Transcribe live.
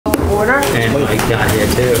order. And Mike got here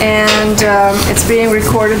too. And it's being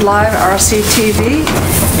recorded live, RCTV,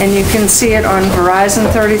 and you can see it on Verizon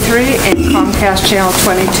 33 and Comcast Channel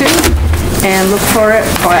 22, and look for it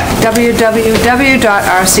at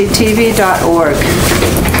www.rctv.org.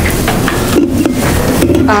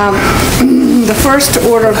 The first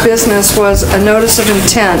order of business was a notice of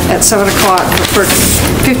intent at 7 o'clock for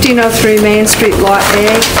 1503 Main Street, Lot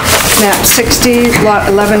A, map 60, Lot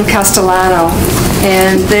 11, Castellano.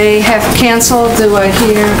 And they have canceled. Do I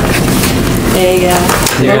hear a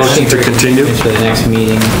Motion to continue? For the next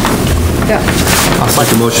meeting. Yeah. I'll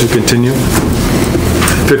make a motion to continue.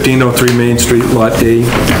 1503 Main Street, Lot A,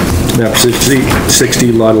 map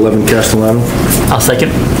 60, Lot 11, Castellano. I'll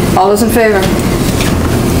second. All those in favor?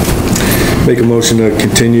 Make a motion to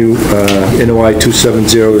continue NOI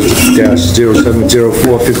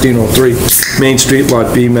 270-0704, 1503 Main Street,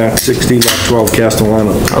 Lot B, map 60, Lot 12,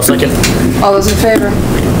 Castellano. I'll second. All those in favor?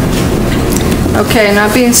 Okay,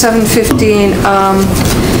 not being 7:15,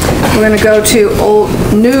 we're going to go to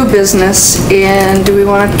new business, and do we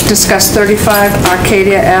want to discuss 35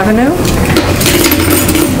 Arcadia Avenue?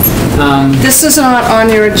 This is not on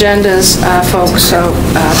your agendas, folks, so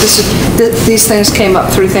these things came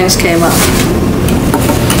up, 3 things came up.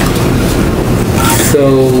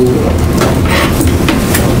 So,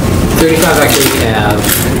 35 Arcadia Ave,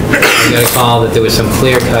 I got a call that there was some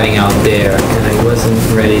clear cutting out there, and I wasn't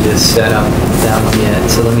ready to set up that one yet.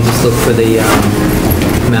 So let me just look for the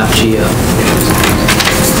map geo.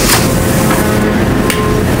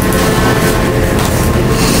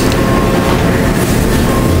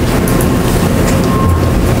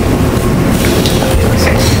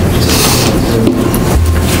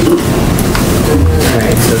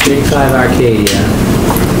 Alright, so 35 Arcadia.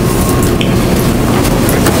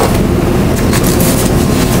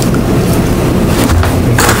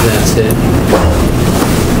 That's it.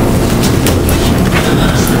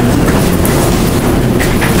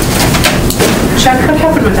 Chuck, what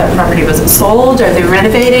happened with that property? Was it sold? Are they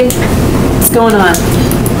renovating? What's going on?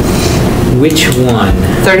 Which one?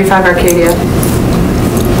 35 Arcadia.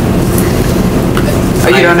 Oh,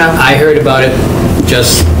 you don't know? I heard about it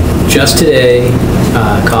just today.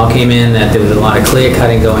 A call came in that there was a lot of clear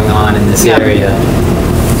cutting going on in this area.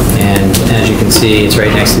 And as you can see, it's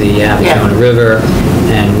right next to the Appomattox River.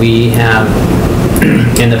 And we have,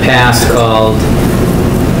 in the past, called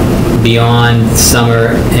Beyond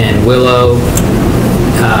Summer and Willow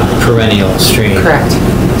perennial stream. Correct.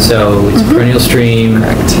 So it's a perennial stream.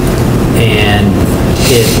 Correct. And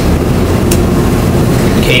it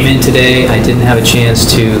came in today. I didn't have a chance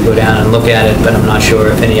to go down and look at it, but I'm not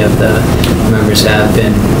sure if any of the members have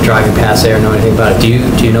been driving past there or know anything about it. Do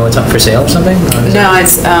you know it's up for sale or something? No,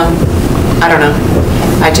 it's, I don't know.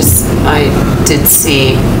 I did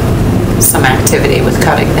see some activity with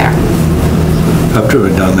cutting there. I've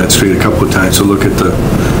driven down that street a couple of times to look at the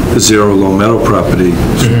Zero Low Meadow property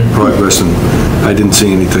progress, and I didn't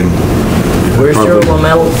see anything. Where's your low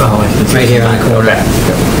metal? Oh, right here on the corner.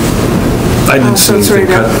 I didn't see anything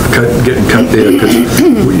getting cut there, because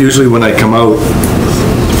usually when I come out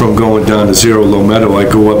from going down to Zero Low Meadow, I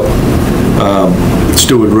go up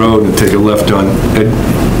Stewart Road and take a left on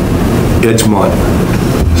Edgemont.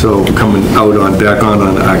 So coming out back on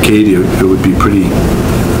Arcadia, it would be pretty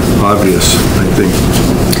obvious, I think.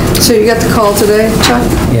 So you got the call today, Chuck?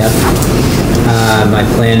 Yeah. My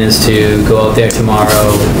plan is to go out there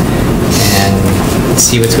tomorrow and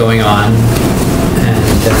see what's going on and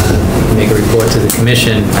make a report to the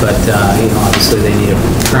commission, but obviously they need a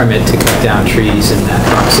permit to cut down trees in that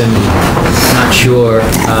proximity. I'm not sure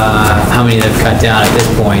how many they've cut down at this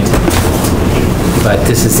point, but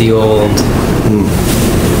this is the old,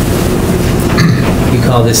 we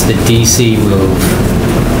call this the DC move,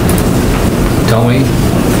 don't we?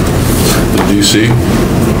 The DC?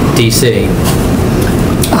 DC.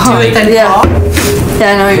 Oh, yeah.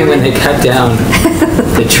 Yeah, I know you When they cut down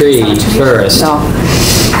the tree first,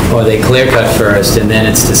 or they clear cut first, and then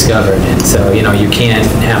it's discovered. And so, you can't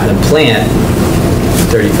have them plant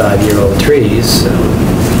 35-year-old trees, so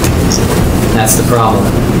that's the problem.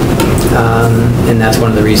 And that's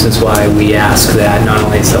one of the reasons why we ask that not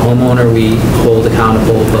only is the homeowner we hold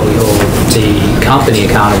accountable, but we hold the company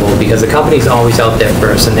accountable, because the company's always out there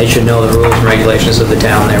first, and they should know the rules and regulations of the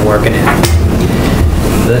town they're working in.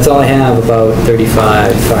 So that's all I have about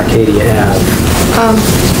 35 Arcadia Ave.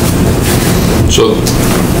 So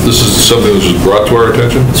this is something that was brought to our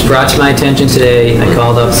attention? It's brought to my attention today. I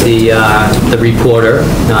called up the reporter,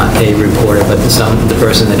 not a reporter, but the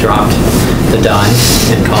person that dropped the dime,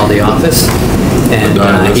 and called the office. And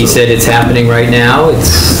he said it's happening right now.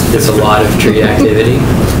 It's a lot of tree activity.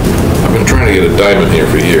 I've been trying to to get a diamond here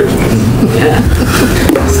for years. Yeah.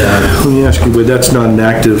 So, Let me ask you, but that's not an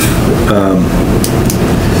active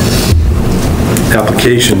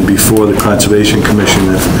application before the Conservation Commission.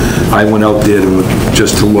 If I went out there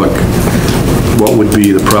just to look, what would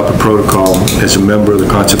be the proper protocol as a member of the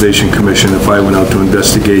Conservation Commission if I went out to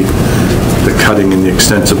investigate the cutting and the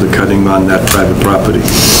extent of the cutting on that private property?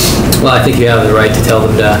 well, I think you have the right to tell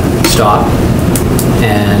them to stop,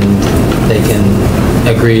 and they can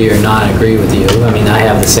agree or not agree with you. I mean, I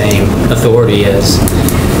have the same authority as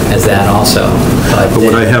that also. But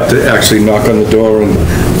would I have to actually knock on the door and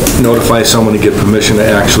notify someone to get permission to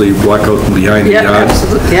actually walk out from behind the yard?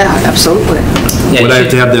 Yeah, absolutely. Yeah, Would I you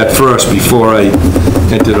have to have that first before I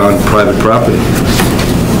entered on private property?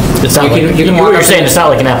 It's not like, you can walk you're up saying to- it's not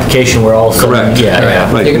like an application where all of a sudden... Correct.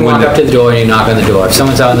 Yeah. Right. You can walk up to the door and you knock on the door. If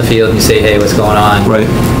someone's out in the field and you say, hey, what's going on? Right.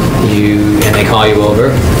 And they call you over,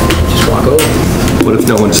 just walk over. What if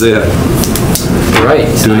no one's there? Right.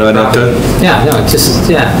 it's Do your not enter? property. Yeah, no, it's just,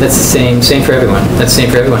 yeah, that's the same for everyone. That's the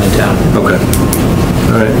same for everyone in town. Okay.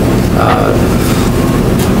 All right.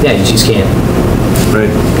 Yeah, you just can't Right.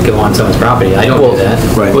 go on someone's property. I don't do that.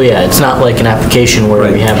 Right. Well, yeah, it's not like an application where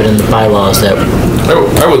Right. we have it in the bylaws that...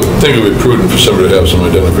 I would think it would be prudent for somebody to have some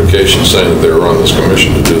identification saying that they were on this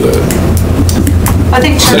commission to do that. I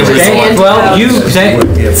think churches Okay, and... well, thank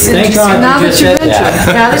God Now you that just you said mention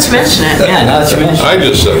that. Now that you mention it. Yeah, now that you mention it. I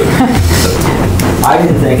just said it. I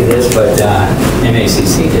didn't think of this, but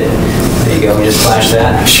MACC did. There you go, we just flash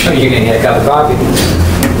that. I'm sure you're gonna get a cup of coffee.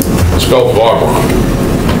 Spelled Bob wrong.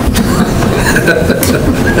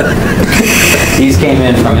 These came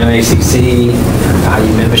in from MACC,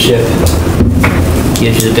 value membership,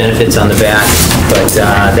 gives you the benefits on the back, but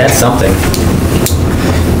that's something.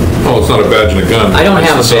 Oh, it's not a badge and a gun. I don't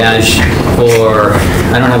have It's a something.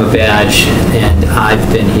 badge, and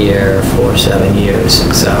I've been here for 7 years,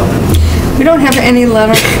 so We don't have any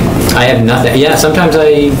letter. I have nothing. Yeah, sometimes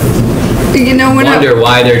I You know, we're not, wonder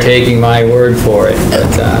why they're taking my word for it, but,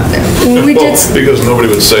 we Well, did, because nobody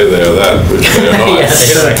would say they are that, which they are yeah,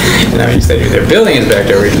 not. you know, you said their building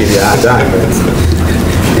inspector would give you a hard time, but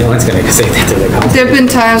no one's gonna say that to their company. there've been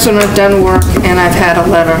times when I've done work and I've had a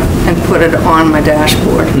letter and put it on my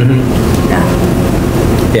dashboard. Yeah,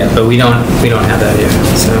 Yeah, but we don't have that here,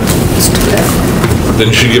 so. it's too bad.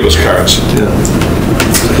 Then she give us cards. Yeah.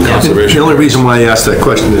 The Conservation. only reason why I asked that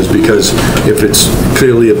question is because if it's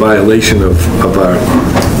clearly a violation of our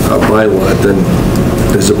bylaw, then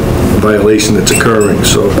there's a violation that's occurring,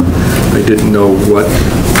 so I didn't know what.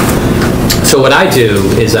 So what I do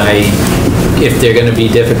is if they're gonna be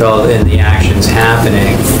difficult in the actions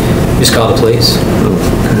happening, just call the police.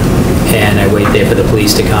 And I wait there for the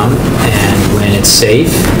police to come, and when it's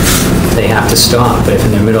safe, they have to stop. But if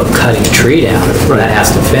in the middle of cutting a tree down, that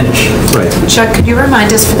has to finish. Right. Chuck, could you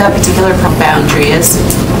remind us what that particular boundary is?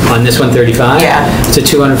 On this 135? Yeah. It's a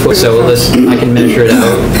 200-foot, so I can measure it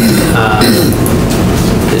out.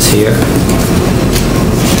 This here.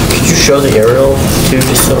 Could you show the aerial too,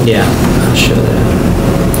 just so... Yeah, I'll show that.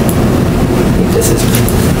 I think this is,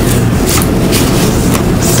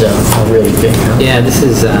 It's really big, huh? yeah, this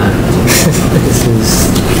is, this is,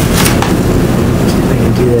 if I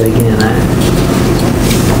can do that again,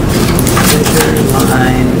 center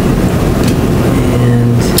line,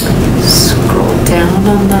 and Scroll down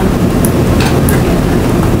on the...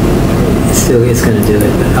 it's gonna do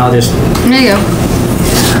it, but I'll just, There you go.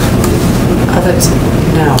 Oh, that's...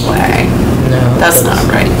 No way. No. That's not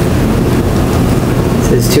right. it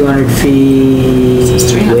says 200 feet.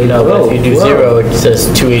 Says 300. Wait, No, but whoa, if you do whoa. 0, it says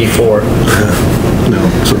 284. No.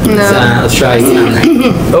 So No. Let's try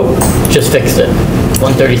again. Oh, just fixed it.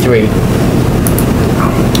 133.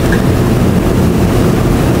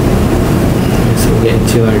 So we're getting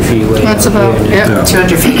 200 feet away. That's out about, here now. yeah.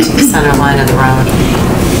 200 feet to the center line of the road.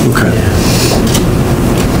 Okay.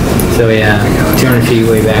 So yeah, 200 feet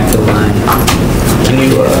way back to the line. Can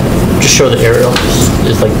you just show the aerial?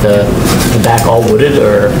 Is like the back all wooded,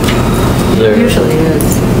 or... is there- It usually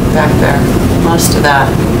is back there. Most of that.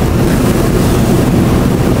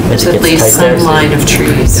 There's It at gets least tight there, some so- line of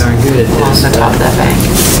trees Darn good at along this. the top of that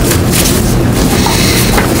bank.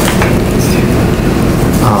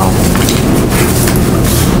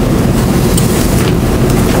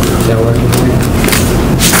 Is that working for you?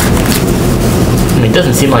 I mean, it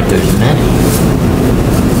doesn't seem like there's many.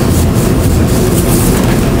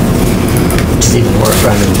 It's even more,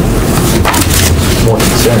 I mean, more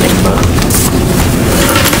concerning, but...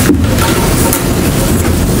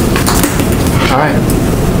 All right.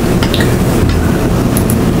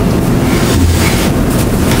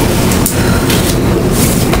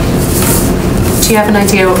 Do Do you have an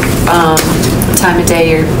idea time of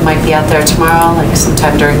day you might be out there tomorrow, like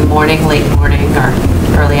sometime during the morning, late morning, or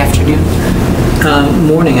early afternoon?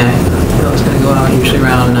 Morning, I was going to go out usually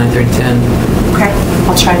around 9:30, 10. Okay,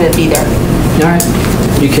 I'll try to be there. All right.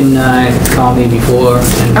 You can call me before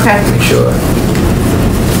and make sure.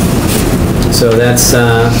 So that's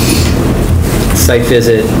site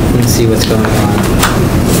visit and see what's going on.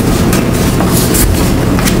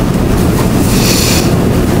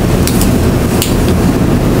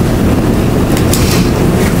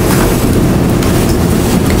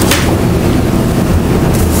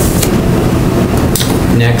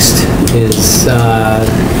 Next is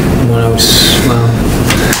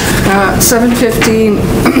 7:15,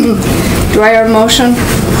 do I hear a motion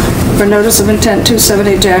for notice of intent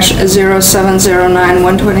 270-0709,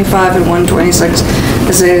 125 and 126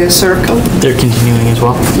 as a circle? They're continuing as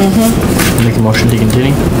well? Mm-hmm. Make a motion to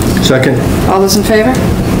continue? Second? All those in favor?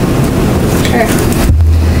 Okay.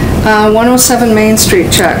 107 Main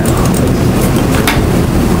Street, check.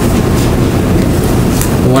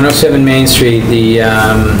 107 Main Street, the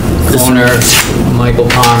owner, Michael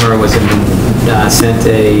Palmer, was sent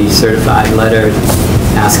a certified letter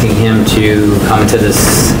asking him to come to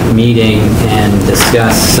this meeting and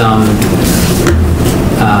discuss some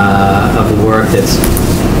of the work that's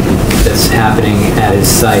happening at his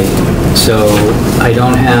site. So I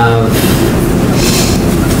don't have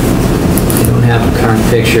current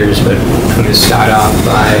pictures, but I'm going to start off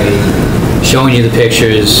by showing you the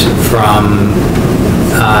pictures from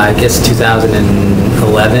I guess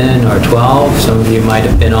 2011 or 12. Some of you might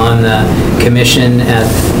have been on the commission at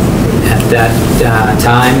that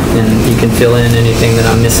time, and you can fill in anything that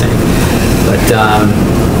I'm missing. But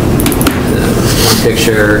one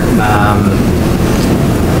picture,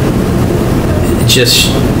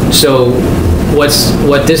 just so what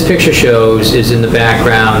this picture shows is in the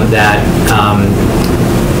background that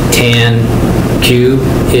tan cube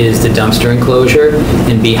is the dumpster enclosure,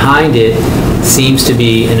 and behind it seems to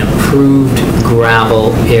be an improved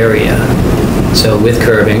gravel area, so with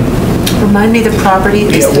curbing. Remind me the property.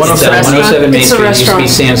 Yeah, 107 Main It's a Street, used to be restaurant.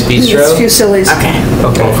 Sam's Bistro. It's Fusilli's. Okay.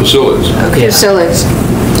 All facilities. Yeah. Fusilli's.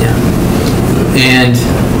 Yeah. And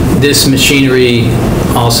this machinery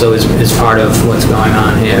also is part of what's going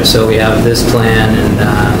on here. So we have this plan, and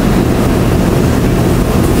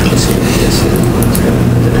let's see what this is.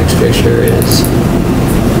 The next picture is.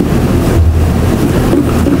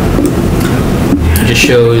 It just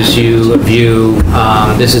shows you a view.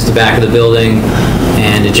 This is the back of the building,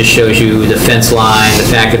 and it just shows you the fence line, the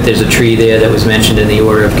fact that there's a tree there that was mentioned in the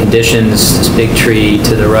order of conditions, this big tree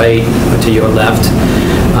to the right, or to your left.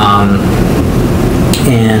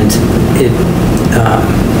 And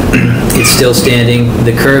it's still standing.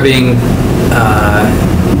 The curbing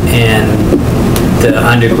and the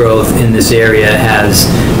undergrowth in this area has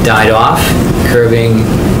died off. Curbing,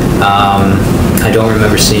 I don't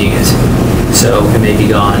remember seeing it. So it may be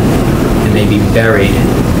gone, it may be buried,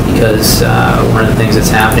 because one of the things that's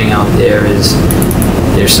happening out there is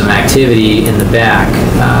there's some activity in the back.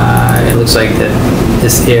 It looks like that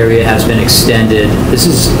this area has been extended. This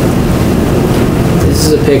is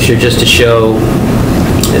a picture just to show.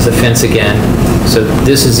 There's a fence again. So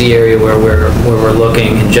this is the area where we're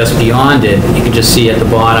looking, and just beyond it, you can just see at the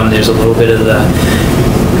bottom there's a little bit of the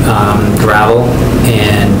gravel,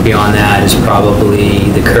 and beyond that is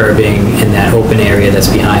probably the curbing in that open area that's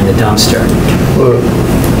behind the dumpster.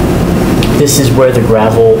 This is where the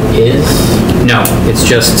gravel is? No, it's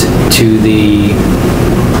just to the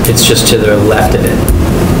left of it.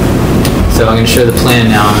 So I'm going to show the plan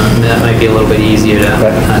now, and that might be a little bit easier to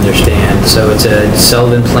understand. So it's a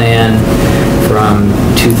Sullivan plan from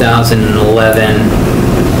 2011.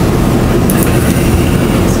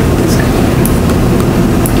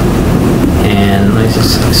 And let's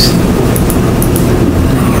just,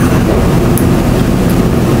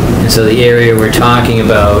 and so the area we're talking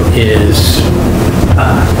about is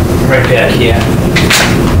right back here.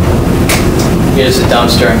 Here's the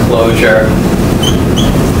dumpster enclosure.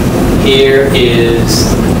 Here is,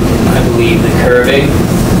 I believe, the curbing.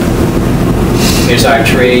 Here's our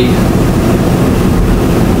tree,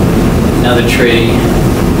 another tree,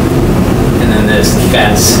 and then there's the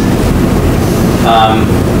fence.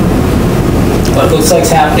 What looks like is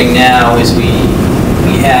happening now is we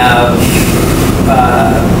have.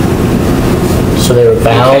 So there are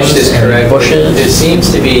bounds and bushes? There seems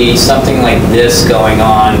to be something like this going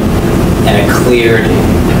on in a cleared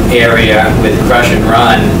area with crush and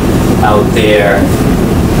run out there,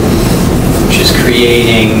 which is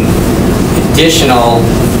creating additional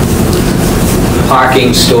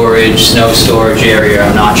parking, storage, snow storage area,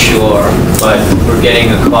 I'm not sure, but we're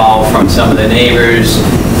getting a call from some of the neighbors.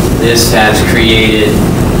 This has created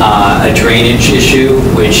a drainage issue,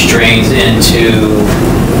 which drains into,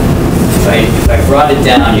 if I brought it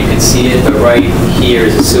down, you can see it, but right here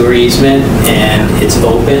is a sewer easement, and it's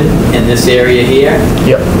open in this area here.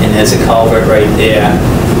 Yep. And there's a culvert right there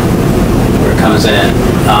where it comes in.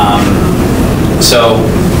 So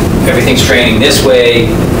everything's draining this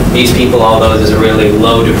way. These people, although there's a really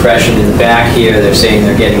low depression in the back here, they're saying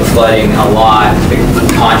they're getting flooding a lot. They're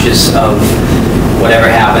conscious of whatever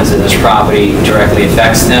happens in this property directly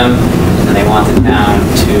affects them, and they want the town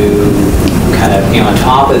to kind of be on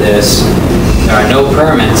top of this. There are no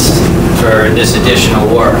permits for this additional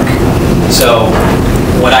work. So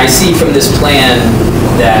what I see from this plan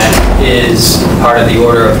that is part of the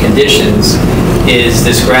order of conditions is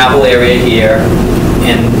this gravel area here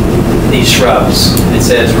and these shrubs. It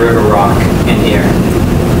says river rock in here.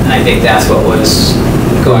 And I think that's what was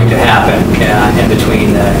going to happen in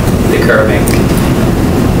between the curbing.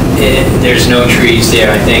 There's no trees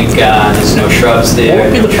there. I think there's no shrubs there. What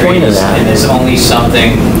would be no the point of trees, that? and there's only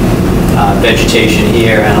something vegetation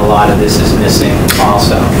here, and a lot of this is missing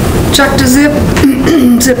also. Chuck, does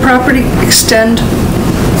the property extend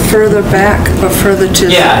further back or further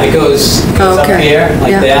to? Yeah, it goes Oh, up okay. here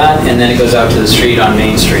like Yeah. that, and then it goes out to the street on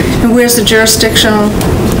Main Street. And where's the jurisdictional?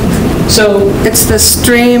 So It's the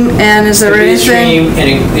stream, and is there there's a anything?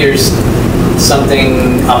 stream, and there's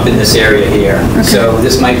something up in this area here. So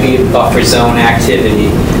this might be a buffer zone activity.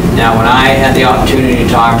 Now, when I had the opportunity to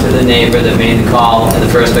talk to the neighbor that made the call in the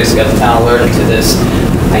first place, got the town alerted to this,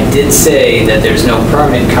 I did say that there's no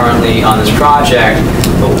permit currently on this project,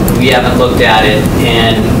 but we haven't looked at it,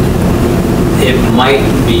 and it might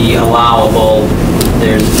be allowable.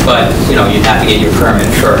 But you'd have to get your permit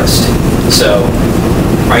first. So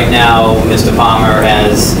right now, Mr. Palmer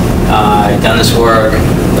has done this work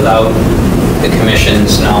without the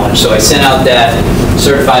commission's knowledge. So I sent out that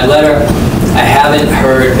certified letter. I haven't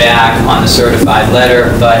heard back on the certified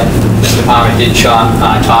letter, but Mr. Palmer did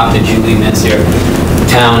talk to Julie Menzier,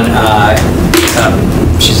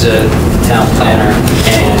 she's a town planner,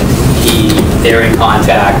 and they're in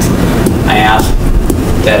contact. I asked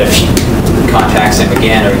that if she contacts him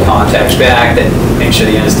again or he contacts back, that make sure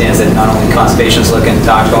he understands that not only conservation's looking to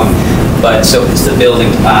talk to him, but so it's the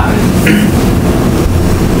building department.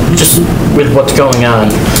 Just with what's going on,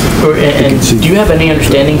 and do you have any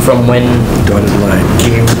understanding from when Dotted line,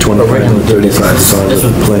 25 and 35 is on this the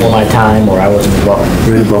was before plan. my time, or I wasn't involved?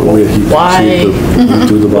 Right about where he can see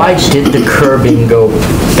the Why box. did the curbing go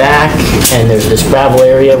back, and there's this gravel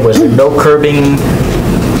area? Was there no curbing?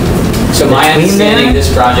 So my Between understanding, there?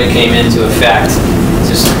 this project came into effect,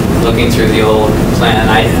 just looking through the old plan,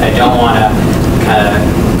 I don't want to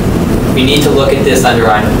we need to look at this under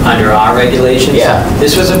our regulations. Yeah.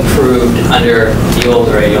 This was approved under the old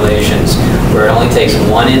regulations, where it only takes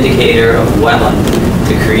one indicator of wetland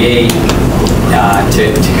to create a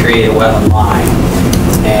wetland line.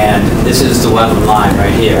 And this is the wetland line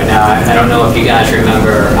right here. Now, I don't know if you guys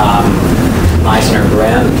remember Meisner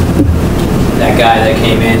Graham, that guy that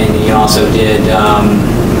came in, and he also did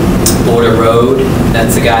Border Road.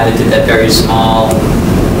 That's the guy that did that very small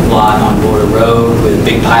lot on Border Road with a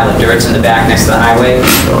big pile of dirts in the back next to the highway.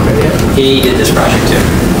 He did this project too.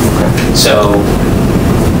 So,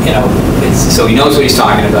 so he knows what he's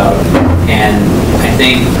talking about. And I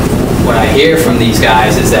think what I hear from these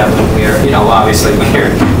guys is that when we're, obviously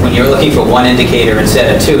when you're looking for one indicator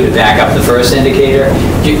instead of two to back up the first indicator,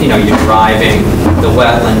 you're driving the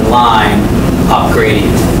wetland line up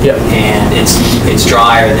gradient. Yep. And it's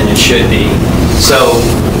drier than it should be. So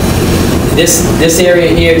this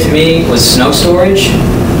area here to me was snow storage.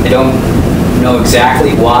 I don't know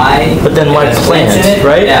exactly why. But then why It has plant, plants in it.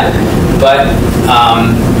 right? Yeah. But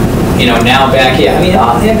now back here,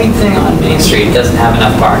 everything on Main Street doesn't have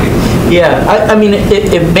enough parking. Yeah, I mean,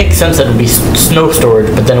 it makes sense that it would be snow storage,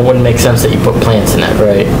 but then it wouldn't make sense that you put plants in it,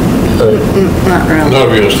 right? Not really. Not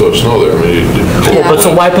if you're gonna store snow there, I mean, But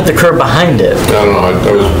so why put the curb behind it? I don't know,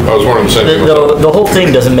 I was wondering the same thing. The whole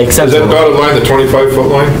thing doesn't make sense. Is that dotted line the 25-foot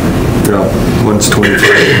line? Yeah, one's 25,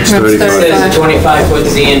 one's One's 35. It says a 25-foot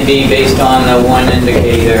ZNB based on the one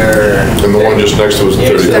indicator. And the one just next to it is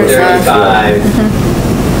the It's 35. 35.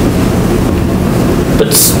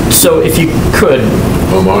 But so if you could,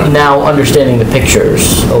 Oh my. now understanding the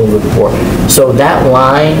pictures a little bit more, so that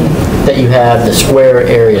line that you have, the square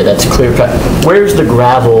area that's clear cut, where's the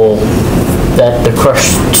gravel that the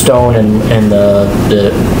crushed stone and the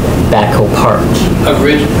backhoe parked?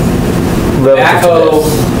 Relative to Backhoe, this?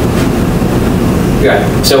 right,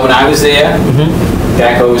 so when I was there,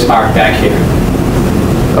 backhoe was parked back here.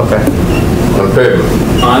 Okay. On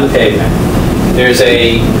pavement. on the pavement. There's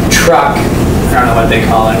a truck, I don't know what they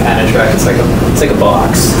call that kind of truck, it's like a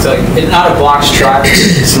box. It's like, it's not a box truck,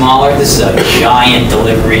 it's smaller, this is a giant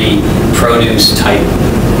delivery produce type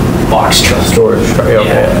box truck. Storage truck, okay.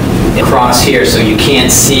 Yeah. Across here, so you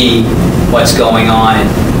can't see what's going on.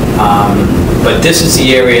 But this is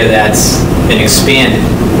the area that's been expanded.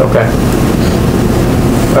 Okay.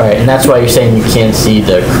 All right, and that's why you're saying you can't see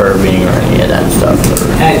the curbing or any of that stuff?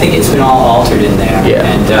 And I think it's been all altered in there. Yeah.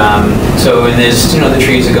 And and there's, the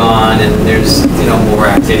trees are gone, and there's, more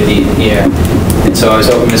activity in here. And so I was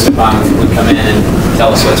hoping Mr. Pond would come in and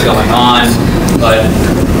tell us what's going on, but,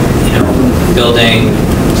 building,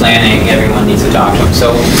 planning, everyone needs to talk to him.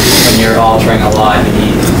 So when you're altering a lot, you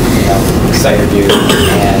need, site review,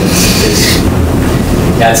 and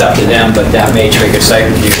that's up to them, but that may trigger site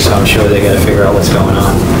review, so I'm sure they gotta figure out what's going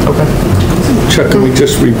on. Okay. Chuck, can we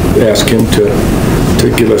just ask him to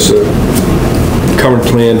give us a current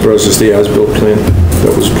plan versus the as-built plan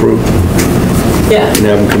that was approved? Yeah. And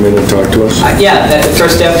have him come in and talk to us? The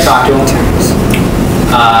first step, talk to him.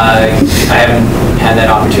 I haven't had that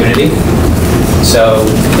opportunity, so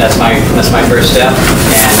that's my first step,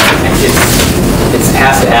 and it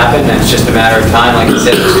has to happen, and it's just a matter of time. Like I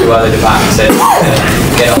said, there's 2 other departments that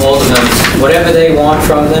get a hold of them. Whatever they want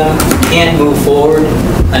from them can't move forward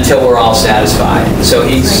until we're all satisfied. So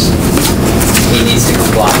he needs to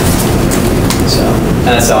comply. So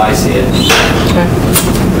that's how I see it. Okay.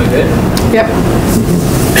 We good? Yep.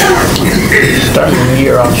 Starting the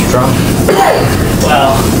year off strong.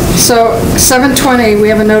 Well, So 720, we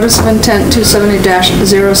have a notice of intent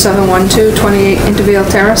 270-0712, 28 Intervale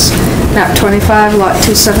Terrace, map 25, lot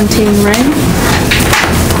 217, Rain.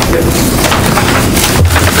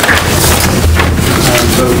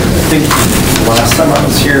 So I think last time I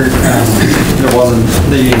was here, there wasn't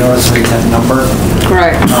the notice of intent number.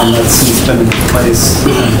 Right. That's since been in place,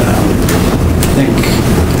 and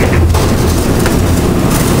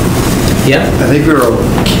I think we were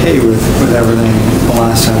okay with everything the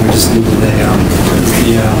last time. We just needed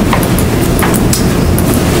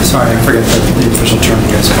sorry, I forget the official term you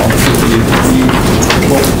guys called it.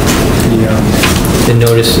 the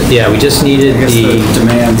notice, we just needed the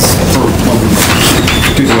demands for when we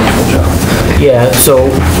do the actual job. Yeah, so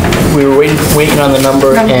we were waiting on the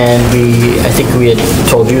number, and I think we had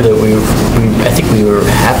told you that I think we were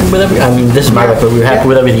happy with everything. I mean, this is my record, we were happy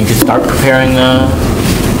with everything. You could start preparing the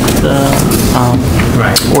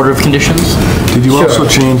order of conditions. Did you also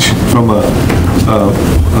change from a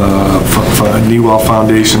knee-wall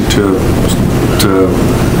foundation to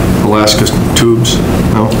Alaska tubes?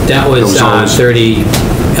 No? that was 30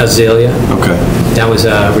 Azalea. Okay. That was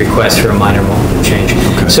a request for a minor change.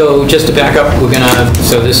 Okay. So just to back up,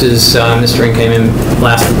 so this is, Mr. Ring came in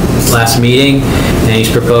last meeting, and he's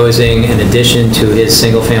proposing an addition to his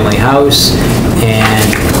single-family house,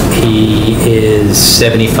 and he is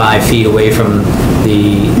 75 feet away from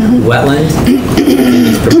the wetland. And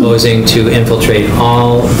he's proposing to infiltrate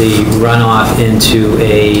all the runoff into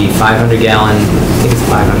a 500-gallon, I think it's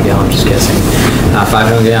 500-gallon, I'm just guessing,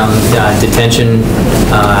 500-gallon detention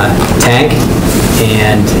tank.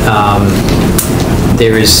 And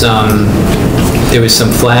there was some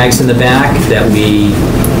flags in the back that we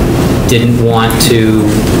didn't want to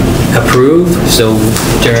approve, so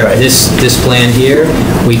during this plan here,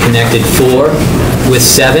 we connected 4 with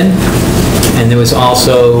 7, and there was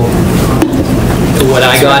also, what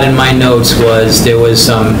I got in my notes was there was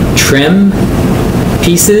some trim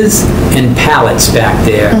pieces and pallets back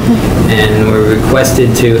there, and we're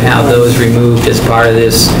requested to have those removed as part of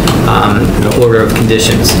this order of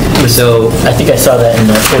conditions. So I think I saw that in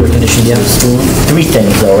the order of conditions. There was 3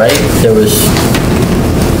 things though, right? There was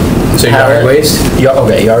yard waste?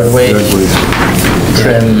 Okay, yard waste,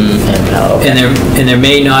 trim, and pallet. And there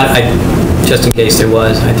may not, just in case there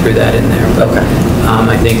was, I threw that in there. But, okay.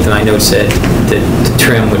 I think my note said the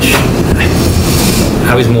trim, which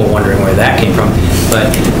I was more wondering where that came from.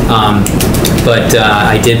 But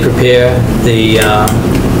I did prepare the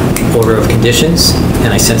order of conditions,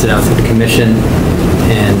 and I sent it out to the commission,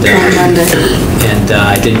 and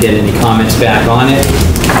I didn't get any comments back on it.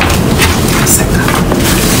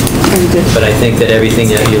 But I think that everything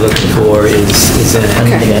that you're looking for is in it.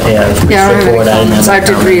 Okay. Yeah, Yeah, I don't have any comments. I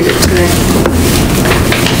did read it today.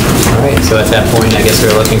 All right, so at that point, I guess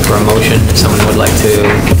we're looking for a motion. If someone would like to...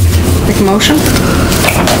 Make a motion?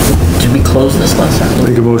 Did we close this last time?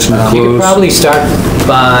 Make a motion to You could close. probably start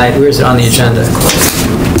by, where is it on the agenda?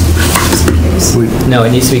 No,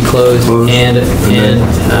 it needs to be closed and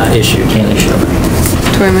issued. Can't issue.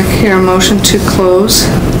 Do I hear a motion to close?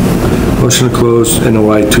 Motion to close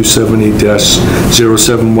NOI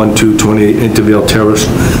 270-0712 28 Intervale Terrace,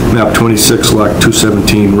 map 26, lot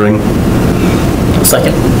 217, Ring.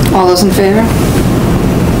 Second. All those in favor?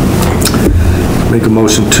 Make a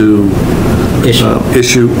motion to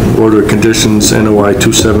issue order of conditions NOI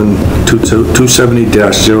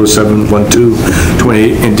 270-0712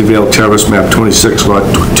 28 Intervale Terrace, map 26, lot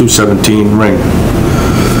 217, Ring.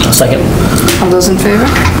 Second. All those in favor?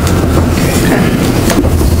 Okay.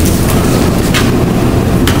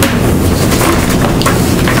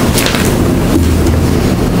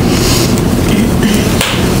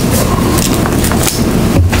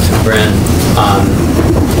 Bren,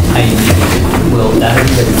 that'll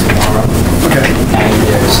be ready tomorrow. Okay. I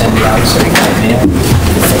either send it out certified mail,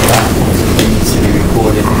 it needs to be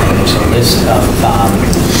recorded, and there's a list of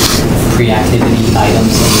pre-activity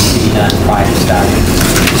items that need to be done prior to starting.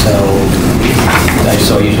 So I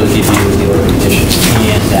usually give you the order of conditions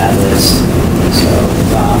and that list. So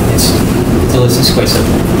the list is quite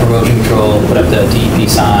simple. Erosion control, put up the DEP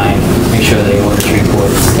sign, make sure the order's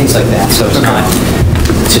recorded, things like that. So it's not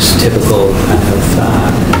just typical kind of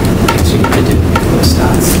things you need to do before it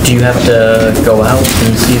starts. Do you have to go out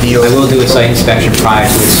and see the? I will do a site inspection prior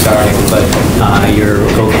to it starting, but you're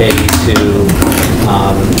okay to,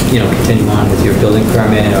 continue on with your building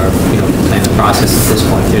permit or, plan the process at this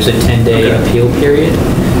point. There's a 10-day appeal period,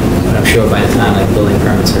 but I'm sure by the time building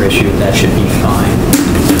permits are issued, that should be fine.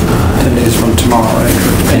 10 days from tomorrow, right?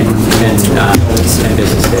 And 10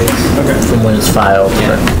 business days. Okay. From when it's filed.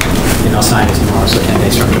 Yeah. And I'll sign it tomorrow, so 10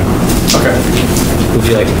 days from tomorrow. Okay. Would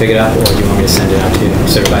you like to pick it up, or do you want me to send it out to you,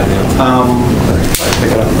 certified mail? I pick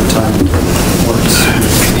it up at the time works.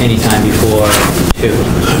 Anytime before 2.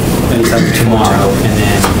 Anytime tomorrow, and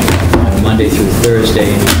then Monday through Thursday,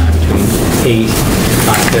 anytime between 8 and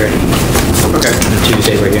 5:30. Okay. And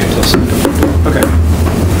Tuesday, we're here until 7. Okay.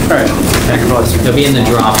 All right. Thank you, boss. They'll be in the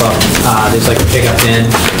drop-up. There's a pickup bin,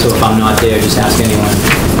 so if I'm not there, just ask anyone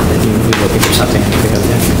that you're looking for something to pick up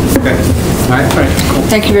there. Okay. All right? All right, cool.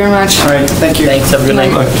 Thank you very much. All right, thank you. Thanks, have a good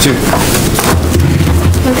night. You too.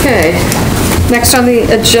 Okay. Next on the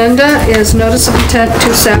agenda is notice of intent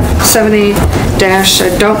 270 dash, I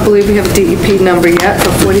don't believe we have a DEP number yet,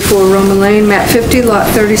 for 44 Roman Lane, map 50, lot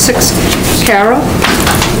 36, Carroll.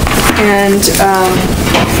 And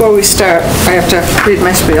before we start, I have to read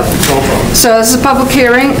my spiel. So this is a public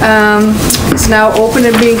hearing. It's now open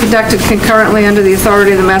and being conducted concurrently under the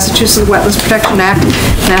authority of the Massachusetts Wetlands Protection Act,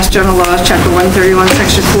 Mass General Laws, Chapter 131,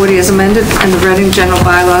 Section 40 as amended, and the Reading General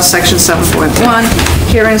Bylaws, Section 7.1.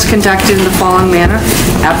 Hearings conducted in the following manner.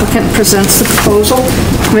 Applicant presents the proposal.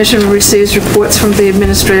 Commission receives reports from the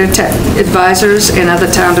administrative advisors and other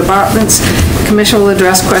town departments. Commission will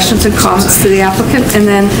address questions and comments to the applicant, and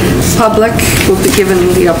then public will be given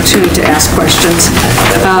the opportunity to ask questions.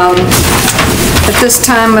 At this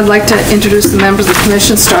time, I'd like to introduce the members of the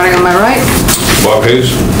commission, starting on my right. Bob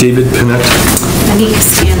Hayes? David Pinette. Anika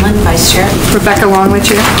Scanlon, Vice Chair. Rebecca Longley,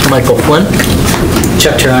 Chair. Michael Flynn.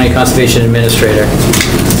 Chuck Tirani, Conservation Administrator.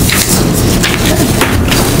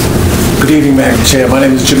 Good evening, Madam Chair. My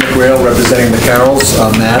name is Jim McGrail, representing the Carrolls,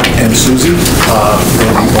 Matt and Susie.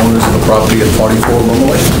 They're the owners of the property at 44 Loma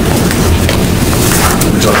Lane.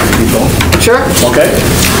 Would you like to keep going? Sure. Okay.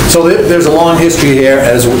 So there's a long history here,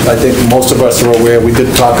 as I think most of us are aware. We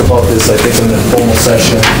did talk about this, I think, in the formal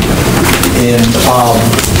session in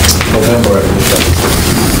November, I believe,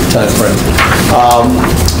 timeframe.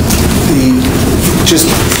 Just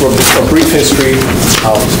for a brief history,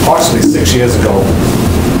 approximately 6 years ago,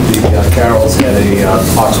 the Carrolls had a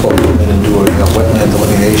Oxbow come in and do a wetland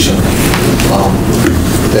delineation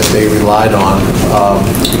that they relied on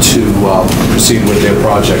to proceed with their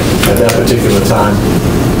project. At that particular time,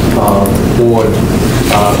 the board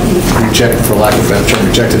rejected, for lack of a better term,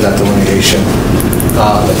 rejected that delineation.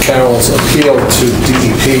 The Carrolls appealed to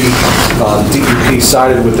DEP. DEP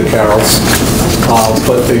sided with the Carrolls,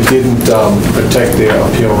 but they didn't protect their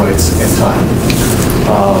appeal rights in time.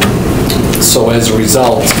 So as a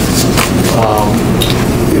result,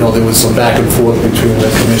 there was some back and forth between the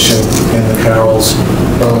commission and the Carrolls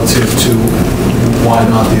relative to why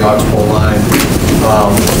not the Oxbow line,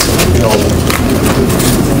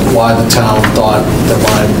 why the town thought the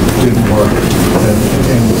line didn't work,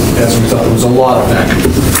 and as a result, there was a lot of back and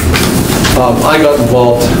forth. I got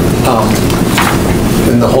involved,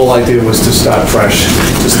 and the whole idea was to start fresh,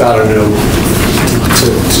 to start anew, to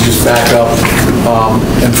just back up,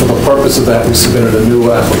 and for the purpose of that, we submitted a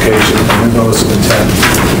new application, a new notice of intent.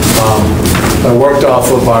 I worked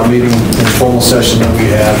off of our meeting, informal session that we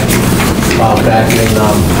had back in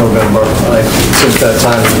November. Since that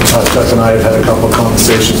time, Chuck and I have had a couple of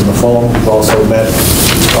conversations on the phone. We've also met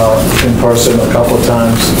in person a couple of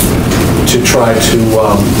times to try to,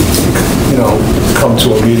 come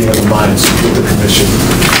to a meeting of the minds with the commission.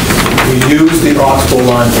 We use the Oxbow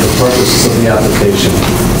line for the purposes of the application,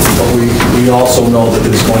 but we also know that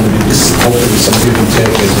there's going to be hopefully some give and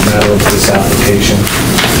take as a matter of this application.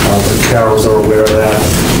 The Carrolls are aware of that.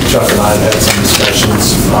 Chuck and I have had some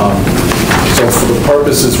discussions. So for the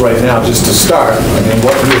purposes right now, just to start, I mean,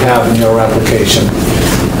 what you have in your application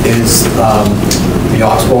is the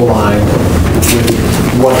Oxbow line with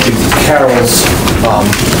what the Carrolls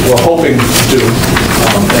were hoping to do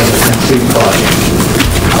as a complete project.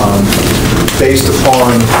 Based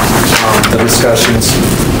upon the discussions,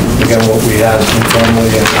 again, what we had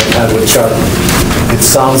informally and I had with Chuck, it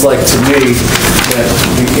sounds like to me that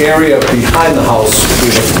the area behind the house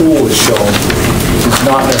where the pool is shown is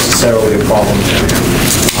not necessarily a problem area.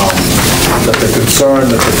 That the concern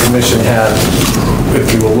that the commission had,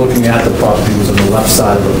 if you were looking at the property, was on the left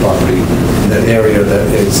side of the property, in that area that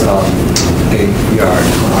is a yard.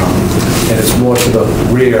 And it's more to the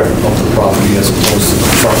rear of the property as opposed to the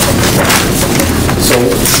front of the property. So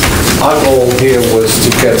our goal here was to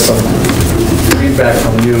get some feedback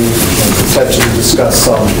from you and potentially discuss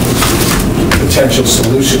some potential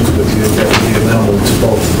solutions with you that would be amenable to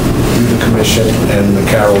both you, the commission, and the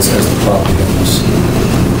Carrolls as the property owners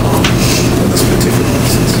in this particular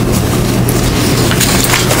instance.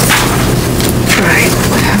 Right,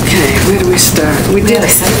 okay, where do we start? We had a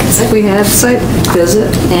site visit. We had a site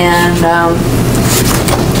visit, and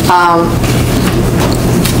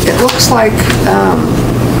it looks like,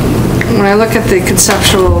 when I look at the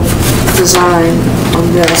conceptual design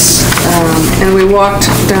on this, and we walked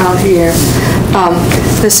down here,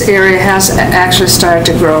 this area has actually started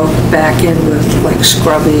to grow back in with like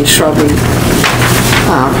shrubby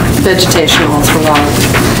vegetation all throughout.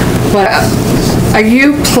 But are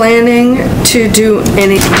you planning to do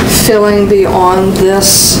any filling beyond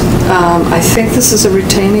this? I think this is a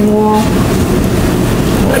retaining wall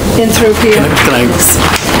in through here. Can I?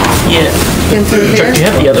 Yeah. In through here? Do you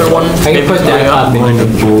have the other one? I can put that up.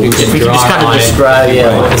 If we could just kind of describe,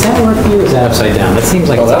 yeah. Does that work for you, or is that upside down? That seems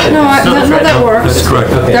like it's upside No, down. that works. That's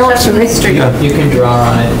correct. Okay. That works for me. You can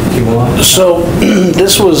draw on it if you want. So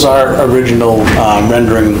this was our original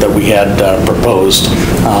rendering that we had proposed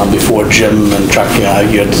before Jim and Chuck,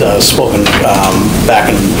 you had spoken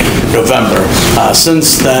back in November.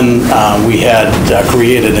 Since then, we had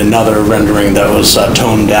created another rendering that was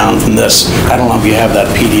toned down from this. I don't know if you have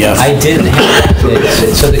that PDF. I didn't have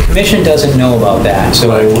that. So the commission doesn't know about that. So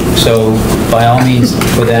by all means,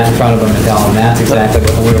 put that in front of them and tell them that's exactly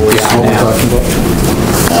where we are What we're now. talking about?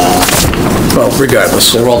 Well,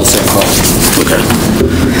 regardless. They're all the same color. Okay.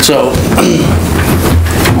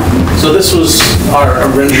 So this was our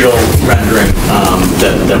original rendering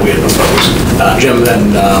that we had proposed. Jim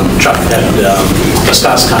and Chuck had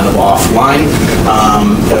discussed kind of offline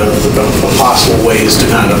the possible ways to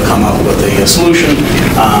kind of come up with a solution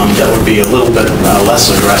that would be a little bit less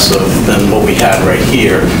aggressive than what we had right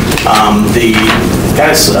here. The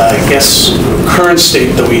I guess current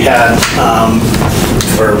state that we had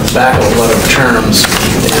for back of a lot of terms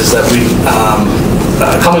is that we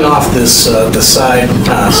coming off this side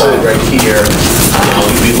right here,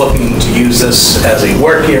 we'd be looking to use this as a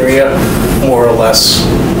work area, more or less,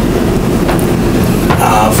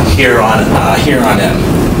 from here on in.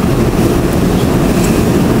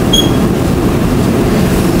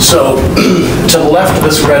 So, to the left of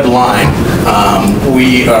this red line,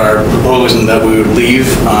 we are proposing that we would leave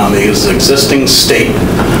the existing state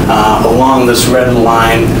along this red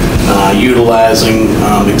line, utilizing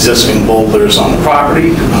existing boulders on the property,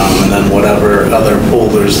 and then whatever other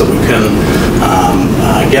boulders that we can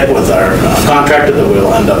get with our contractor that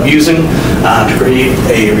we'll end up using to create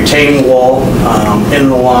a retaining wall in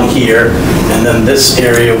and along here, and then this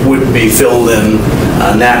area would be filled in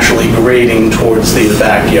naturally grading towards the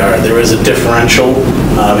backyard. There is a differential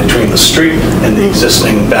between the street and the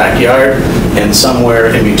existing backyard, and somewhere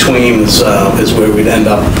in between is where we'd end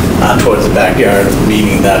up towards the backyard,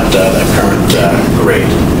 meeting that current grade.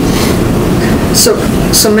 So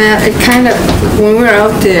Matt, it kind of, when we were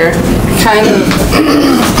out there, kind of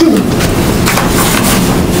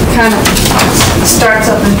starts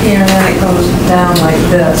up in here and then it goes down like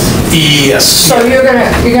this. Yes. So you're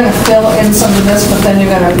gonna fill in some of this, but then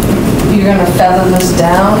you're gonna feather this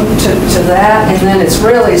down to that, and then it's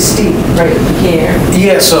really steep right here.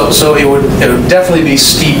 Yeah, so it would definitely be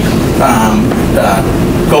steep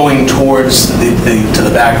going towards the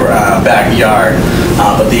backyard,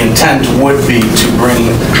 but the intent would be to bring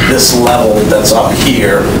this level that's up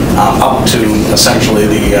here up to essentially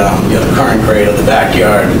the current grade of the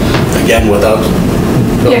backyard, again without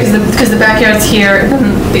Yeah, because the backyard's here,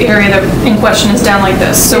 and the area that in question is down like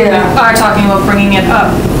this. So we Yeah. are talking about bringing it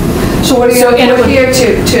up. So what are you So, and it gonna put would- here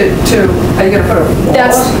are you gonna put a wall?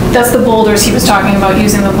 That's the boulders he was talking about,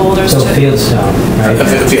 using the boulders So to. fieldstone, right? A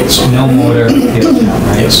fieldstone. No mortar, fieldstone,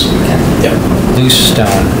 right? Yes. Yeah. Loose stone.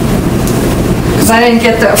 Because I didn't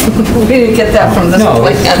get that, we didn't get that from this No.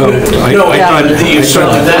 plan. No,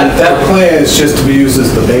 That plan is just to be used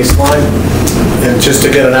as the baseline, and just to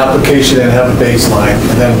get an application and have a baseline,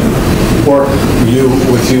 and then work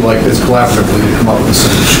with you like this collaboratively to come up with a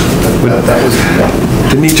solution. That was,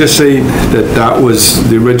 Didn't he just say that that was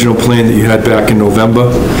the original plan that you had back in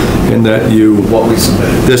November, and that you, what we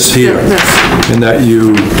submitted. this here, and that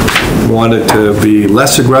you wanted to be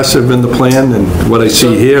less aggressive in the plan, and what I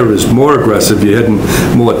see here is more aggressive, you're heading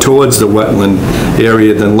more towards the wetland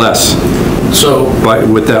area than less, So,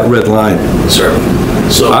 with that red line. sir,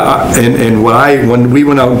 so, And when we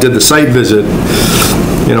went out and did the site visit,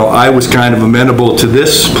 you know, I was kind of amenable to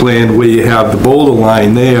this plan where you have the boulder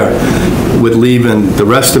line there with leaving the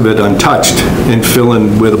rest of it untouched and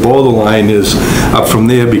filling where the boulder line is up from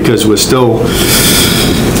there, because we're still,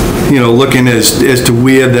 you know, looking as to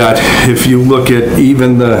where that, if you look at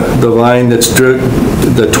even the line that's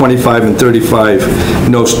the 25 and 35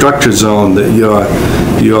 no structure zone, that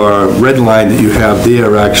your red line that you have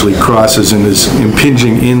there actually crosses and is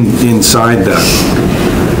impinging inside that.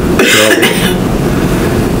 So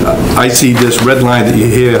I see this red line that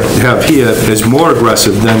you have here as more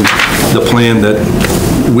aggressive than the plan that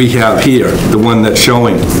we have here, the one that's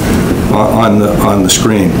showing on the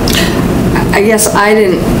screen. I guess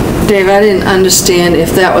Dave, I didn't understand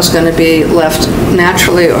if that was going to be left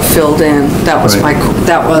naturally or filled in. That was Right.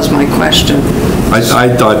 my question. I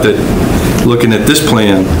thought that, looking at this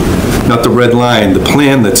plan, not the red line, the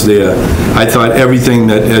plan that's there, I thought everything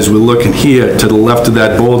that, as we're looking here, to the left of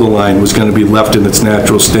that boulder line was going to be left in its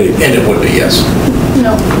natural state. and it would be, yes.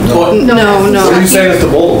 No. Well, No. What are you saying is the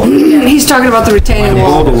boulder one? He's talking about the retaining The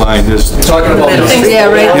wall. boulder line is, Talking about this. Yeah,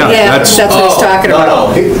 right, Yeah, yeah, that's- that's what he's talking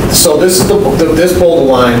about. No. So this is this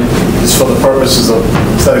boulder line is for the purposes of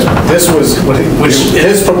studies. This was,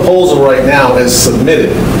 his proposal right now as submitted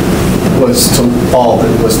was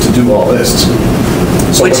to do all this.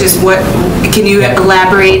 So Which is what, can you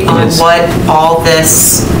elaborate on Yes. what all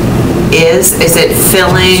this is? Is it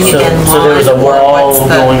filling So and so there was a lawn, or wall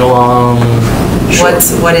what's going along.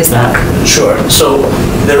 what is that? Sure, so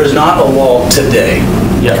there is not a wall today.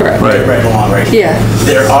 Yeah. Correct. Right along right here. Yeah.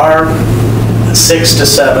 There are 6 to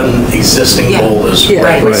 7 existing Yeah. boulders Yeah,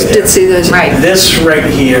 right we there. did see those. Right. This right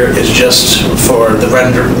here is just for the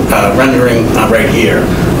rendering right here.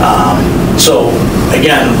 So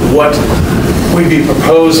again, what we'd be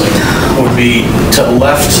proposing would be to the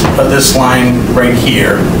left of this line right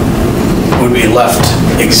here would be left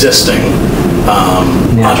existing.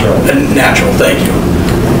 Natural. Natural, thank you.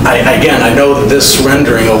 Again, I know that this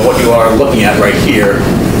rendering of what you are looking at right here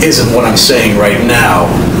isn't what I'm saying right now,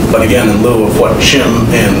 but again, in lieu of what Jim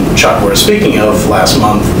and Chuck were speaking of last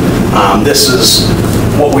month, this is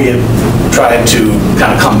what we had tried to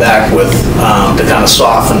kind of come back with, to kind of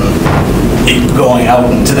soften it going out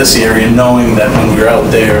into this area, knowing that when we were out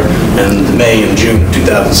there in May and June of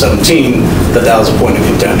 2017, that was a point of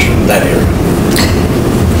contention, that area.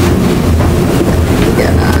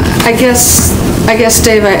 I guess,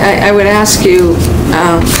 Dave, I would ask you,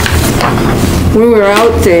 we were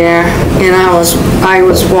out there and I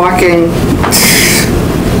was walking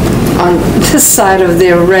on this side of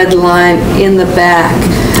their red line in the back.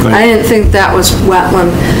 Right. I didn't think that was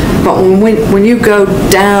wetland, but when you go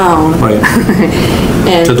down. right,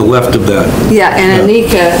 and to the left of that. Yeah, and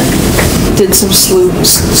Anika did some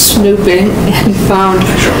snooping and found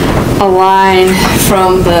a line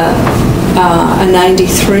from a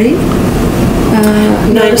 93.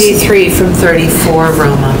 93 from 34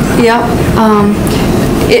 Roma. Yeah,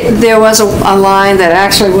 there was a line that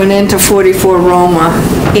actually went into 44 Roma,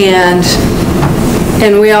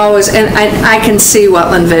 and we always, and I can see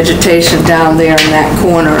wetland vegetation down there in that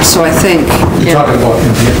corner, so I think. You're talking about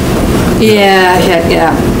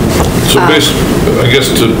Yeah. So basically, I guess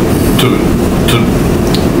to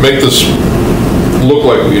make this look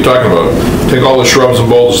like what you're talking about, take all the shrubs and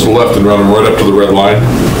boulders to the left and run them right up to the red line,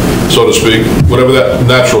 so to speak, whatever that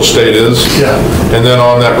natural state is. Yeah. And then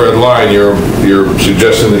on that red line, you're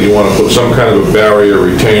suggesting that you want to put some kind of a barrier,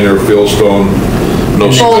 retainer, fieldstone, no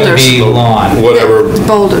And it's gonna be lawn. whatever.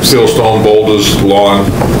 Boulders. Fieldstone, boulders, lawn,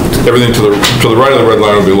 everything to the right of the red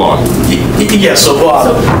line will be lawn. Yes, so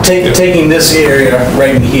Bob, taking this area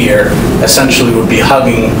right in here, essentially would be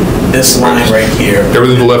hugging this line right here.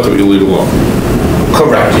 Everything to the left of it, you leave alone.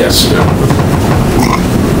 Correct, yes.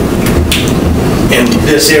 And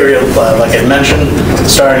this area, like I mentioned,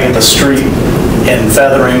 starting at the street and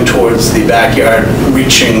feathering towards the backyard,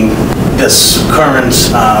 reaching this current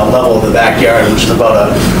level of the backyard, which is about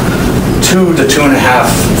a 2 to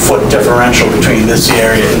 2.5 foot differential between this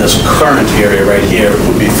area and this current area right here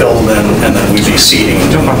would be filled in, and then we'd be seeding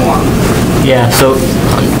into one. Yeah, so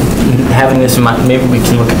having this in mind, maybe we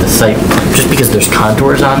can look at the site, just because there's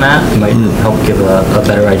contours on that, it might help give a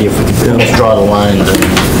better idea if we could almost draw the lines.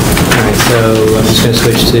 All right, so I'm just going to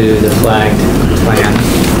switch to the flagged plan.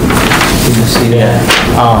 Can you see that?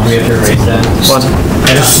 Oh, We have to erase that.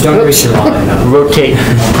 Don't erase your line, though. rotate.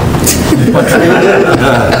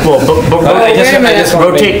 Well, but I just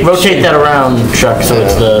wanna make rotate that around, Chuck, so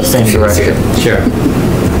it's the same direction. Sure.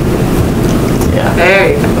 Yeah. There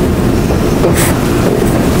you go.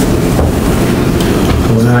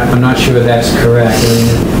 I'm not sure that's correct. I mean,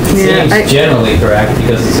 it seems generally correct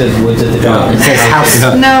because it says woods at the top. It says house.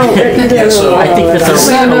 No, so I think that's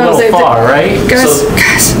a little far, right? guys,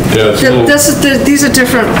 Yeah, it's a little- these are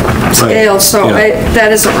different scales, so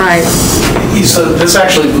that isn't right. So this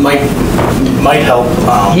actually might help.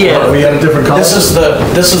 Yeah. We had a different color? This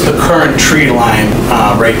is the current tree line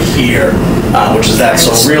right here, which is that.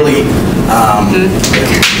 So really,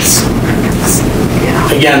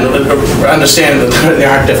 again, understand that there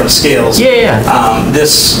aren't different scales. Yeah.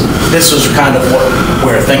 This is kind of what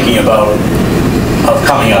we're thinking about of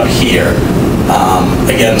coming up here.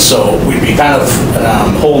 Again, so we'd be kind of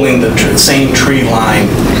holding the same tree line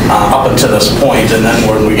up until this point, and then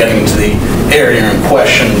when we're getting into the area in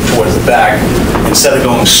question towards the back, instead of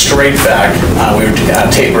going straight back, we would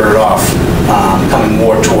taper it off, coming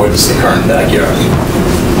more towards the current backyard.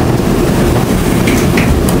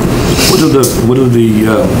 What are the,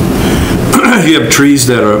 you have trees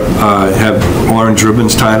that have orange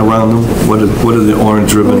ribbons tied around them? What are the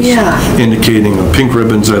orange ribbons indicating, or pink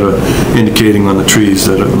ribbons that are indicating on the trees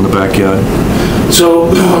that are in the backyard?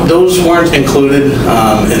 So those weren't included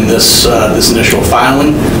in this initial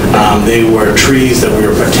filing. They were trees that we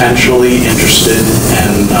were potentially interested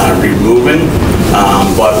in removing,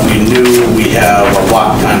 but we knew we have a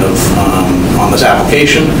lot kind of on this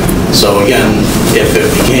application. So again, if it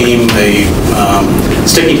became a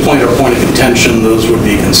sticking point or point of contention, those would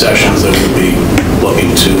be concessions that we'd be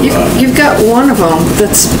looking to. You've got one of them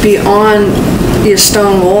that's beyond your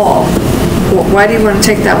stone wall. Why do you want to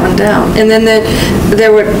take that one down? And then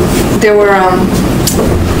there were I'm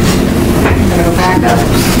gonna go back up.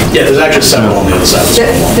 Yeah, there's actually several on the other side.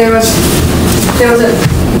 There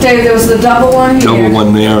was the double one here. Double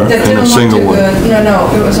one there That and a didn't look single too one. good.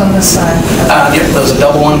 No, it was on this side. Yep, there's a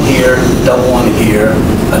double one here,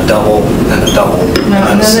 a double, and a double. No,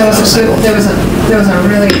 and then there was a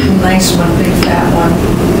really nice one, big fat one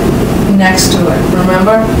next to it,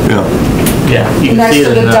 remember? Yeah. Yeah. You can Next see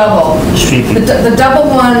to it in the double. street view. The double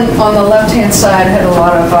one on the left-hand side had a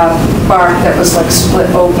lot of bark that was like split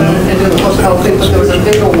open. It didn't look healthy, but there was a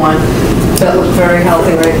bigger one that looked very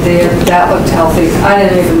healthy right there. That looked healthy. I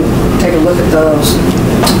didn't even take a look at those.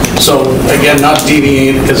 So again, not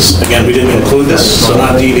deviating, because again, we didn't include this, so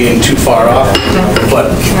not deviating too far off,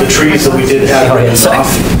 but the trees that we did have written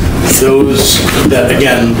off, those that,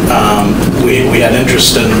 again, we had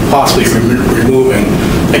interest in possibly removing.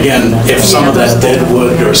 Again, if some of that dead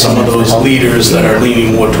wood or some of those leaders that are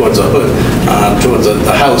leaning more towards a hood, towards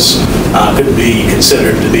the house, could be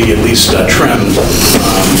considered to be at least trimmed,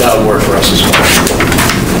 that would work for us as well.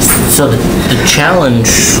 So the challenge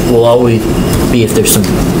will always be if there's some,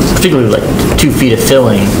 particularly like 2 feet of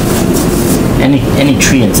filling, any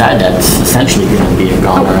tree inside that's essentially going to be a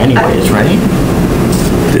goner anyways, right?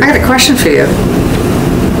 I got a question for you.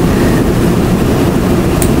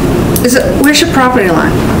 Where's your property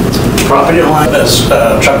line? Property line, as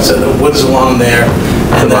Chuck said, the woods along there,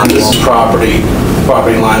 and then this is property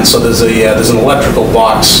line. So there's an electrical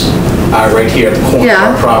box right here at the corner of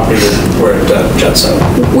our property where it juts out.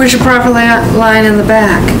 Where's your property line in the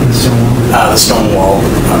back? The stone wall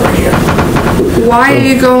right here. Why are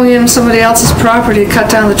you going in somebody else's property to cut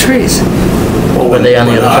down the trees? Well, when they on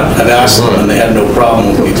the other side? I've asked them, and they had no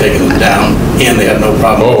problem with me taking them down, and they had no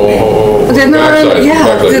problem with me. They're not,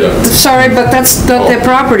 backside, sorry, but that's not their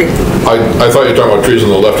property. I thought you were talking about trees on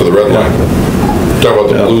the left of the red line. Talking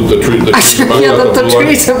about the blue, the tree. Yeah, the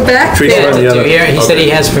trees are back there. He said he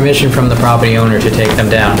has permission from the property owner to take them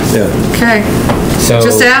down. Okay, So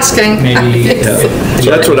just asking. maybe.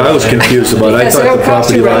 That's what I was confused about. I thought the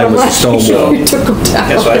property line was a stone wall. You took them down.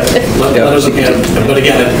 Yes, let us again, but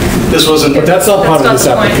again, this wasn't. But that's not part of this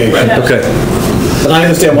That's not the point. application. Okay. And I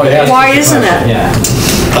understand why it has. Why isn't it? Yeah.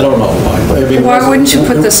 I don't know why. I mean, Why wouldn't you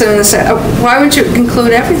put this in the, why wouldn't you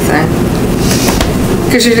include everything?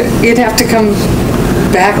 Because you'd have to come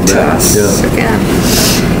back to us Yeah. again.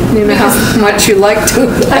 You know how much you like to.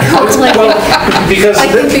 Because I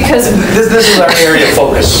think because this is our area of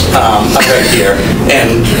focus up right here.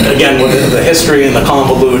 And again, with the history and the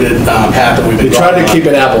convoluted path that we've been We tried to going keep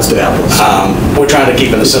it apples to apples. on, we're trying to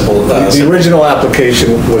keep it a simple. The original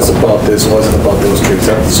application was about this, wasn't about those trees.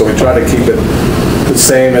 So we try to keep it the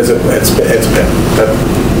same as it's been.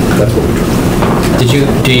 That's what we try.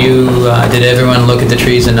 Did everyone look at the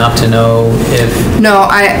trees enough to know if? No,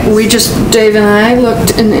 Dave and I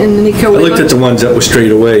looked, and Nico. I looked at the ones that were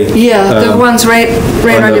straight away. Yeah, the ones right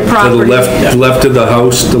on your property. To the left of the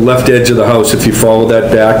house, the left edge of the house, if you follow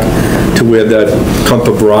that back to where that clump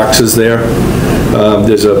of rocks is there,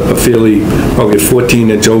 there's a fairly, probably a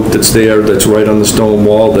 14-inch oak that's there, that's right on the stone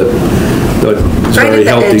wall, that's a very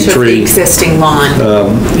healthy Right at the edge of the tree. existing lawn.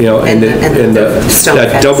 You know, and the stone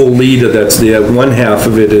that fence. double leader that's there, one half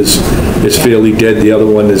of it is fairly dead, the other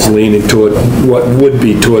one is leaning toward what would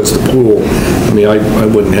be towards the pool. I mean, I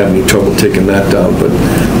wouldn't have any trouble taking that down, but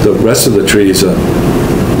the rest of the trees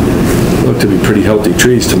look to be pretty healthy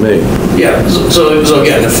trees to me. Yeah, so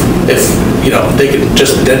again, if they could,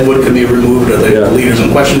 just dead wood could be removed, or the leaders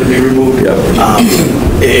in question could be removed.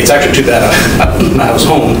 It's actually too bad I was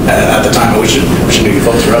home at the time. I wish you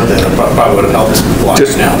folks were out there. It probably would have helped us a lot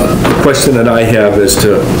now. The question that I have is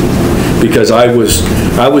because I was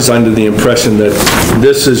under the impression that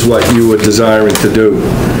this is what you were desiring to do.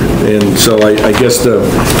 And so I guess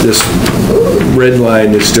this red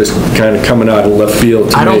line is just kind of coming out of left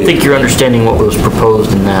field to me. I don't think you're understanding what was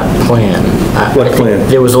proposed in that plan. What plan?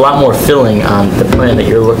 There was a lot more filling on the plan that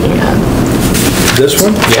you're looking at. This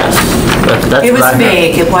one? Yes. That's It was what I heard.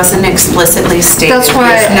 vague, it wasn't explicitly stated. That's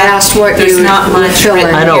why I asked what you There's not much fill in.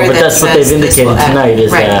 written I know, here but that that's what they've says this will indicated tonight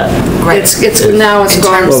is right, that. Right. Now it's In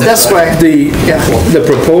going terms of- this way. The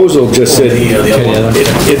proposal just said,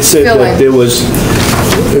 it said that there was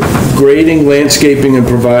grading, landscaping, and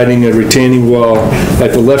providing a retaining wall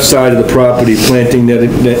at the left side of the property, planting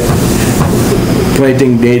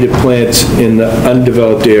native plants in the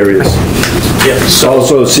undeveloped areas.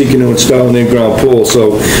 Also seeking to install an in-ground pool.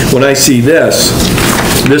 So when I see this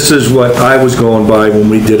is what I was going by when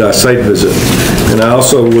we did our site visit. And I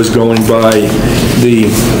also was going by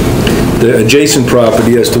the adjacent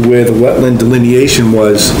property as to where the wetland delineation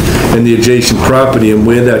was in the adjacent property and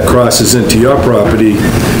where that crosses into your property,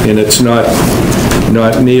 and it's not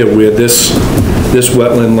near where this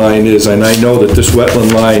wetland line is. And I know that this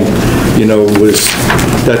wetland line,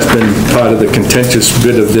 that's been part of the contentious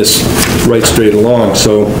bit of this right straight along.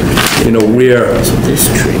 So,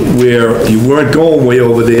 where you weren't going way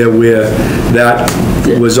over there where that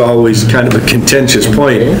was always kind of a contentious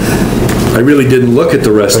point, I really didn't look at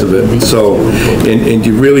the rest of it. So, and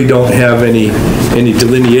you really don't have any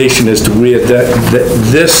delineation as to where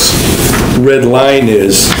this red line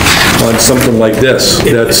is on something like this.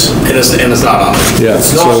 And it's not on it. Yeah,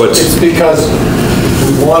 so It's because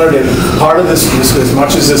we wanted it, part of this, as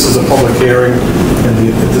much as this is a public hearing and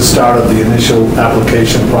at the start of the initial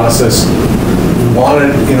application process,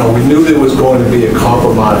 we knew there was going to be a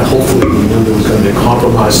compromise, hopefully we knew there was going to be a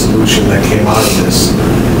compromise solution that came out of this.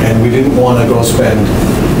 And we didn't want to go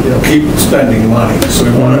keep spending money. So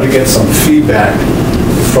we wanted to get some feedback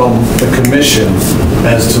from the commission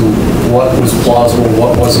as to what was plausible,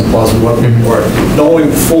 what wasn't plausible, what didn't work,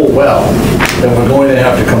 knowing full well that we're going to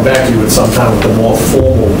have to come back to you at some time with a more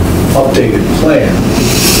formal, updated plan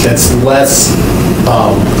that's less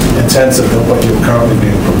intensive than what you're currently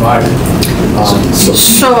being provided.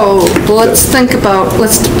 So let's think about,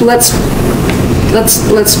 let's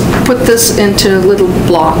put this into little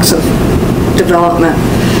blocks of development.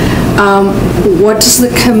 What does the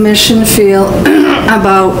commission feel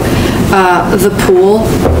about the pool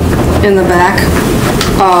in the back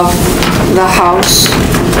of the house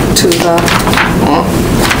to the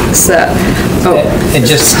And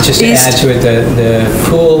just to add to it, the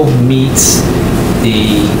pool meets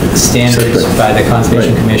the standards by the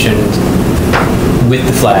Conservation Commission with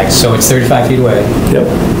the flags, so it's 35 feet away. Yep.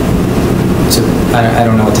 So I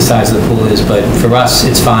don't know what the size of the pool is, but for us,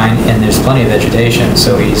 it's fine, and there's plenty of vegetation,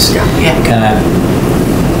 so he's kind of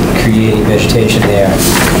creating vegetation there.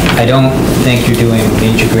 I don't think you're doing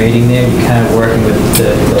major grading there, you're kind of working with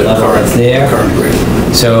the level that's there.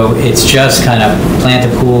 So it's just kind of plant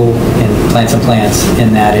a pool and plant some plants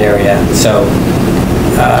in that area, so.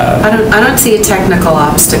 I don't see a technical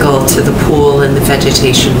obstacle to the pool and the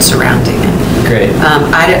vegetation surrounding it. Great.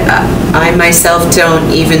 I myself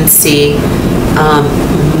don't even see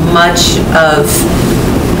much of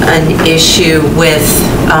an issue with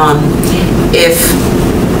if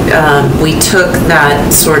we took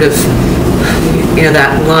that sort of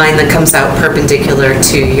that line that comes out perpendicular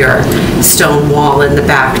to your stone wall in the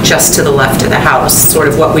back, just to the left of the house, sort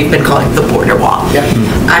of what we've been calling the border wall.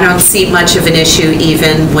 I don't see much of an issue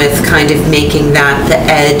even with kind of making that the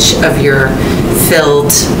edge of your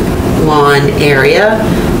filled lawn area.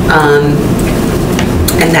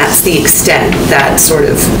 And that's the extent, that sort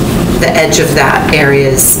of, the edge of that area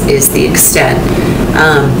is the extent.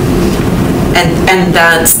 And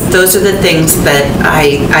those are the things that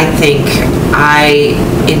I think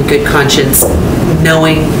in good conscience,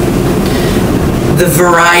 knowing the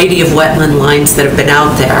variety of wetland lines that have been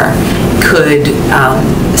out there, could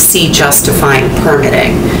see justifying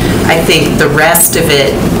permitting. I think the rest of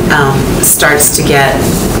it starts to get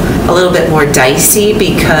a little bit more dicey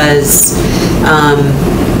because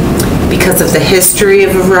of the history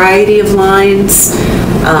of a variety of lines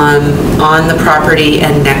on the property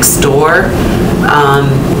and next door,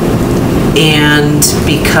 and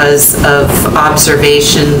because of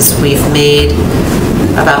observations we've made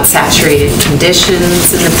about saturated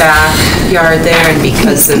conditions in the backyard there, and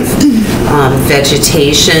because of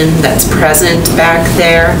vegetation that's present back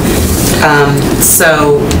there.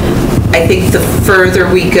 So I think the further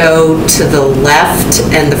we go to the left,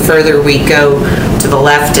 and the further we go to the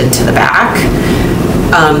left and to the back,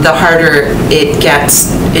 the harder it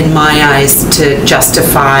gets, in my eyes, to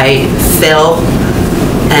justify fill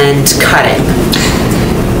and cutting.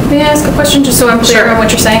 May I ask a question, just so I'm clear on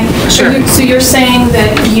what you're saying? Sure. So you're saying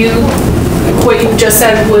that what you just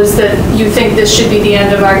said was that you think this should be the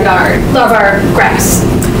end of our yard, of our grass.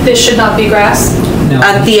 This should not be grass? No.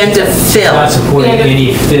 At the end of fill. Not supporting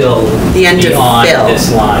any fill The end of beyond fill. this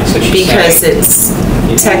line. So she's Because saying it's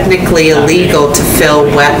technically illegal to fill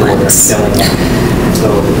wetlands.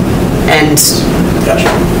 And,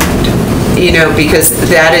 because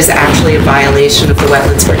that is actually a violation of the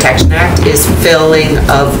Wetlands Protection Act, is filling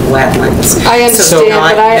of wetlands. I understand,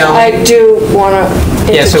 but I do want to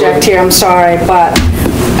interject here, I'm sorry, but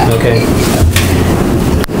Okay.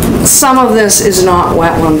 some of this is not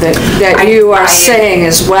wetland, that you are saying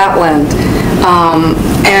is wetland.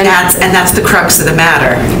 And that's the crux of the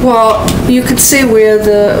matter. Well, you could see where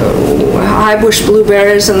the high bush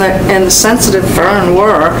blueberries and the sensitive fern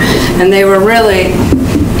were, and they were really,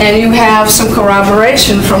 and you have some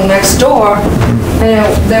corroboration from next door,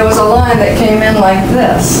 and there was a line that came in like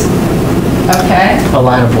this, okay? A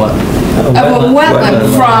line of what? A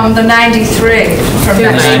wetland from the 93, from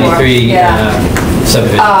next door. 93 Yeah.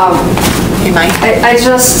 subdivision. You might. I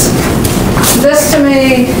just, this to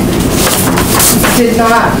me did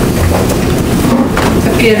not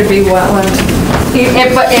appear to be wetland.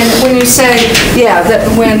 And when you say, that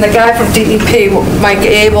when the guy from DEP, Mike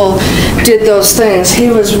Abel, did those things, he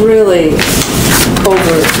was really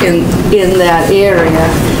over in that area.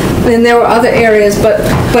 And there were other areas, but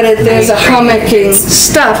there's a hummocking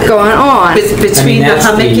stuff going on. Between the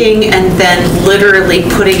hummocking and then literally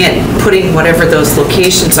putting whatever those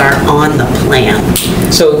locations are on the plan,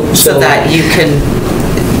 so that you can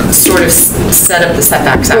sort of set up the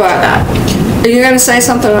setbacks after that. Are you going to say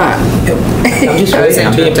something or not? I'm just waiting,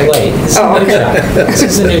 I'm being polite. Oh, okay. This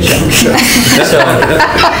is a new show. So,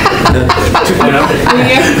 2.0.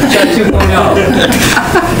 Chuck 2.0.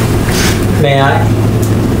 May I?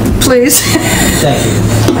 Please. Thank you.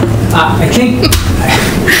 I think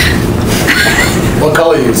What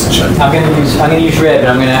color are you using, Chuck? I'm gonna use red,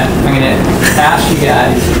 but I'm gonna ask you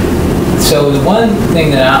guys. So the one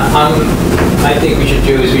thing that I think we should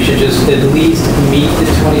do is we should just at least meet the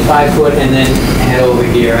 25 foot and then head over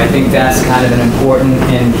here. I think that's kind of an important,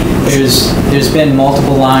 and there's been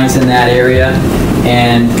multiple lines in that area,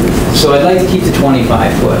 and so I'd like to keep the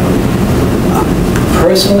 25 foot.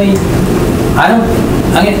 Personally,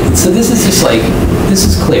 so this is just like, this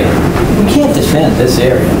is clear. We can't defend this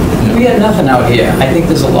area. We got nothing out here. I think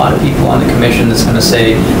there's a lot of people on the commission that's going to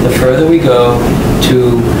say the further we go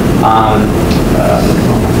to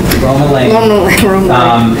Roma Lane,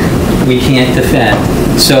 we can't defend.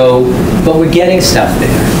 So, but we're getting stuff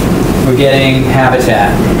there. We're getting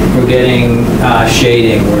habitat. We're getting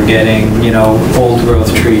shading. We're getting, old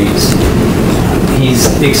growth trees. He's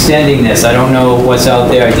extending this. I don't know what's out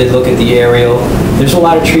there. I did look at the aerial. There's a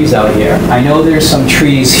lot of trees out here. I know there's some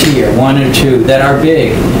trees here, 1 or 2, that are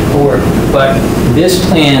big, but this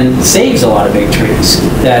plan saves a lot of big trees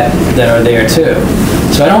that are there too.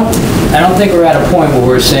 So I don't think we're at a point where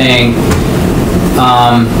we're saying,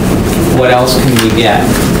 what else can we get?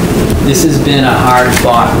 This has been a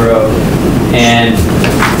hard-fought road, and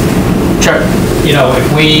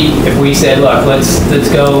if we said, look, let's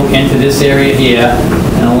go into this area here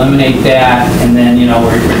and eliminate that, and then,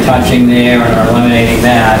 we're touching there and are eliminating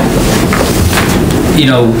that, you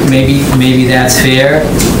know, maybe that's fair,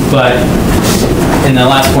 but, and the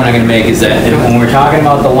last point I'm gonna make is that when we're talking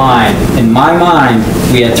about the line, in my mind,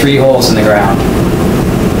 we had 3 holes in the ground.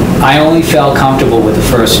 I only felt comfortable with the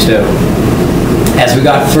first 2. As we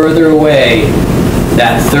got further away,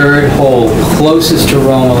 that 3rd hole closest to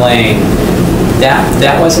Roma Lane,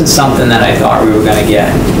 that wasn't something that I thought we were gonna get.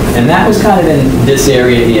 And that was kind of in this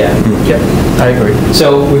area here. Yep, I agree.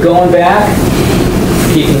 So we're going back,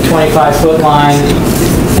 keeping 25-foot line,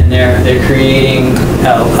 and they're creating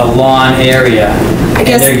a lawn area.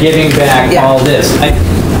 And they're giving back all this. I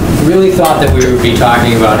really thought that we would be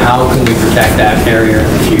talking about how can we protect that area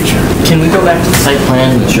in the future. Can we go back to the site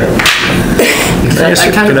plan? Sure. Can I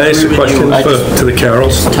ask a question to the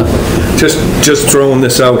Carrolls? Just throwing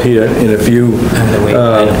this out here, and if you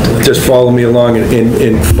just follow me along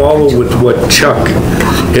and follow with what Chuck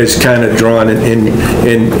has kind of drawn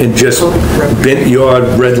and just bent your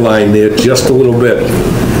red line there just a little bit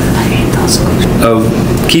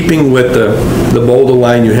of keeping with the boulder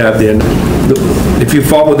line you have there. If you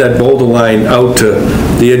follow that boulder line out to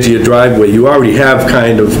the edge of your driveway, you already have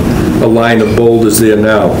kind of a line of boulders there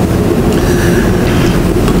now.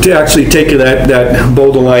 To actually take that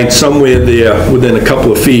boulder line somewhere there within a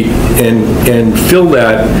couple of feet and fill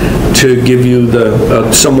that to give you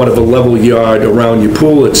the somewhat of a level yard around your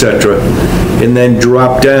pool, etc., and then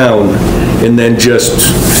drop down and then just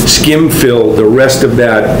skim fill the rest of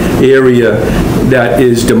that area that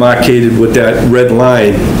is demarcated with that red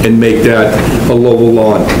line and make that a lower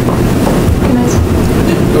lawn.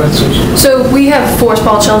 So we have 4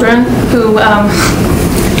 small children who,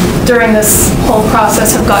 during this whole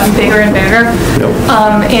process, have gotten bigger and bigger.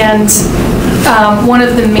 One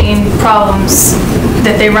of the main problems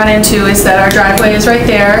that they run into is that our driveway is right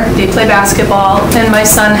there. They play basketball, and my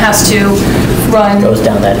son has to run Goes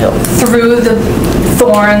down that hill through the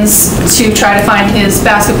thorns to try to find his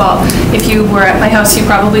basketball. If you were at my house, you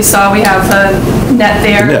probably saw we have a net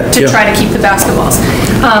there to try to keep the basketballs.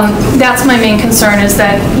 That's my main concern, is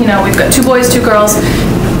that, you know, we've got 2 boys, 2 girls.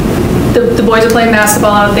 The boys are playing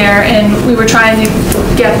basketball out there, and we were trying to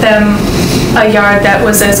get them a yard that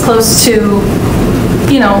was as close to,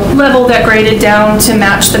 you know, level that graded down to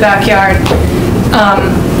match the backyard.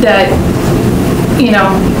 That, you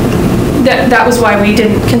know, that was why we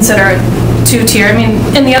didn't consider it 2-tier. I mean,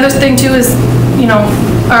 and the other thing too is, you know,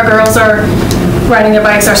 our girls are riding their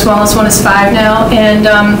bikes. Our smallest one is 5 now, and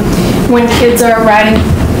when kids are riding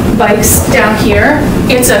bikes down here,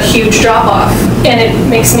 it's a huge drop-off, and it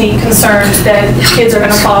makes me concerned that kids are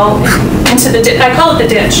going to fall into the ditch. I call it the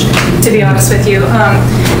ditch, to be honest with you.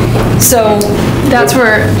 So that's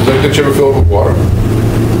where... Does that ditch ever fill up with water?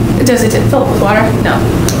 Does it fill up with water? No.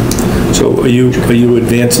 So are you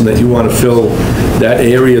advancing that you want to fill that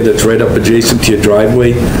area that's right up adjacent to your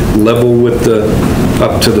driveway level with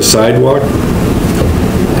up to the sidewalk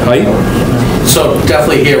height? So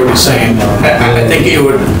definitely hear what he's saying. I think it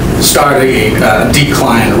would start a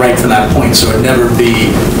decline right from that point, so there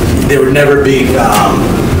would never be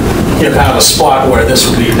you know, kind of a spot where this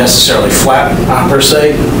would be necessarily flat per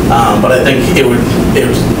se, but I think it would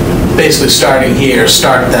basically starting here,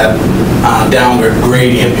 start that downward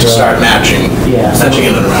gradient to start matching in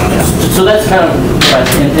and around there. So that's kind of,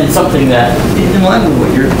 and something that, in line with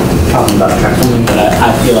what you're talking about, Chuck, something that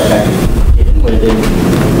I feel like I could get in with,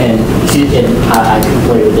 and I can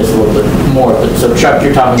play with this a little bit more. But so Chuck,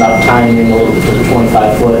 you're talking about tying in a little bit to the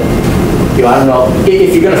 25-foot. You know, I don't know,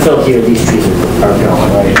 if you're going to fill here, these trees are going,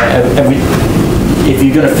 right? If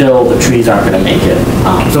you're going to fill, the trees aren't going to make it.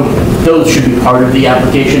 So those should be part of the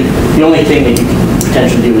application. The only thing that you can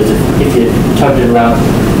potentially do is if you tuck it around.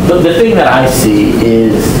 The thing that I see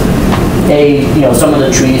is, you know, some of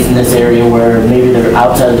the trees in this area where maybe they're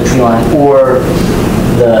outside of the tree line, or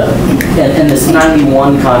and this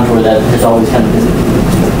 91 contour that has always kind of,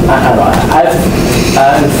 I don't know, I've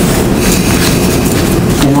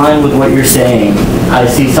in line with what you're saying, I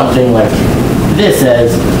see something like this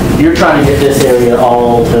as you're trying to get this area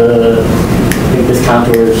all to, I think this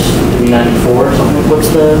contour is 394 or something. What's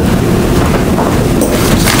the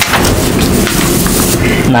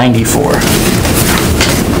 94?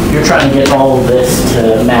 You're trying to get all of this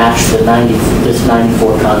to match the this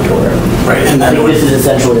 94 contour. Right, and I think this is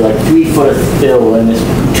essentially like 3 foot of fill in this,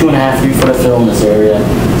 2.5, 3 foot of fill in this area.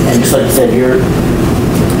 And just like you said, you're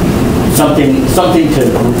something to,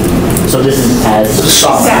 so this isn't as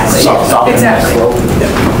soft. Exactly. Slope.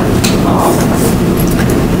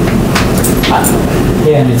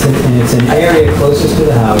 Yeah, and it's an area closest to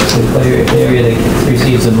the house, the area that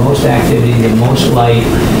receives the most activity, the most light,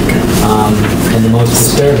 and the most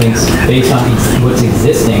disturbance based on what's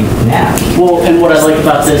existing now. Well, and what I like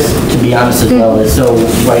about this, to be honest as well, is so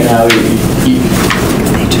right now,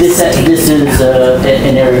 this is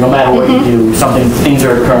an area, no matter what you do, things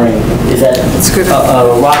are occurring, is that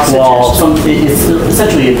a rock wall, it's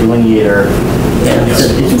essentially a delineator, and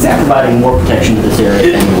it's providing more protection to this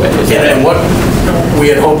area anyway. And what we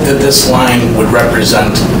had hoped that this line would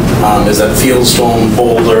represent is that fieldstone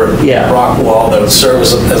boulder rock wall that would serve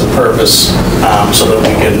as a purpose so that we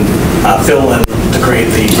can fill in to create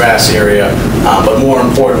the grass area, but more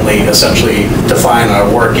importantly, essentially define our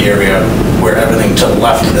work area where everything to the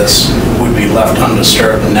left of this would be left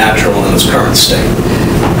undisturbed and natural in its current state.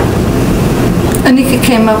 Anika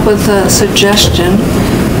came up with a suggestion.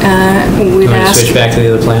 We'd asked. Switch back to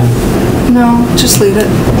the other plan? No, just leave it.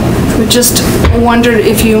 We just wondered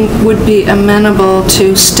if you would be amenable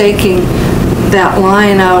to staking that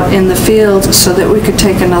line out in the field so that we could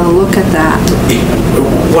take another look at that.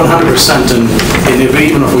 100%, and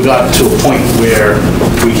even if we got to a point where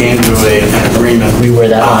we came to an agreement where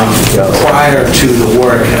that line prior to the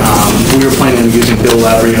work, we were planning on using Bill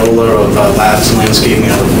Labriola of Labs Landscaping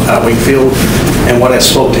out of Wakefield, and what I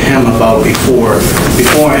spoke to him about before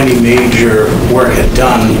any major work had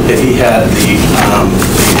done, if he had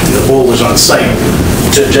the boulders on site,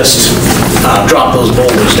 to just drop those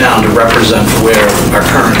boulders down to represent where our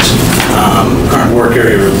current work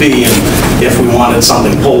area would be, and if we wanted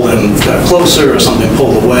something pulled in closer or something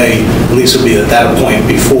pulled away, at least it would be at that point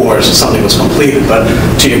before something was completed. But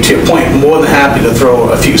to your point, more than happy to throw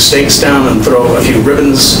a few stakes down and throw a few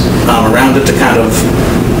ribbons around it to kind of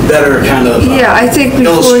better yeah, I think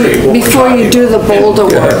before you do the boulder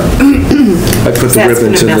work. I put the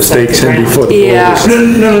ribbons and the stakes in before the boulders.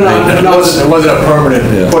 No, it wasn't a permanent,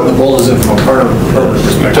 putting the boulders in from a permanent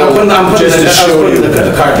perspective. Just to show you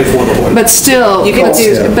the cart before the horse. But still, You can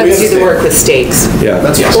do the work with stakes. Yeah.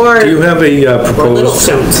 Or Do you have a little proposed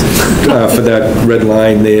stones. for that red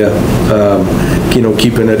line there,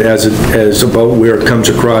 keeping it as about where it comes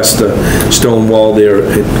across the stone wall there,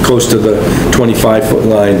 close to the 25-foot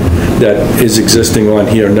line that is existing on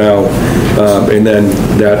here now, and then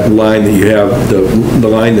that line that you have, the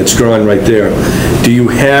line that's drawn right there. Do you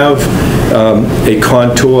have a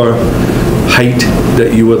contour height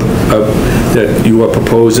that you are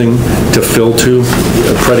proposing to fill to,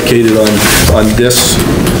 predicated on this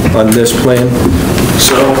plan?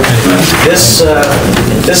 So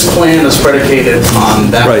this plan is predicated on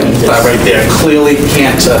that right there. Clearly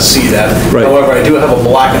can't see that. Right. However, I do have a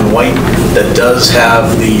black and white that does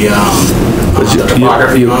have the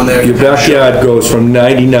topography on there. Your backyard goes from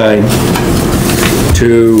 99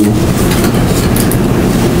 to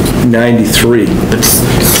 93.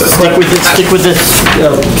 Stick with this.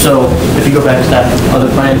 So if you go back to that other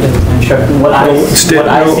plan, what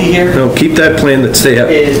I see here. No, keep that plan that stay up.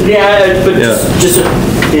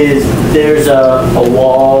 There's a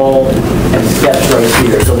wall and steps right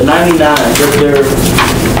here. So the 99, they're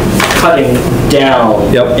cutting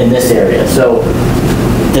down in this area. So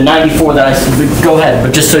the 94 that I see, go ahead,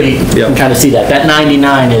 but just so you can kind of see that. That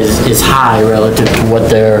 99 is high relative to what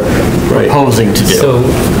they're proposing to do. So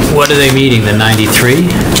what are they meeting, the 93?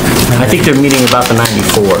 I think they're meeting about the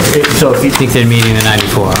 94. So if you think they're meeting the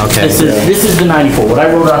 94, okay. This is the 94. What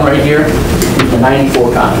I wrote on right here is the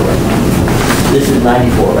 94 contour. This is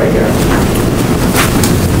 94 right here.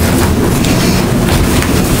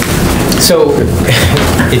 So,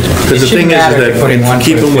 because the thing is that,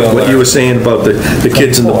 keeping with what you were saying about the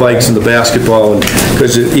kids and the bikes and the basketball, and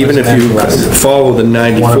because even if you follow the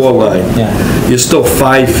 94 line, you're still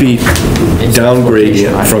 5 feet down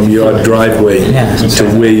gradient from your driveway to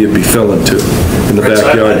where you'd be filling to in the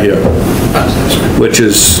backyard here, which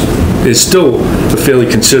is still a fairly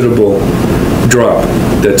considerable drop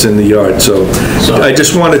that's in the yard. So I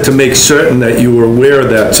just wanted to make certain that you were aware of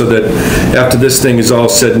that, so that after this thing is all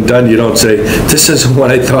said and done, you don't say, this isn't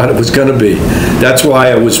what I thought it was going to be. That's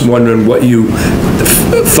why I was wondering what you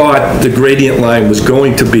thought the gradient line was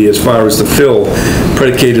going to be as far as the fill,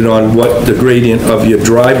 predicated on what the gradient of your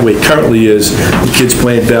driveway currently is, the kids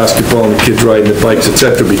playing basketball and the kids riding the bikes,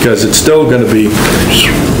 etc., because it's still going to be...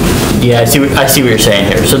 Yeah, I see what you're saying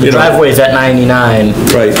here. So the driveway is at 99.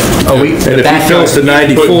 Right. And if he fills to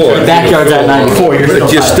 94... The backyard's at 94,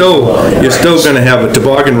 you're still going to have a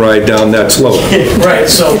toboggan ride down that slope. Right,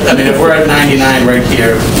 so, I mean, if we're at 99 right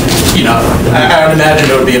here, you know, I would imagine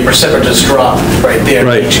there would be a precipitous drop right there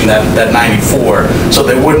Right. reaching that 94. So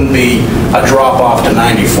there wouldn't be a drop off to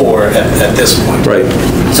 94 at this point. Right.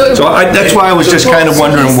 So that's why I was just kind of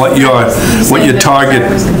wondering what your target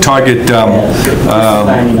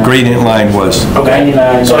gradient line was. Okay,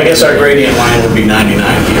 so I guess our gradient line would be 99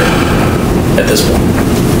 here at this point.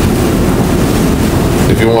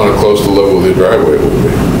 If you want it close to level with your driveway, it would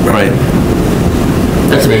be. Right.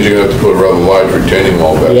 That means you're gonna have to put a rather large retaining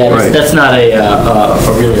wall back. Yeah, Right. that's not really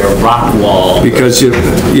a rock wall. Because you're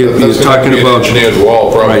That's gonna talking be an about, engineered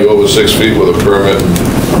wall, probably Right. over 6 feet with a permit.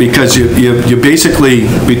 because you're basically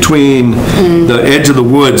between the edge of the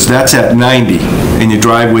woods, that's at 90, and your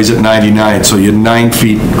driveway's at 99, so you're 9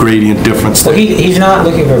 feet gradient difference Well, there. he's not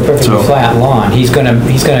looking for a perfectly So- flat lawn. He's gonna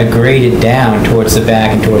grade it down towards the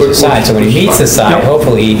back and towards the side. So when he meets the side, Yep.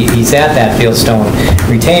 hopefully he's at that fieldstone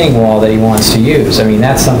retaining wall that he wants to use. I mean,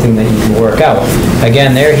 that's something that you can work out.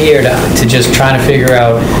 Again, they're here to just try to figure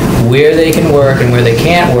out where they can work and where they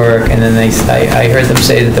can't work, and then I heard them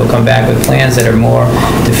say that they'll come back with plans that are more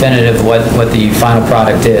definitive of what the final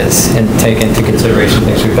product is and take into consideration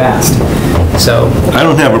things we've asked. So, I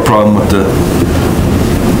don't have a problem with the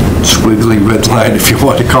squiggly red line, if you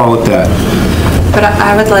want to call it that. But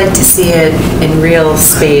I would like to see it in real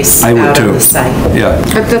space I would out too. of the site. Yeah,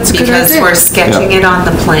 That's a good Because idea. we're sketching Yeah. it on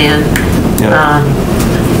the plan. yeah.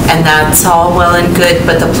 And that's all well and good,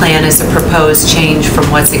 but the plan is a proposed change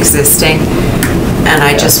from what's existing. And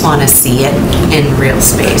I just want to see it in real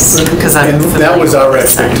space, because I'm And that was familiar our with the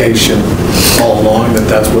site. expectation all along, that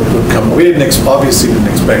that's what would come. We obviously didn't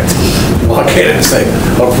expect, well, I can't say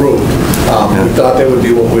approved. We thought that would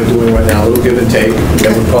be what we're doing right now, a little give and take.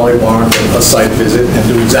 That would probably warrant a site visit and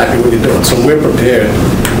do exactly what you're doing. So we're prepared.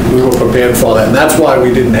 We were prepared for that. And that's why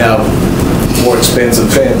we didn't have more expensive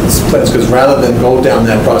plans, because rather than go down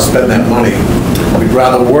that process, spend that money, we'd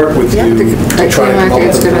rather work with Yeah, you I to try and come up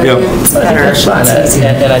think it's a with good a idea. Yep. That's fine,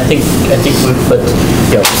 and I think but,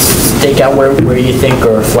 you know, stake out where you think,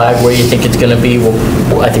 or flag where you think it's gonna be.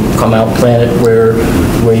 We'll I think, come out, plan it where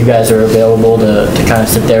you guys are available to kind of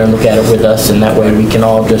sit there and look at it with us, and that way we can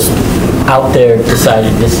all just out there decide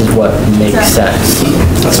this is what makes sense.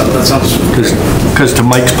 That sounds Because to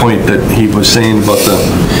Mike's point that he was saying about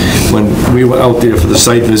when we were out there for the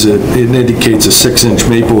site visit, it indicates a 6-inch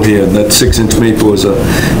maple here. That 6-inch maple is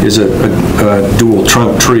a dual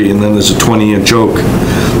trunk tree, and then there's a 20-inch oak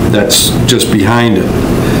that's just behind it.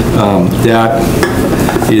 That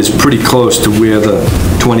is pretty close to where the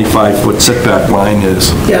 25-foot setback line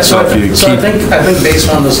is. Yeah, so if you I keep- think based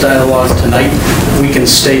on this dialogue tonight, we can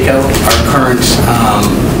stake out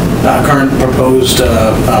our current proposed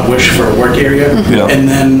wish for a work area, Yeah. and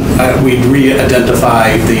then we'd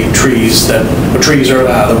re-identify the trees that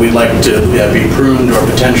we'd like to be pruned or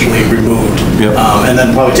potentially removed, Yep. and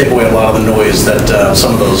then probably take away a lot of the noise that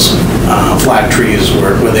some of those flag trees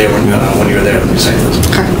were there when you were there.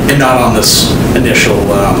 And not on this initial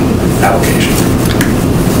application.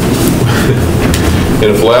 And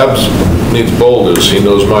if Labs needs boulders, he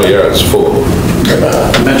knows my yard's full of them.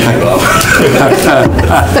 I mentioned it, Bob.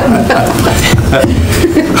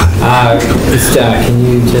 Can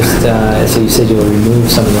you just, so you said you'll remove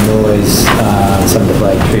some of the noise, some of the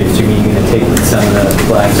flag trees. Do you mean you're gonna take some of the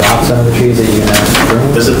flags off some of the trees that you're gonna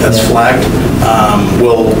prune? That's Yeah. flagged.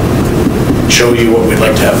 We'll show you what we'd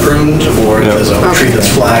like to have pruned, or if there's a tree that's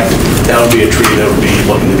flagged, that would be a tree that would be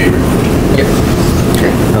looking to be removed.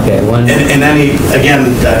 Okay, one, And any,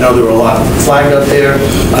 again, I know there were a lot flagged up there.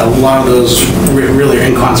 A lot of those really are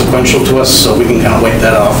inconsequential to us, so we can kind of wipe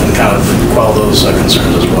that off and kind of quell those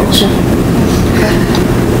concerns as well.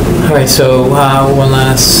 all right, so one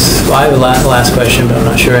last, well, I have a last question, but I'm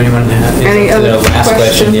not sure anyone has Any other the last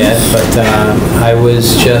question questions? yet, but I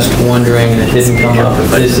was just wondering, and it didn't come up, if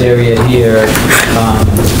this area here,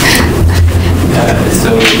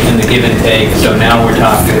 so in the give and take, so now we're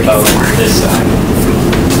talking about this side.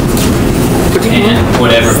 And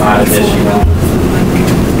whatever part of this you want.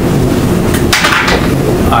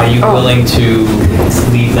 Are you willing to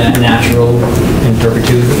leave that natural in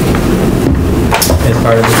perpetuity as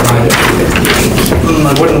part of the project?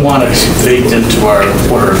 I wouldn't want it baked into our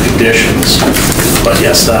order of conditions, but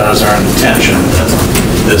yes, that is our intention. That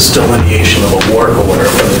This delineation of a work order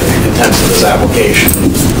for the intent of this application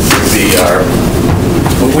would be our,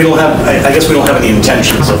 we don't have, I guess we don't have any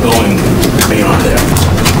intentions of going beyond there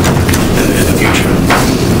in the future.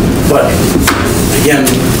 But again,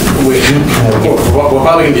 we're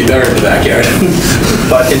probably going to be buried in the backyard.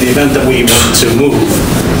 But in the event that we want to move,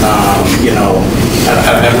 you know,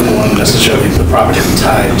 I wouldn't want necessarily the property to be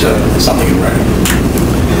tied to something in writing.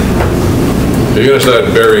 If you're gonna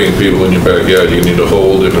start burying people in your backyard, you need a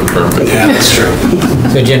whole different permit. Yeah, that's true.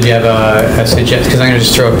 So Jim, do you have a suggestion? Because I'm going to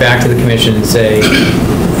just throw it back to the commission and say,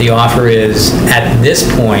 the offer is, at this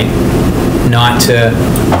point, not to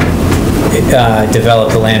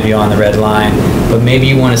develop the land beyond the red line, but maybe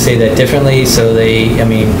you want to say that differently, so they, I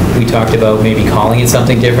mean, we talked about maybe calling it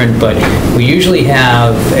something different, but we usually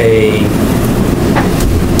have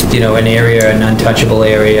an area, an untouchable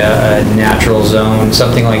area, a natural zone,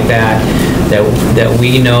 something like that, that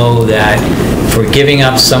we know that for giving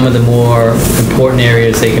up some of the more important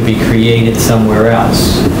areas, they can be created somewhere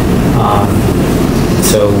else.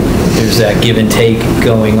 So there's that give and take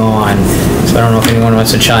going on. So I don't know if anyone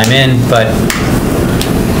wants to chime in, but,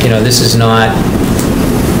 this is not,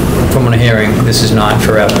 from what I'm hearing, this is not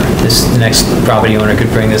forever. The next property owner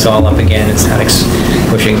could bring this all up again and start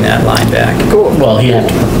pushing that line back. Well, he'd have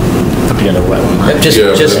to put together a wetland.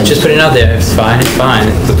 Just put it out there. It's fine, it's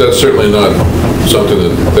fine. But that's certainly not something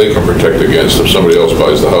that they can protect against if somebody else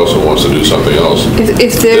buys the house and wants to do something else.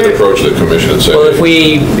 If they're... They'd approach the commission and say... Well,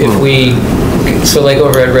 so like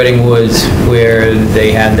over at Reading Woods, where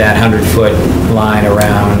they had that 100-foot line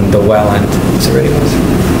around the wetland, is it Reading Woods?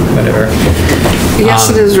 Whatever. Yes,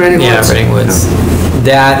 it is Reading Woods. Yeah, Reading Woods.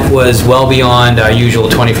 That was well beyond our usual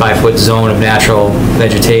 25-foot zone of natural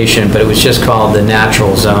vegetation, but it was just called the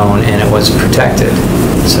natural zone, and it was protected.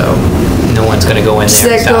 So no one's going to go in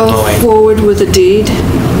there and start mowing. Does that go forward with a deed?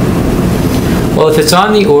 Well, if it's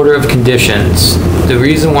on the order of conditions, the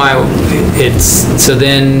reason why so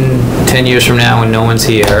then 10 years from now when no one's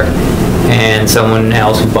here and someone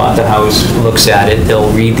else who bought the house looks at it, they'll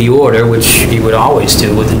read the order, which you would always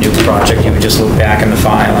do with a new project. You would just look back in the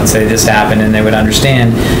file and say this happened, and they would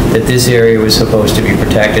understand that this area was supposed to be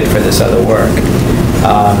protected for this other work.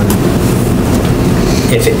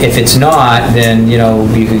 If it's not, then,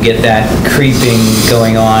 you could get that creeping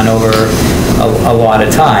going on over a lot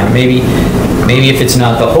of time. Maybe if it's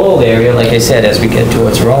not the whole area, like I said, as we get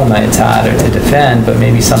towards Roma, it's harder to defend, but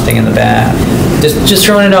maybe something in the back. Just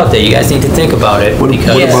throwing it out there. You guys need to think about it.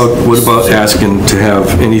 What about asking to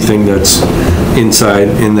have anything that's inside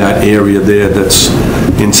in that area there that's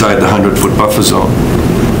inside the 100-foot buffer zone?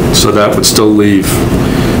 So that would still leave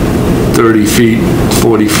 30 feet,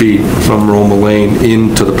 40 feet from Roma Lane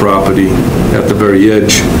into the property at the very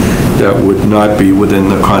edge that would not be within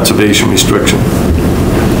the conservation restriction.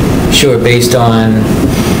 Sure, based on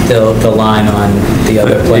the line on the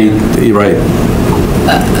other plan. Right.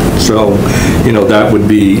 So, that would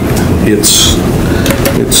be, it's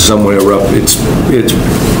somewhere up, it's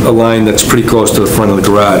a line that's pretty close to the front of the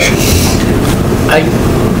garage.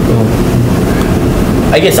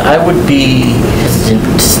 I guess I would be hesitant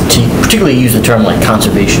to particularly use the term like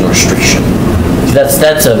conservation restriction.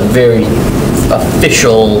 That's a very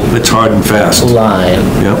official... It's hard and fast. ...line.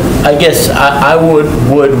 Yep. I guess I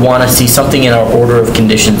would want to see something in our order of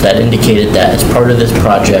conditions that indicated that as part of this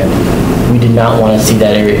project, we did not want to see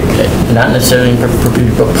that area, not necessarily,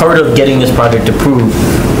 but part of getting this project approved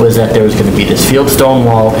was that there was going to be this field stone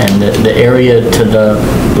wall, and the area to the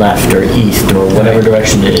left or east or whatever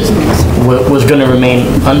direction it is was going to remain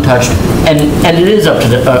untouched. And it is up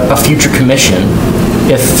to a future commission,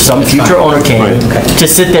 if some future owner came, to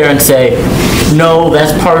sit there and say, no,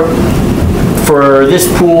 that's part, for this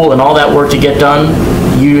pool and all that work to get done,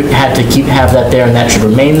 you had to have that there and that should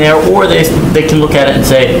remain there, or they can look at it and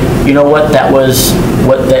say, you know what, that was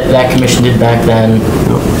what that commission did back then,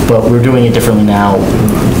 but we're doing it differently now.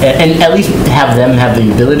 And at least have them have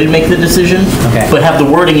the ability to make the decision, but have the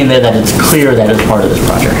wording in there that it's clear that it's part of this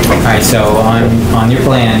project. All right, so on your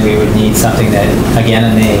plan, we would need something that, again,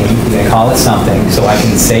 a name, you can call it something, so I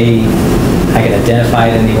can say, I can identify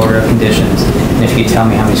it in the order of conditions, and if you tell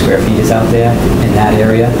me how many square feet is out there in that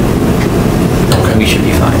area, we should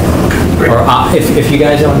be fine. Or if you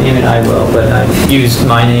guys don't name it, I will, but I've used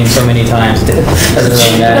my name so many times, it doesn't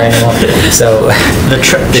really matter anymore. So the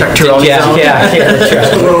Tractoroni zone? Yeah, the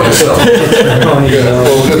Tractoroni zone.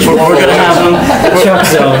 We're going to have the truck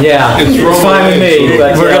zone, yeah. It's fine with me.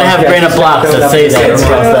 But we're going to have granite blocks that say that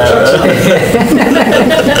across that.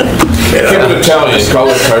 If you're Italian, call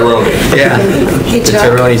it Tyrone. Yeah, Hey, the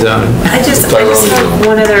Chuck, Tyrone zone. I just have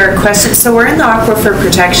one other question. So we're in the Aquifer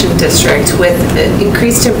Protection District with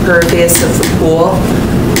increased impervious of the pool.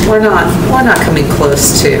 We're not coming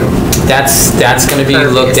close to. That's going to be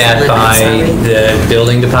looked at by the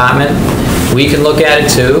building department. We can look at it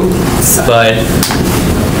too, but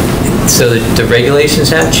so the regulations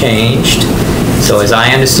have changed. So as I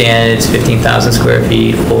understand it, it's 15,000 square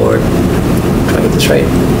feet or do I get this right?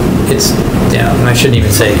 It's, I shouldn't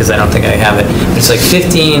even say because I don't think I have it. It's like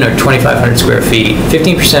 15 or 2,500 square feet,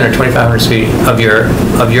 15% or 2,500 feet of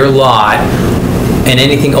your lot, and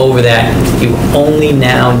anything over that, you only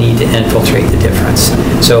now need to infiltrate the difference.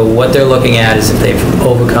 So what they're looking at is if they've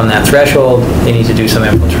overcome that threshold, they need to do some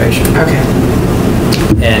infiltration. Okay.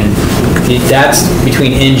 And that's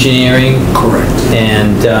between engineering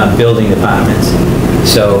and building departments.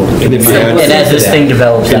 So, And if you had- And as this thing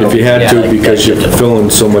develops. And if you had Yeah. to, because you're filling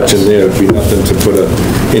so much in there, it'd be nothing to put an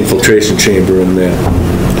infiltration chamber in there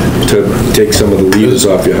to take some of the leaves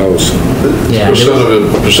off your house. Yeah. Percent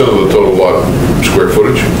of the total lot square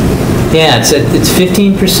footage? yeah, it's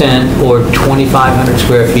 15% or 2,500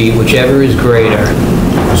 square feet, whichever is greater.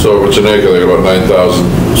 So if it's an acre, they got about 9,000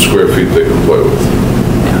 square feet they can play with.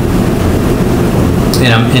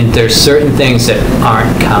 And there's certain things that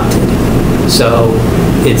aren't counted. So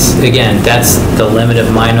it's, again, that's the limit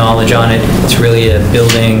of my knowledge on it. It's really a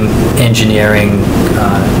building engineering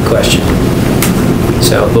question.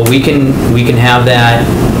 So, but we can have that,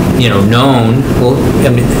 known. Well,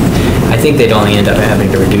 I think they'd only end up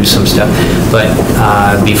having to reduce some stuff, but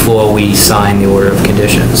before we sign the order of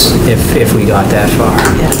conditions, if we got that far.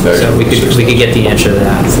 Yeah. So we could get the answer to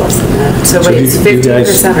that. It's less than that. So wait, it's you guys-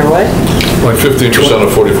 15% or what? 15%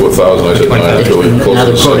 of 44,000, I said 9, actually, Now close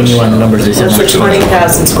they're to quoting 6. you on the numbers they said. For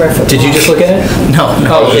 20,000 square foot. Did you just look at it? No,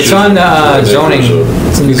 no. Oh, it's on zoning.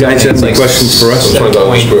 You guys have any questions for us?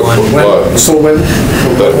 20,000 square foot lot. So when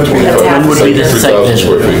That 25, When would be the site 33,000 visit?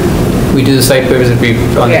 square feet. We do the site visit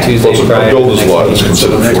on the Yeah. Tuesday Well, it's a prior. builder's lot, it's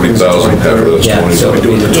considered 40,000, half of that's Yeah, 20. so we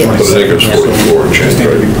do the Yeah. But an acre's 44 and change,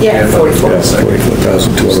 right? Yeah, 44. Yeah,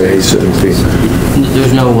 44,287 feet.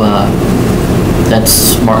 There's no,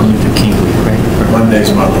 that's Martin Luther King week, right? Or-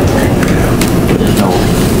 Monday's Martin Luther King, There's no,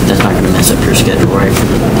 that's not gonna mess up your schedule, right, for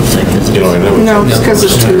the site visit? You know, I never. No, it's because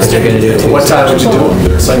it's They're Tuesday. gonna do it What Tuesday. time would you do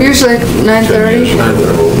it? Usually 9:30.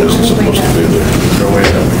 Wasn't supposed to be there.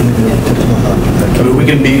 I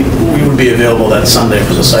mean, we would be available that Sunday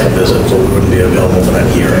for the site visit, but we wouldn't be available for that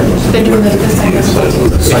hearing. They're doing the second.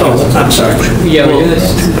 Oh, I'm sorry. Yeah, we do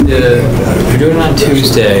this, we're doing it on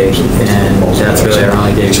Tuesday, and that's really our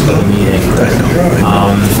only day before the meeting.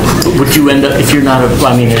 Would you end up, if you're not,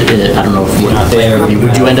 I mean, I don't know if we're not there,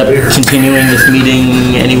 would you end up continuing this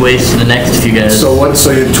meeting anyways to the next if you guys? So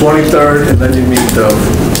you're 23rd, and then you meet the,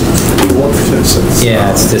 what, it's...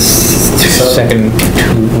 Yeah, it's this second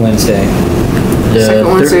Wednesday. The Second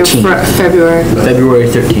Wednesday of 13th, February. February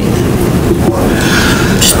 13th.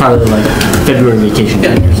 Just probably like February vacation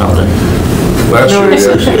time or something. Last year, we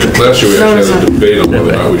it's- actually had a debate on whether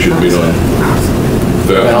or not we should meet on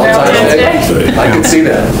Valentine's Day. I can see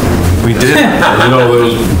that. We did. You know, there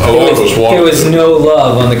was, a lot of us walked. There was no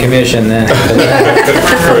love on the commission then. for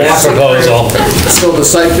that proposal. So the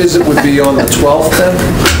site visit would be on the 12th then?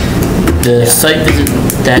 The site visit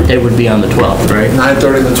that day would be on the 12th, right?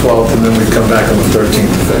 9:30 on the 12th, and then we'd come back on the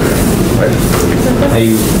 13th of February. Right? Are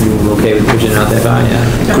you okay with pushing it out that far? Yeah.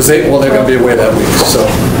 Because they're going to be away that week, so.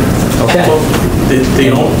 Okay.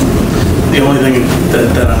 The only thing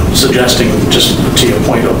that I'm suggesting, just to your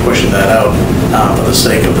point of pushing that out, for the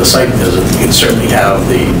sake of the site visit, you can certainly have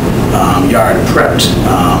the yard prepped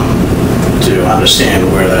to understand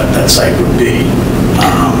where that site would be.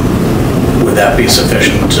 Would that be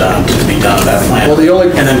sufficient to be done at that plan? Well, the only-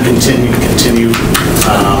 And then continue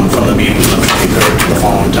from the meeting on the 23rd to the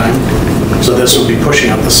following time? So this would be pushing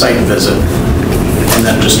up the site visit and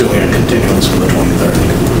then just doing a continuance for the 23rd.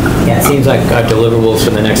 Yeah, it seems like our deliverables for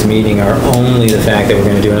the next meeting are only the fact that we're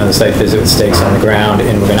going to do another site visit with stakes on the ground,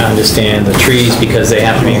 and we're going to understand the trees because they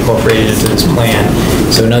have to be incorporated into this plan.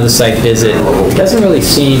 So another site visit doesn't really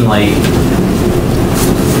seem like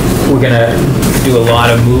we're going to do a lot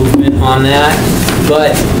of movement on that,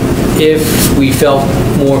 but if we felt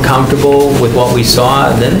more comfortable with what we saw,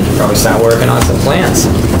 then we could probably start working on some plans.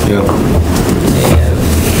 Yeah.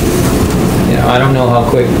 I don't know how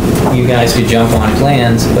quick you guys could jump on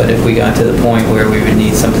plans, but if we got to the point where we would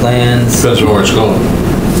need some plans, Depends on where it's going.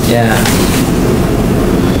 yeah.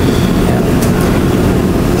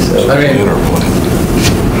 So, I mean,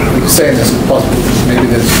 you're saying this, maybe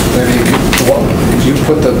you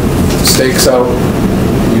put the stakes out,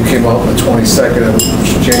 you came out on the 22nd,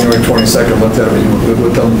 January 22nd, looked at them, you were good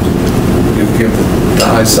with them, you give the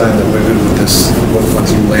high sign that we're good with this, what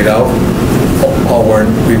you laid out, or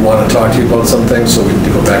we want to talk to you about some things, so we need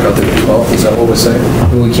to go back out there to 12th, is that what we're saying?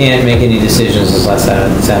 we can't make any decisions unless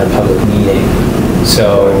it's at a public meeting.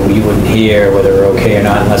 So you wouldn't hear whether we're okay or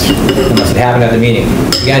not unless it happened at the meeting.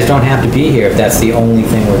 You guys don't have to be here if that's the only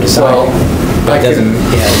thing we're deciding. Well, It doesn't,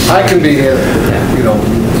 yeah. I can be here, Yeah.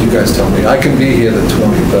 you guys tell me, I can be here the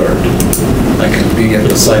 23rd. I can be at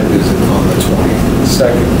the site visit on the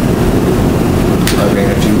 22nd. I mean,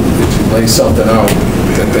 if you lay something out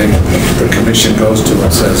that the commission goes to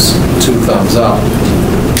and says 2 thumbs up,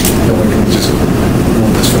 then we can just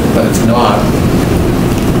move this, but it's not.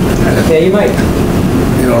 Yeah, you might.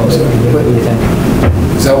 You know what I'm saying? What do you think?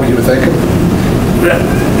 Is that what you were thinking?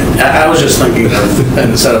 I was just thinking of,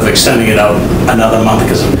 instead of extending it out another month,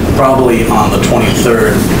 because probably on the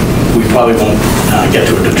 23rd, we probably won't get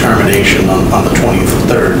to a determination on the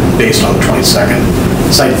 23rd based on the 22nd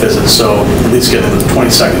site visit. So at least getting the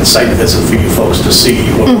 22nd site visit for you folks to see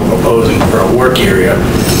what we're proposing for a work area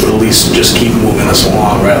would at least just keep moving us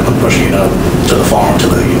along rather than pushing it up to the following, to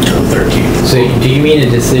the 13th. So do you mean a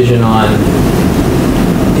decision on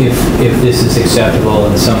if this is acceptable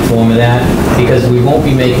in some form of that? Because we won't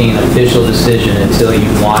be making an official decision until you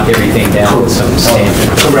lock everything down with some stamping.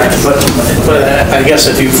 Correct, but I guess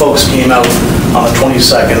if you folks came out on the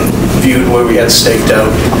 22nd, viewed where we had staked out,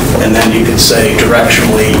 and then you could say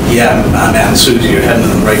directionally, yeah, Matt and Susie, you're heading in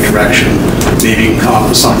the right direction, maybe you can come up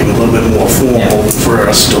with something a little bit more formal for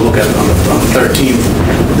us to look at on the 13th,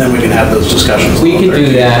 then we can have those discussions. We can do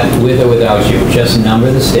that with or without you, just number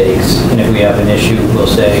the stakes, and if we have an issue, we'll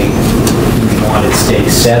say we wanted stake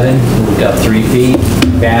 7, moved up 3 feet,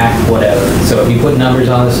 back, whatever. So if you put numbers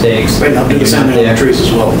on the stakes, Wait, I'll do the same thing on the trees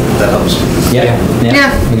as well, if that helps. Yeah.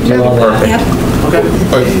 We can do all that. Okay.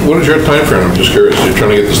 What is your time frame? I'm just curious. You're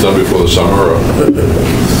trying to get this done before the summer, or?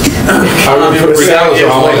 Regardless of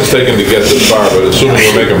how long it's taken to get this far, but assuming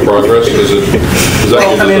we're making progress, is that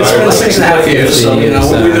your I mean, it's been desire? 6.5 years, so, you know,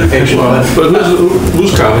 we've been patient. But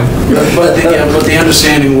who's counting? But the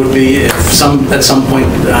understanding would be if at some point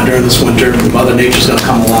during this winter, Mother Nature's gonna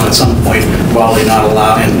come along at some point, while they're not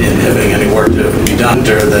allowing, inhibiting any work to be done,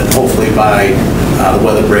 that hopefully by the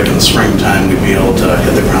weather break in the springtime, we'd be able to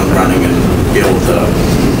hit the ground running and be able to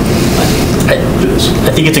do this.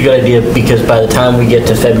 I think it's a good idea because by the time we get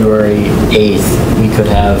to February 8th, we could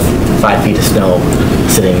have 5 feet of snow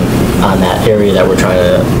sitting on that area that we're trying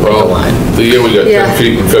to make a line. The year we got 10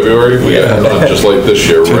 feet in February, we got not just like this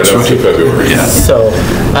year, right after February. Yeah. So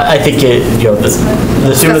I think the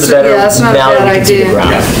sooner the better. That's not a now that bad we can see the idea.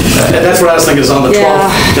 ground. And that's what I was thinking, is on the 12th,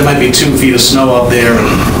 Yeah. there might be 2 feet of snow out there,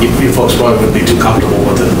 and you folks probably wouldn't be too comfortable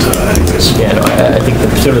with it anyways. Yeah, no, I think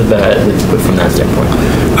the sooner the better from that standpoint.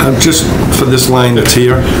 Just for this line that's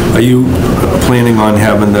here, are you planning on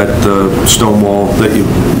having that stone wall that you're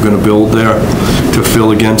going to build there to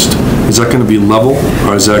fill against? Is that going to be level,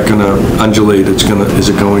 or is that going to undulate? Is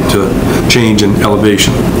it going to change in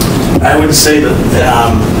elevation? I would say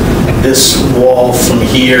that this wall from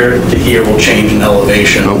here to here will change in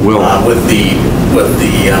elevation. Oh, will. With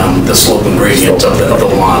the slope and gradient of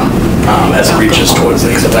the lawn as it reaches towards the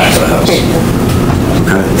back of the house.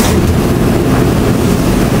 Okay.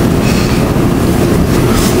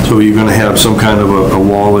 So you're going to have some kind of a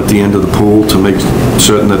wall at the end of the pool to make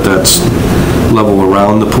certain that that's level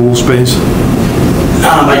around the pool space?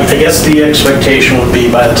 I guess the expectation would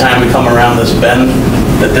be by the time we come around this bend,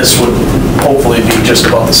 that this would hopefully be just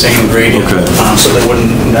about the same gradient. Okay. So there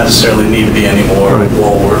wouldn't necessarily need to be any more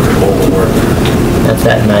wall work or boulder work. That's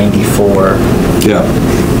that 94. Yeah.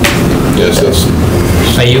 Yes, that's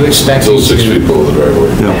Are you expecting still 6 feet below the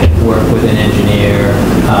driveway. Yeah. work with an engineer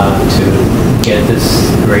to get this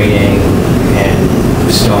grading and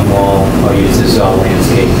stone wall, or use this all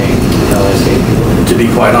landscaping? To be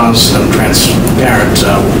quite honest and transparent,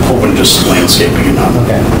 hoping just landscaping and not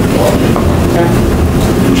Okay.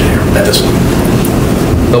 engineer at this point.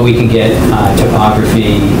 But we can get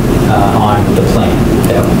topography on the plan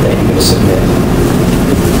that you're going to submit.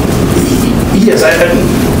 Yes,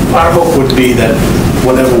 our hope would be that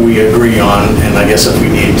whatever we agree on, and I guess if we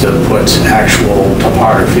need to put actual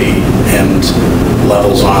topography and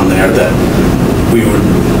levels on there, that we would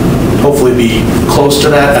hopefully be close to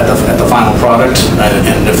that at the final product,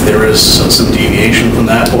 and if there is some deviation from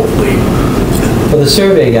that, hopefully. Well, the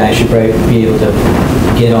survey guy should probably be able to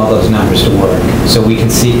get all those numbers to work, so we can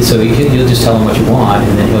see, so you'll just tell him what you want,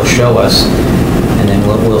 and then he'll show us, and then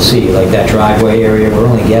we'll see, like that driveway area, we're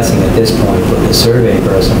only guessing at this point, but the survey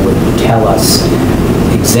person would tell us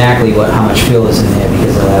exactly how much fill is in there,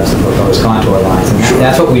 because they'll have some proposed contour lines, and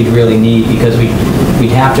that's what we'd really need, because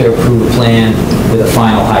we'd have to approve a plan with a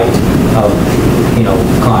final height of,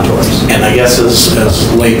 contours. And I guess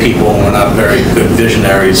as lay people, we're not very good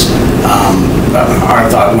visionaries, our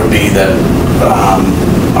thought would be that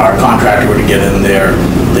our contractor were to get in there,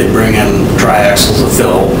 they'd bring in triaxles of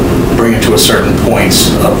fill, bring it to a certain point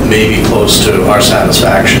of maybe close to our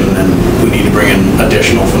satisfaction, and we need to bring in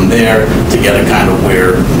additional from there to get it kind of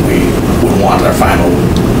where we would want our final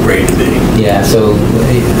grade to be. Yeah, so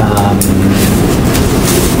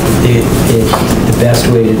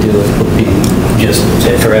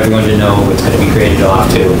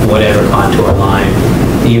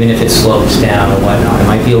slopes down and whatnot. It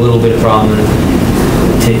might be a little bit of problem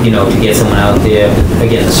to, to get someone out there.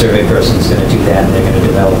 Again, the survey person's gonna do that, and they're gonna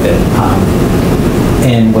develop it.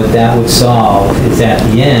 And what that would solve is at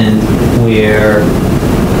the end, where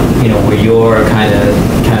you're kind of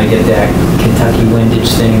get that Kentucky windage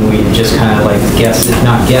thing, where you're just kind of like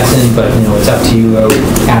not guessing, but it's up to you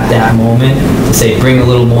at that moment to say, bring a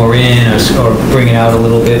little more in, or bring it out a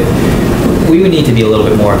little bit. We would need to be a little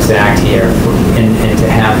bit more exact here, and to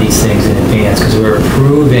have these things in advance, because we're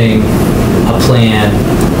approving a plan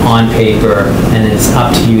on paper, and it's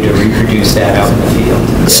up to you to reproduce that out in the field.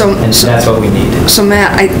 So that's what we need. So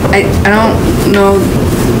Matt, I don't know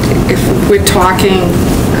if we're talking,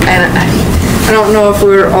 and I don't know if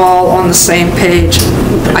we're all on the same page.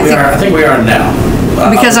 I think we are now.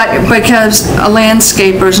 Because a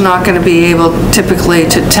landscaper's not going to be able typically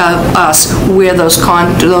to tell us where those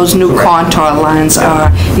new contour lines are.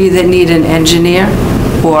 You either need an engineer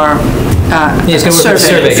or a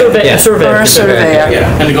surveyor.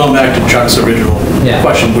 Yeah, and going back to Chuck's original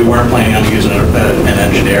question, we weren't planning on using an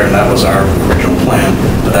engineer, and that was our original plan,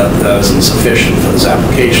 but that isn't sufficient for this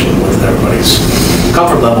application with everybody's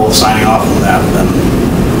comfort level of signing off on that, then.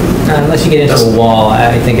 Unless you get into a wall,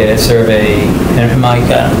 I think a survey, and Mike,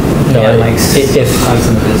 Mike's in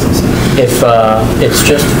the business. If it's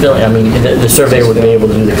just filling, the surveyor would be able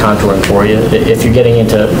to do the contouring for you. If you're getting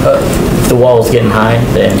into, if the wall is getting high,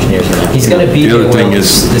 the engineer's going to. He's going to be there when the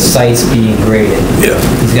site's being graded. Yeah.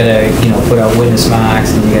 He's going to, put out witness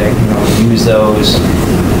marks, and you got to, use those.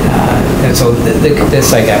 And so this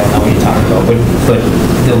site, I don't know what you're talking about, but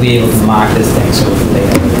they'll be able to mark this thing so they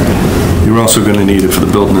know where they're at. You're also going to need it for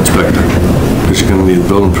the building inspector, because you're going to need a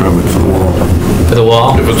building permit for the wall. For the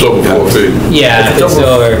wall? If it's over 4 feet. Yeah, if it's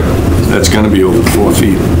over. That's going to be over 4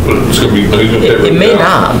 feet. But it's going to be, it may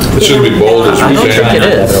not. It's going to be boulders. I don't think it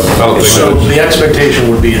is. I don't think so. The expectation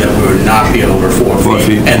would be that we would not be over 4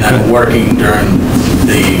 feet, and then working during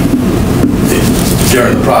the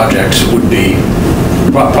projects would be,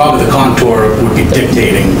 probably the contour would be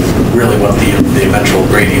dictating really what the eventual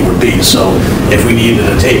gradient would be. So if we needed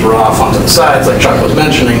to taper off onto the sides, like Chuck was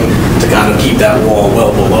mentioning, to kind of keep that wall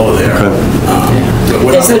well below there.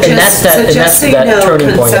 So just so you know,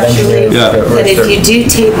 conceptually, that if you do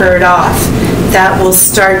taper it off, that will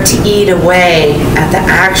start to eat away at the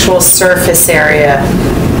actual surface area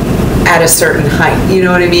at a certain height. You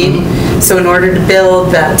know what I mean? Mm-hmm. So in order to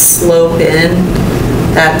build that slope in,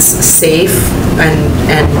 that's safe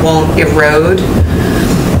and won't erode.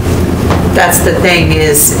 That's the thing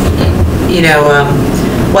is,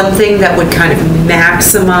 one thing that would kind of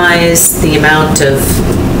maximize the amount of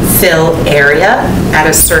fill area at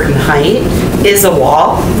a certain height is a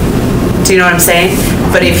wall. Do you know what I'm saying?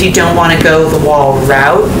 But if you don't want to go the wall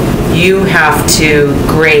route, you have to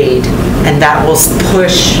grade, and that will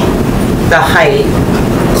push the height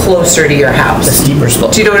closer to your house. A steeper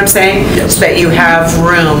slope. Do you know what I'm saying? Yes. So that you have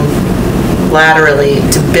room laterally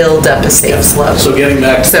to build up a safe slope. So getting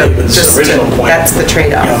back to David's original point, that's the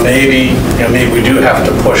trade-off. Maybe we do have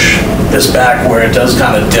to push this back where it does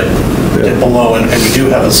kind of dip below, and we do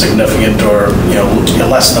have a significant, or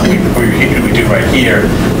less than we do right here,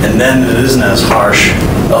 and then it isn't as harsh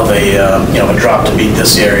of a drop to beat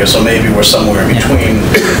this area. So maybe we're somewhere in between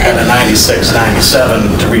at a 96,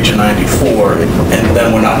 97 to reach a 94, and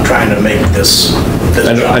then we're not trying to make this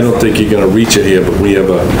I don't think you're going to reach it here, but we have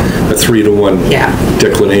a 3-to-1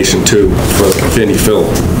 declination too for any fill.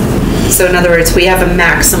 So in other words, we have a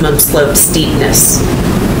maximum slope steepness,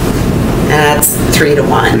 and that's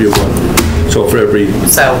 3-to-1. 3-to-1. So for every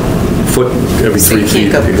foot, every 3 feet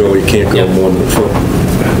you go, you can't go more than a foot.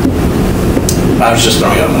 I was just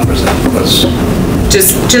throwing out numbers there because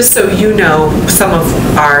just so you know some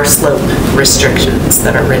of our slope restrictions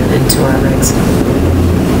that are written into our regs.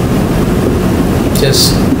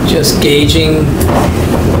 Just gauging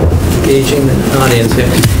the audience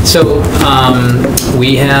here. So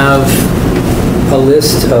we have a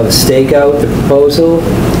list of stakeout the proposal,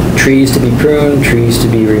 trees to be pruned, trees to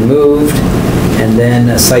be removed, and then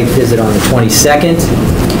a site visit on the 22nd.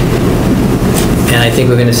 And I think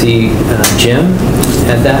we're going to see Jim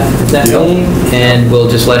at that meeting, and we'll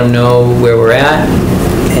just let him know where we're at,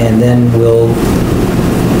 and then we'll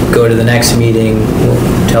go to the next meeting. We'll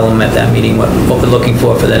tell them at that meeting what we're looking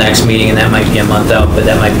for the next meeting, and that might be a month out, but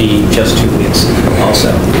that might be just 2 weeks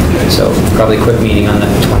also. So probably a quick meeting on the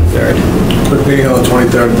 23rd. Quick meeting on the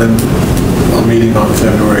 23rd, then a meeting on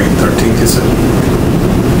February 13th, you said?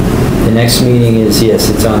 The next meeting is, yes,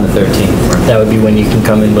 it's on the 13th. That would be when you can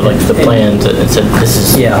come in with like the plans and said this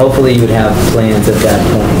is... Yeah, hopefully you would have plans at that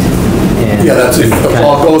point. And yeah, that's if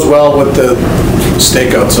all goes well with the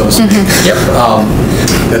stakeout, so to speak. Yep.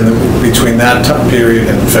 then between that time period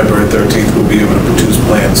and February 13th, we'll be able to produce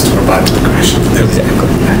plans to provide to the commission. Exactly.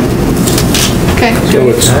 Okay. So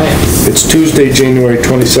it's Tuesday, January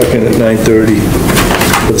 22nd at 9:30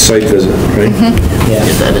 for the site visit, right? Yeah.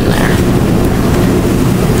 Get that in there.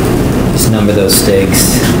 Just number those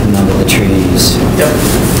stakes, number the trees. Yep.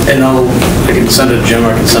 And I can send it to Jim,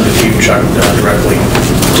 or I can send it to you, Chuck, directly,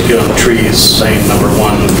 to get on the trees, saying number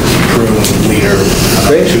 1, prune, leader,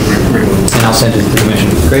 Great. 2, remove. And I'll send it to the commission.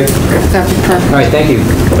 Great. That'd be perfect. All right, thank you.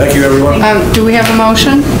 Thank you, everyone. Do we have a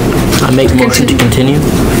motion? I make a motion to continue.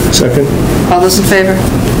 Second? All those in favor?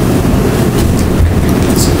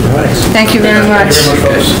 All right. Thank you very much. Thank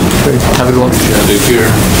you very much, folks. Have a good one. Take care.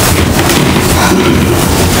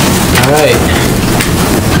 All right.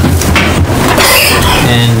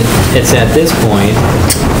 And it's at this point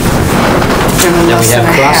that we have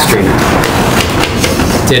Cross Street.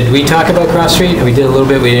 Did we talk about Cross Street? We did a little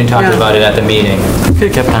bit, we didn't talk about it at the meeting. We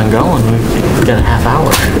could've kept on going. We've got a half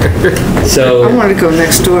hour. So. I want to go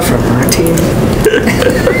next door for Martine.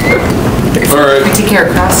 All right. Take care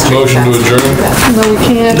of Cross Street. Motion to adjourn? No, we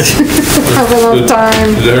can't. Have enough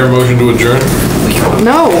time. Is there a motion to adjourn?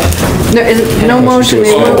 No, no motion.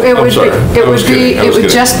 It would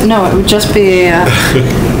just be a,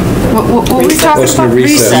 what were we talking Motion to about?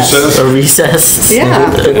 recess. Recess. A recess. Yeah.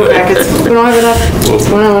 We don't have enough We'll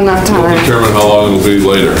time. determine how long it'll be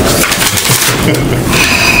later.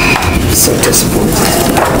 So disappointed.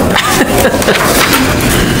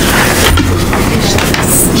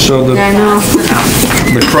 So I know.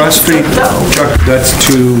 the Cross Street, Chuck, that's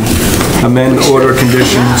to amend order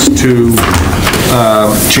conditions to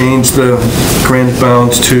change the granite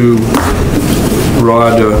bounds to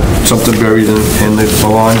rod or something buried in the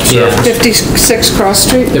lawn surface. 56 Cross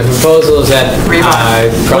Street? The proposal is that,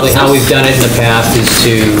 probably how we've done it in the past is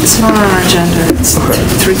It's not on our agenda. It's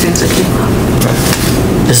 3 things that came up.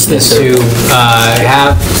 to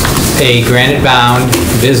have a granite bound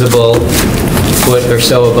visible foot or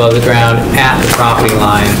so above the ground at the property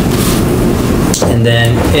line. And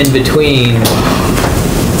then in between,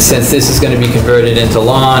 since this is going to be converted into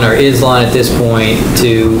lawn, or is lawn at this point,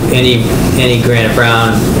 to any granite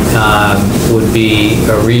brown would be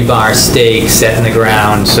a rebar stake set in the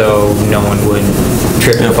ground so no one would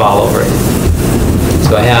trip and fall over it.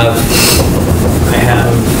 So I have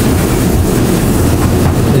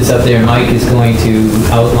this up there. Mike is going to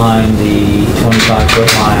outline the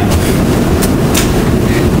 25-foot line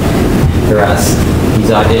for us. He's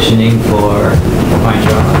auditioning for Pine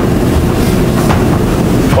Draw.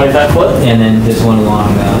 25 foot? And then there's one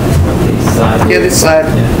along the side. The other side.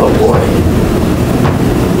 Yeah. Oh, boy.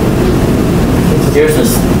 Here's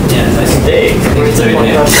this, Yeah, it's nice and big. I think it's right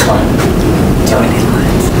there.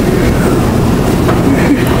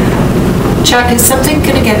 Chuck, is something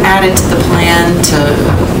going to get added to the plan to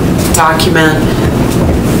document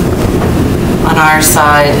on our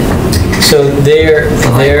side? So they're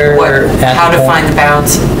at How the to point- find the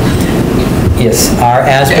bounds? Yes, our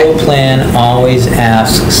as-built plan always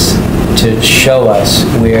asks to show us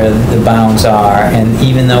where the bounds are, and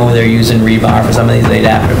even though they're using rebar for some of these, they'd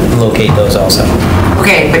have to locate those also.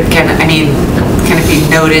 Okay, but can it be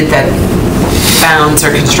noted that bounds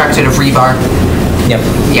are constructed of rebar? Yep.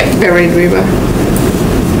 Yep, Buried rebar.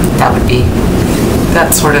 that would be,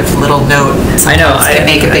 that sort of little note I know. sometimes can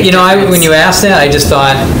make a big difference. When you asked that, I just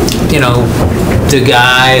thought,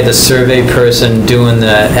 the survey person doing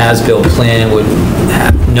the as-built plan would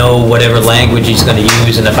know whatever language he's going to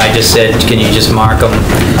use, and if I just said, can you just mark them?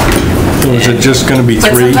 Or is it just going to be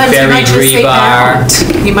But 3? sometimes he might Buried just say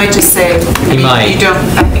rebar. bound. He might just say, He might. you don't,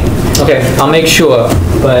 Okay, I'll make sure,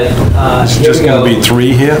 but It's here just we going go. to be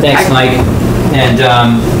 3 here? Thanks, Mike. And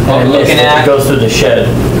what we're looking It at, goes through the shed.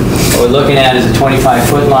 what we're looking at is a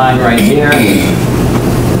 25-foot line right here.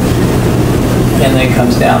 And then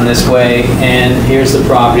comes down this way, and here's the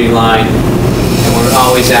property line. And we're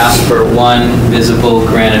always asked for one visible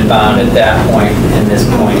granite bound at that point and this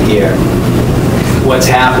point here. What's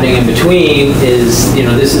happening in between is,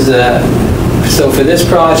 this is so for this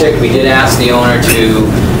project, we did ask the owner to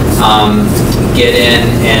get in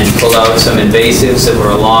and pull out some invasives that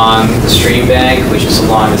were along the stream bank, which is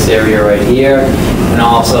along this area right here, and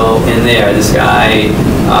also in there. This guy,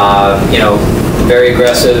 very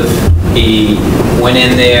aggressive. He went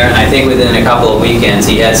in there, and I think within a couple of weekends,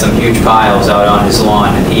 he had some huge piles out on his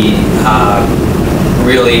lawn, and he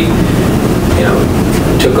really,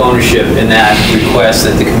 took ownership in that request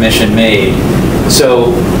that the commission made.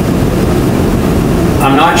 So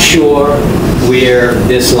I'm not sure where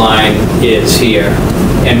this line is here,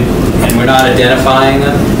 and we're not identifying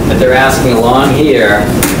them, but they're asking along here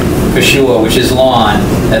for sure, which is lawn,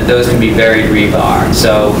 that those can be buried rebar.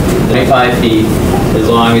 So 25 feet, as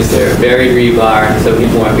long as they're buried rebar, so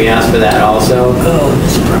we asked for that also. Oh,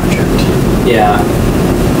 this project. Yeah.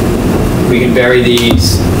 We can bury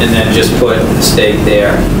these and then just put a stake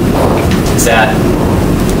there. Is that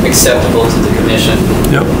acceptable to the commission?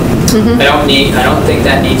 Yep. I don't think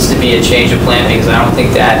that needs to be a change of plan because I don't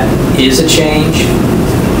think that is a change.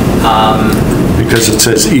 Because it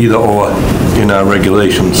says either or in our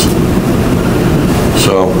regulations.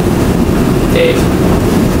 So. Dave,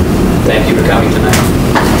 thank you for coming tonight.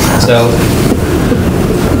 So,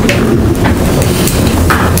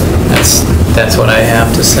 that's what I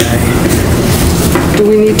have to say. Do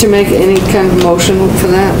we need to make any kind of motion for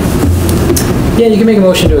that? Yeah, you can make a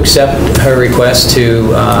motion to accept her request to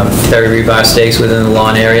bury rebar stakes within the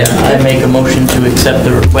lawn area. I make a motion to accept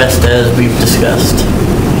the request as we've discussed.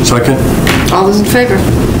 Second? All those in favor?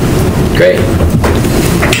 Great.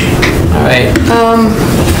 All right.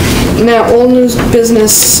 Now, old news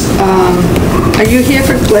business, are you here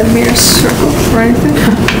for Glenmere Circle or anything?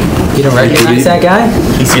 You don't recognize that guy?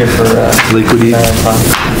 He's here for Liquid Eve.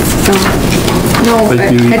 No,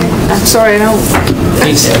 I'm sorry, I don't.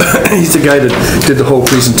 He's the guy that did the whole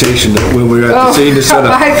presentation when we were at the senior center.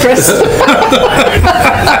 Hi, Chris.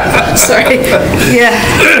 Sorry. Yeah.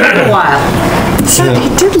 Been a while. So he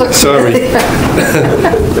did look. Sorry.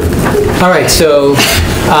 All right, so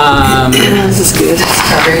This is good.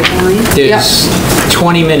 there's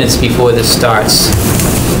 20 minutes before this starts.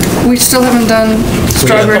 We still haven't done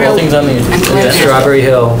Strawberry Couple Hill. things on the agenda. Strawberry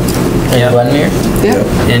Hill And Glenmere? Yep.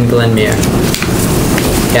 and Glenmere.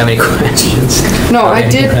 You have any questions? No, I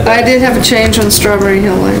did have a change on Strawberry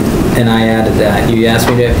Hill Lane. And I added that. You asked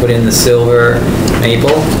me to put in the silver maple.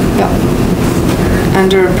 Yep.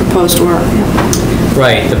 Under proposed work, yeah.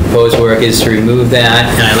 Right, the proposed work is to remove that,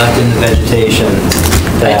 and I left in the vegetation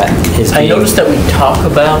that is I being... noticed that we talk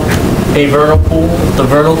about a vernal pool, the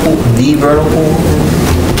vernal pool,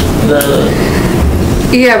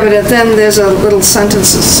 Yeah, but then there's a little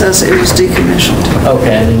sentence that says it was decommissioned.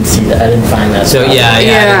 Okay, I didn't see that, I didn't find that. So, yeah, I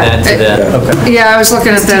added that to the... Okay. Yeah, I was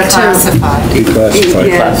looking at that too. Declassified.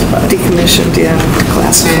 Yeah, decommissioned, yeah,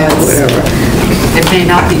 classified, whatever. It may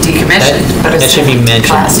not be decommissioned, but That it's should be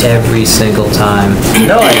mentioned plastic. every single time.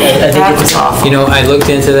 No, I think That it was awful. You know, I looked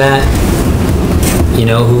into that. You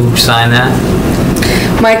know who signed that?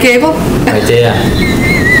 Mike Abel? Right there.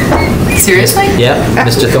 Seriously? Yep,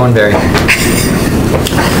 Mr. Thornberry.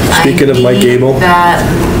 Speaking of Mike Gable. That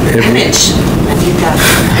image. I need that.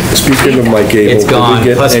 Speaking of Mike Gable, It's did gone. we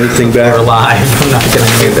get Plus, anything back? we're live. I'm not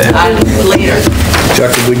gonna do that. Later.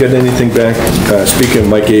 Chuck, did we get anything back? Speaking of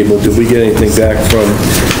Mike Gable, did we get anything back from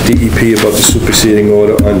DEP about the superseding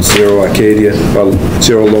order on Zero Arcadia,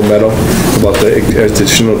 Zero Low Meadow, about the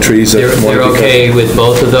additional trees? That want They're to be cut? okay with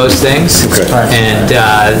both of those things. Okay. And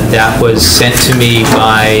that was sent to me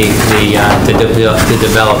by the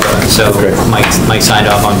developer. So Okay. Mike signed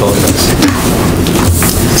off on both of those.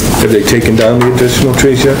 Have they taken down the additional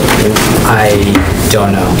trees yet? I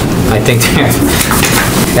don't know. I think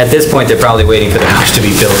at this point, they're probably waiting for the house to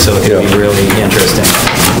be built, so it could be Yeah. really interesting.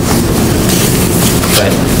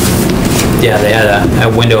 But, yeah, they had a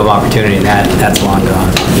window of opportunity, and that's long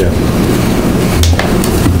gone. Yeah.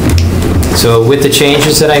 So with the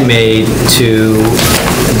changes that I made to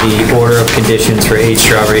the order of conditions for 8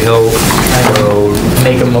 Strawberry Hill Road,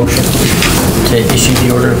 Make a motion to issue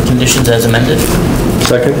the order of conditions as amended.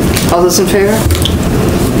 Second? All those in favor?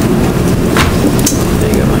 there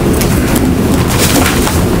you go, Mike.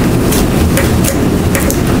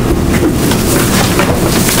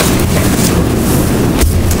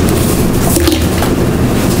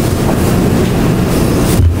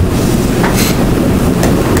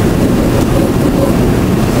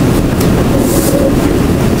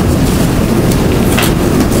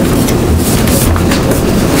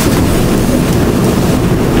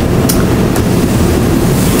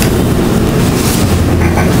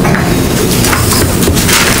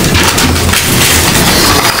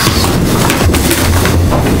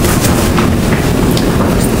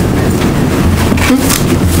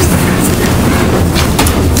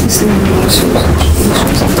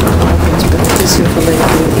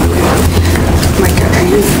 Mike, are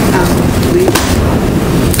you leaving?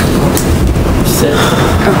 Sit.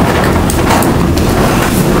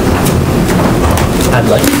 I'd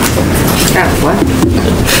like to. What?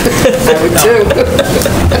 I would too.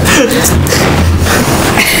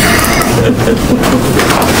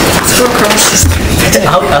 Let's go across the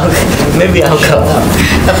street. Maybe I'll come.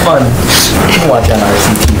 Have fun. You can watch on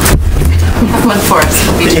RCTV. Have one for us.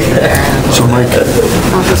 We'll be there. So Mike,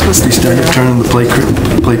 Oh, this must you started turning the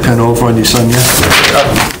play pen over on your son yet?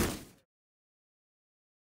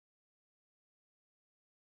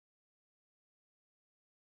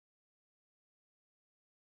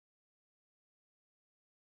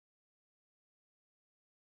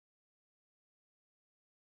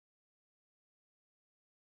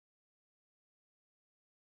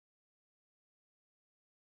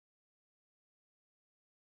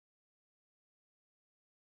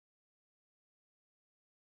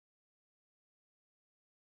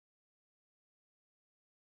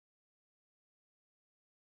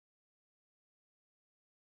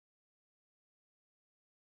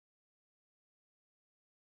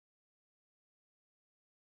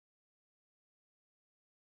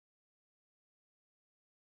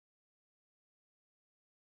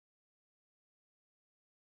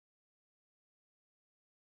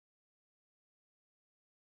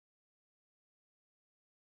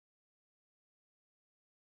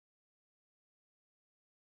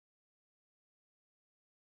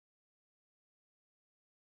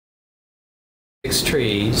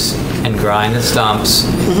 trees and grind the stumps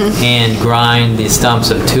and grind the stumps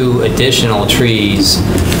of 2 additional trees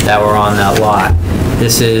that were on that lot.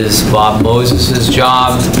 This is Bob Moses's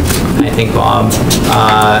job. I think Bob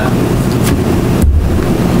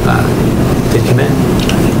did he come in? I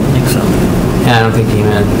think so. Yeah, I don't think he came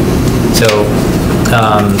in. So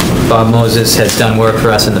Bob Moses has done work for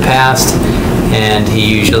us in the past, and he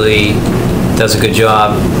usually does a good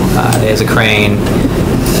job. He has a crane.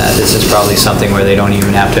 This is probably something where they don't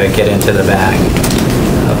even have to get into the back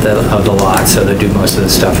of the lot, so they do most of the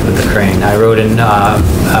stuff with the crane. I wrote in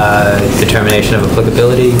determination of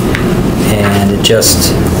applicability, and it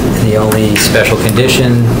just, the only special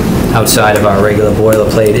condition outside of our regular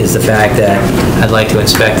boilerplate is the fact that I'd like to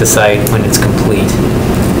inspect the site when it's complete.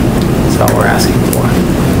 That's all we're asking for.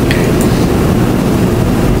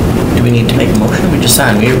 Do we need to make a motion? We just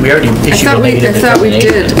signed. We already issued a negative I thought we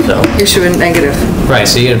did determination, so. issue a negative. Right,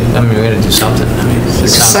 so you gotta, I mean, we're gonna do something. I mean, it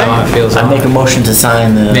sounds how it feels. I make a motion to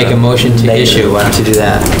sign the. Make a motion to negative. issue, why don't you do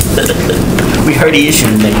that? We already issued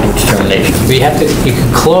a negative determination. We have to, you can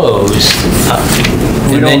close,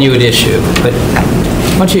 and then you would issue, but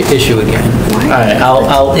why don't you issue again? All right,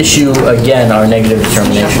 I'll issue again our negative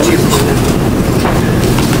determination.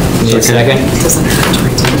 Need a second? Doesn't hurt to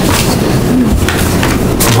retain it.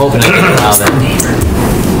 I'm hoping I can allow that.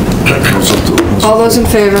 All those in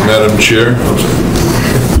favor? Madam Chair?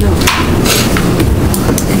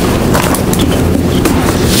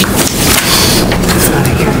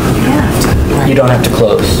 You don't have to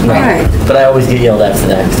close. No. Right. But I always get yelled at for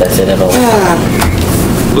that because I say that all the time.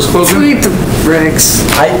 Let's close it. Tweet the bricks.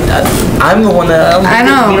 I'm the one that I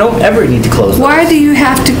know. You don't ever need to close. Why do you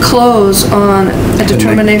have to close on a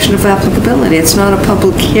determination of applicability? It's not a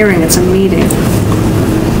public hearing, it's a meeting.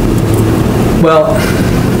 Well,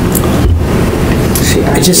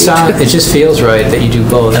 it just feels right that you do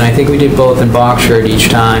both, and I think we did both in Boxford each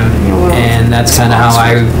time, and that's kind of how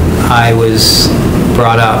I was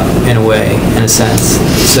brought up in a way, in a sense.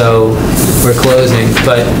 So we're closing,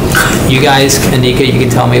 but you guys, Anika, you can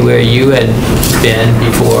tell me where you had been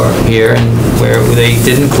before here and where they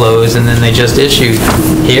didn't close and then they just issued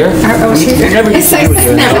here. It's never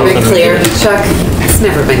been clear, Chuck. It's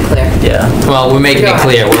never been clear. Yeah. Well, we're making it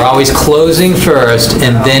clear. We're always closing first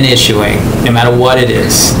and then issuing, no matter what it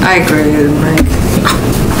is. I agree, Mike.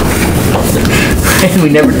 We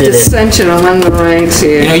never did it. Dissension among the ranks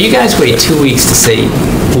here. You know, you guys wait 2 weeks to say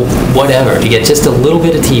whatever, to get just a little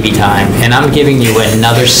bit of TV time, and I'm giving you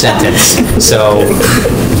another sentence. So,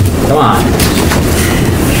 come on.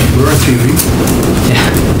 We're on TV. Yeah,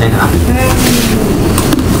 I know.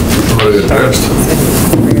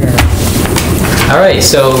 All right,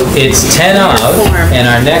 so it's 10 of, and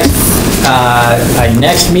our next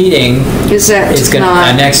meeting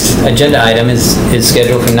our next agenda item is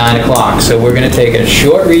scheduled for 9 o'clock. So we're going to take a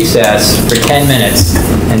short recess for 10 minutes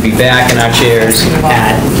and be back in our chairs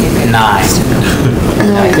at 9.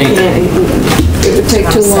 I think It would take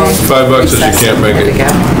too long. $5 if you can't make it.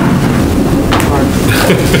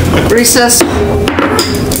 Recess.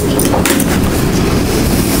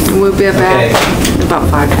 We'll be back in about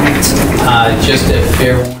 5 minutes. just a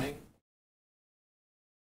fair warning.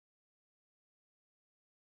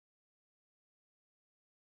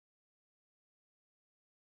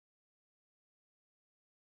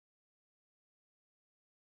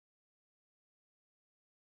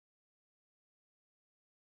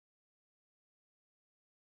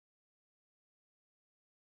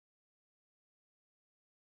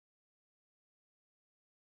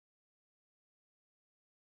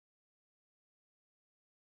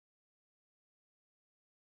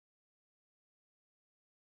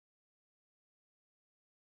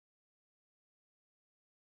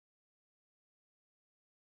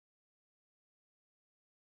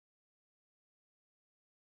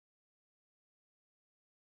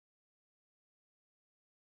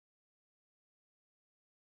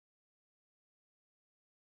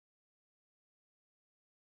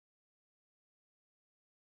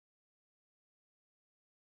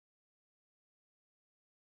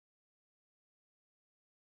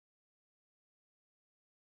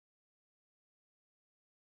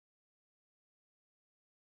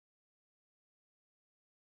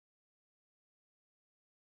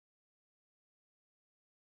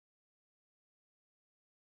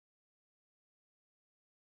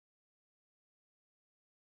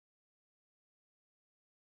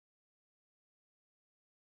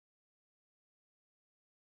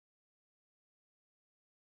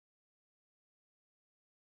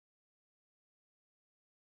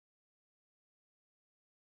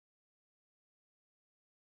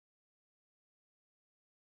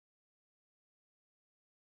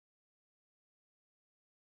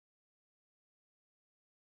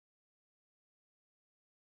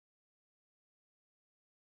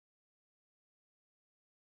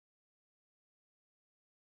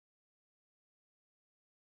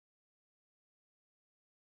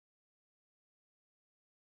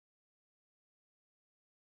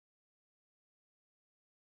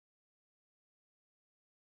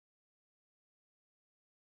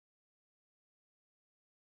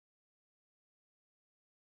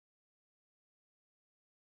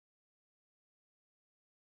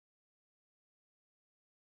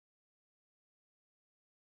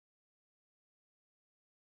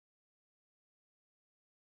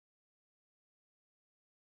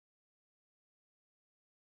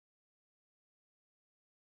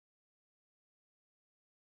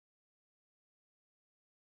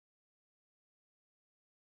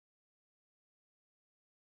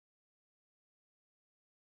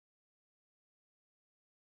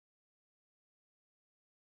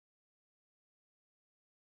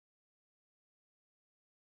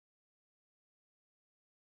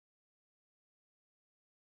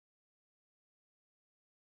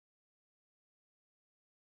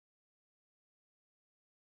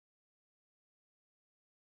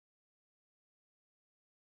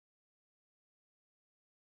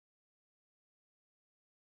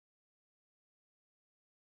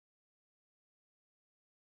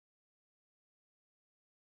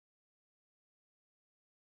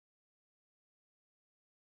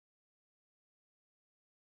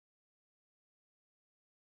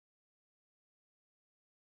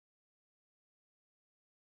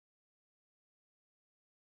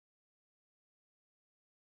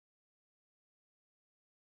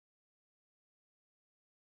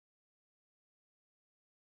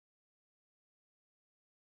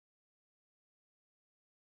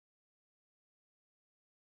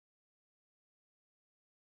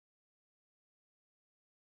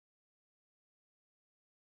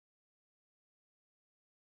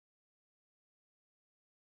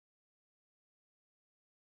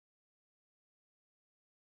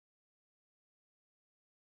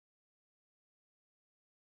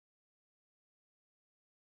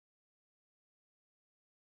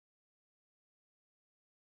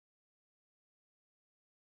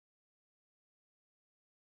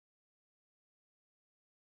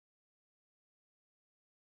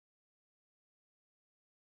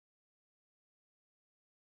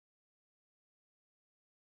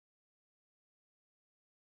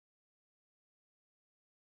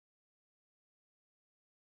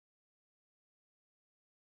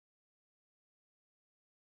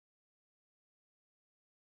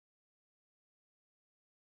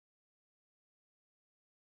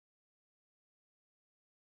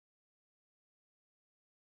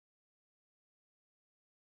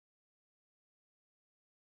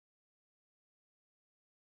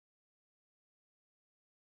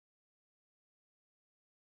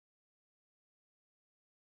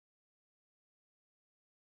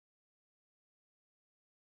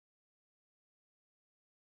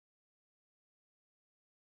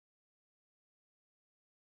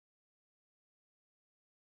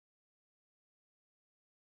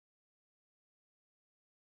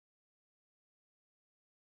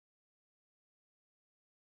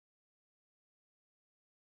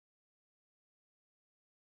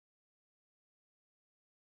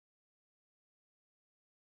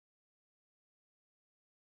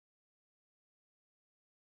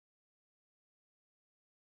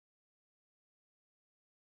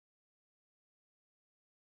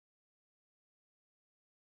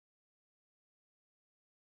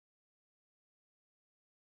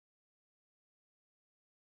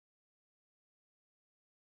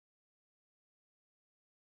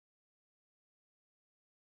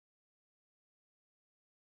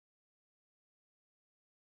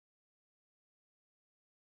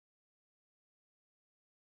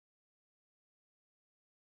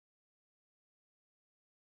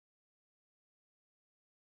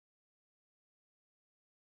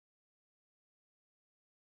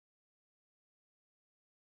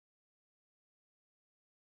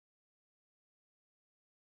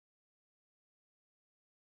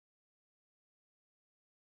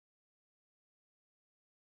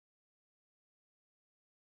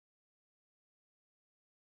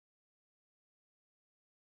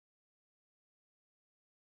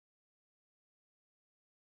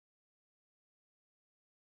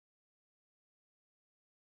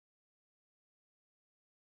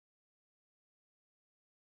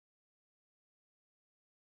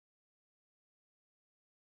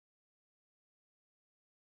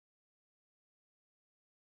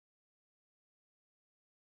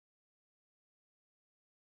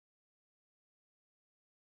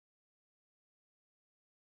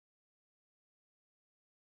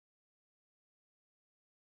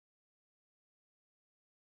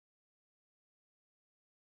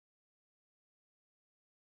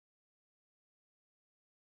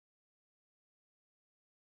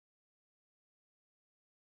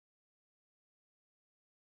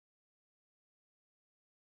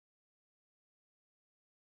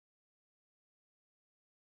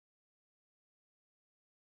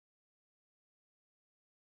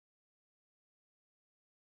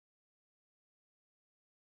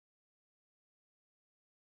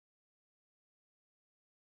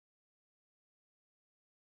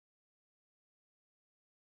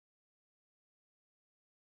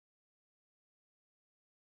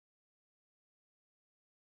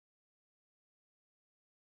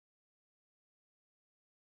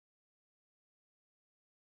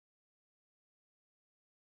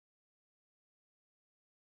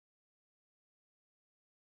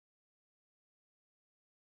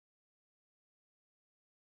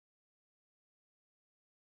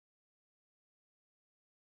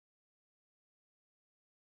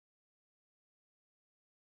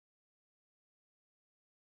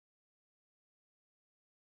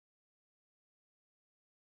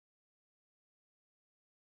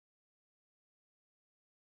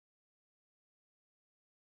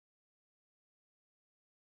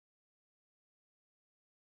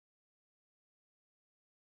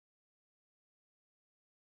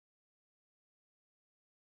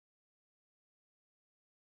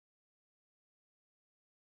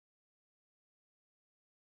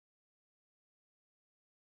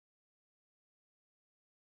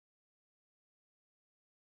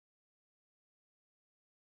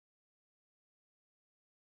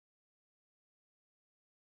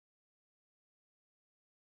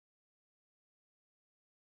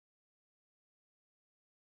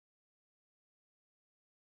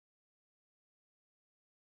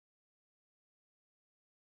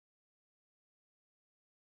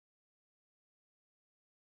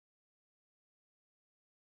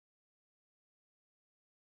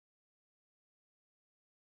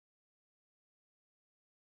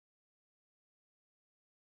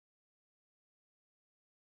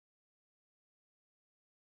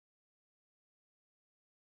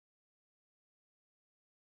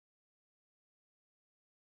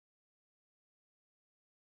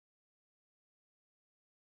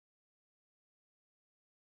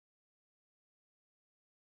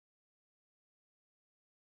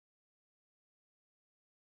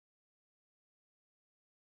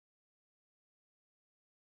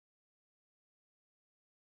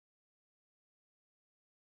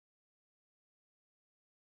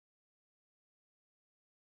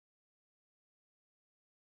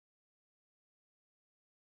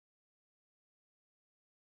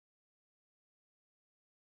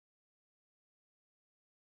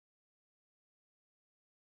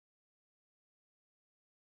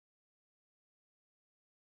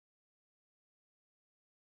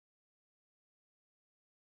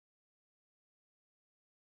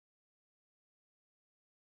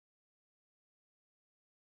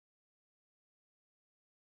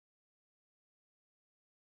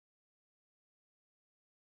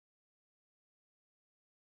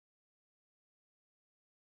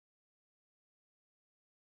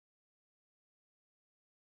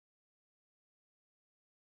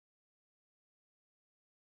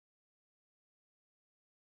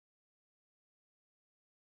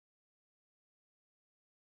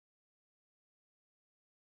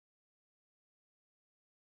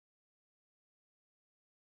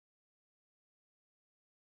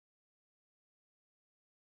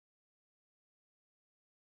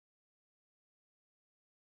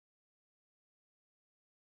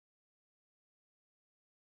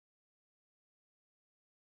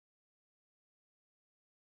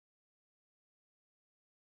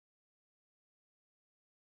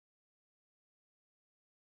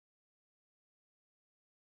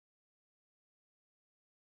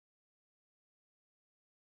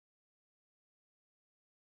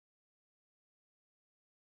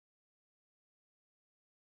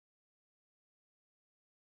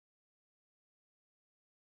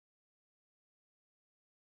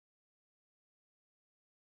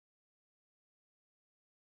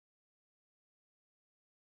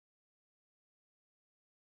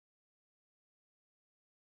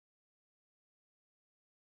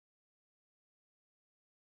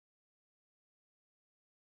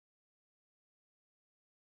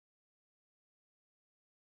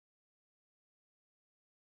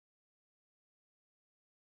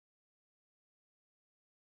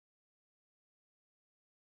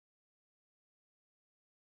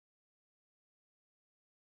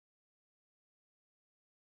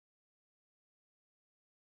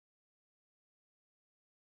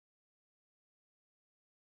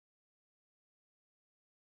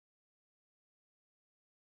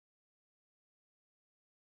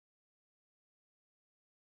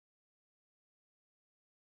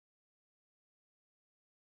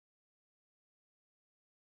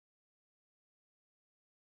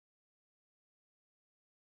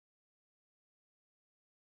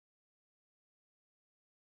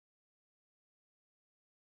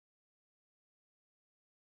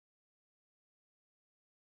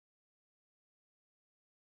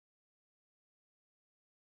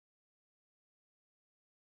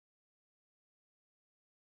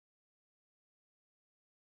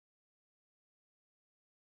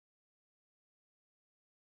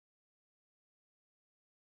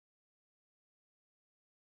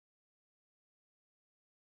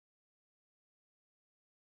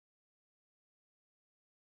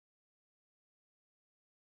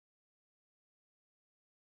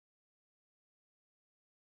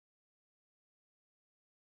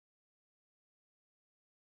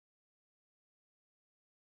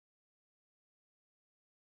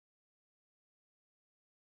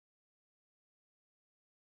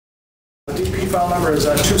 DP file number is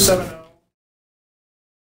 270.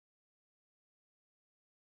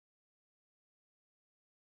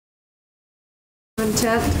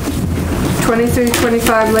 Intent,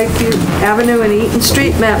 2325 Lakeview Avenue and Eaton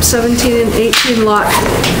Street, map 17 and 18,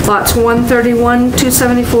 lots 131,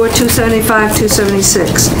 274, 275,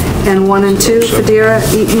 276, and 1 and 2, Federa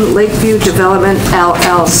Eaton Lakeview Development,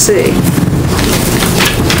 LLC.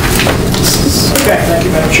 Okay, thank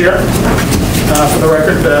you, Madam Chair. For the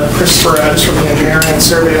record, Chris Sparagus from the Engineering and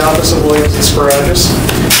Survey Office of Williams and Sparagus.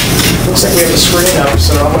 Looks like we have a screen up,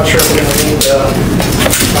 so I'm not sure if we're going to need a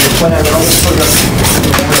plan, but I'll just put it up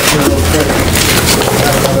here real quick. So we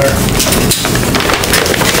have another.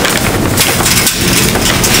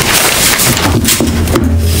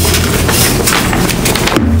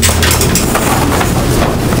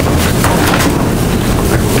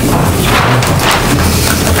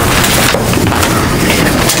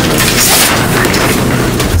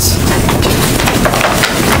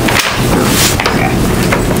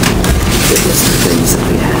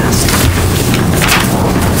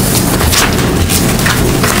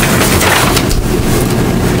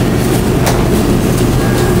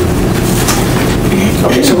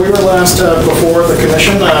 Okay, so we were last before the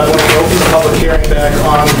commission when we opened the public hearing back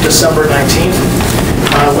on December 19th.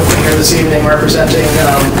 With me here this evening representing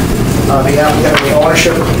the applicant and the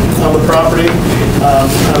ownership of the property.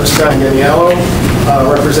 Scott Ganiello,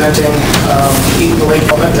 representing Eaton Lake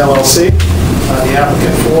Development LLC, the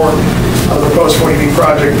applicant for the proposed 40B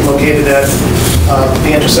project located at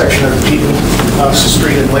the intersection of Eaton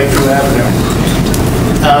Street and Lakeview Avenue.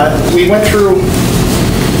 We went through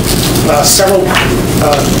several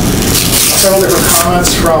different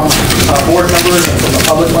comments from board members and from the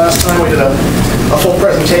public last time. We did a full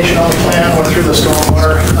presentation on the plan, went through the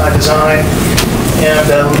stormwater design, and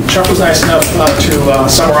Chuck was nice enough to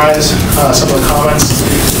summarize some of the comments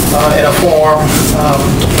in a form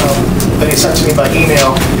that he sent to me by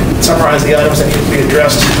email, summarize the items that need to be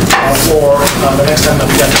addressed for the next time that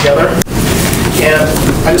we get together. And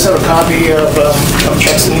I just have a copy of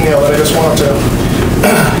Chuck's email that I just wanted to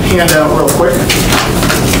hand out real quick,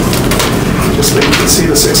 just so you can see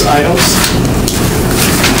the 6 items.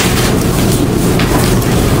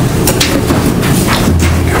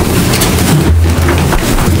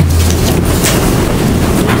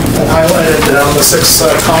 I highlighted the 6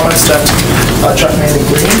 comments that Chuck made in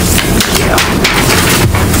green.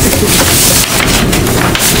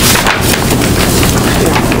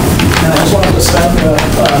 And I just wanted to spend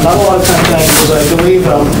not a lot of time tonight because I believe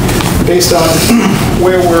based on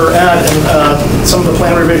where we're at and some of the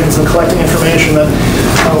plan revisions and collecting information that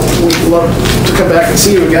we'd love to come back and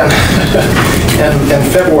see you again in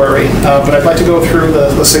February. But I'd like to go through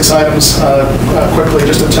the 6 items quickly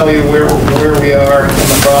just to tell you where we are in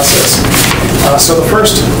the process. So the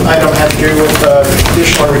first item had to do with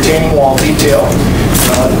additional retaining wall detail.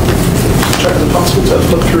 Check the possible to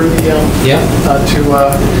flip through the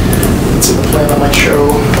let's see the plan that might show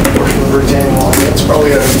a portion of the retaining wall. Yeah, it's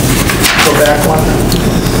probably a go back one.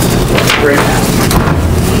 Great.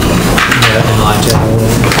 Yeah, enlarge it a little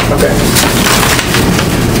bit. Okay.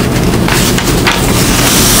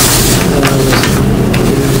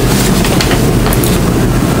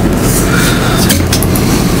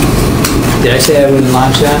 Did I say I would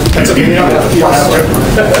enlarge that? That's okay. You don't have to.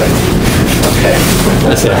 Okay.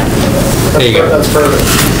 That's it. There you go. That's perfect.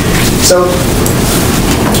 So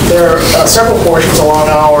there are several portions along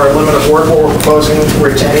our limit of work where we're proposing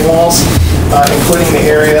retaining walls, including the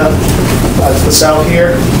area to the south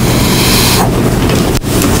here,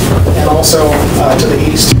 and also to the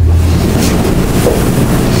east.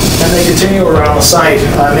 And they continue around the site.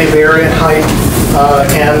 They vary in height,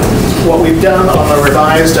 and what we've done on the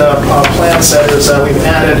revised plan set is we've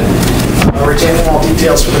added retaining wall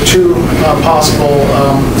details for the 2 possible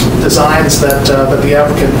designs that the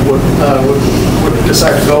applicant would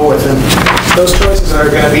decide to go with. And those choices are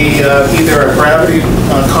going to be either a gravity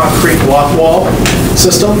concrete block wall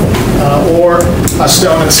system or a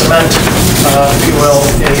stone and cement, if you will,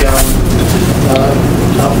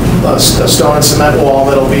 a stone and cement wall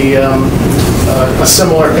that'll be a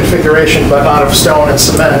similar configuration but out of stone and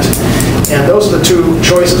cement. And those are the 2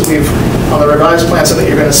 choices we've on the revised plan so that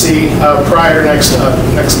you're going to see prior to next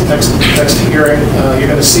hearing. You're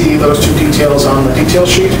going to see those 2 details on the detail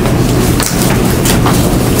sheet.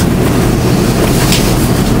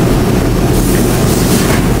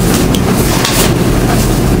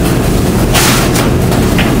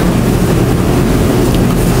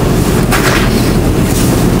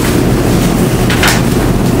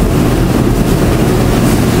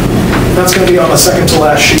 That's going to be on the second to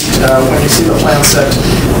last sheet when you see the plan set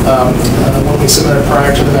when we submit it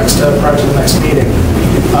prior to the next meeting.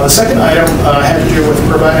 The second item had to do with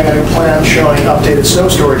providing a new plan showing updated snow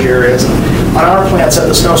storage areas. On our plan set,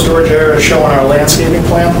 the snow storage area is shown on our landscaping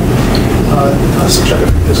plan. Let's check it.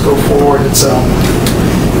 Just go forward. It's the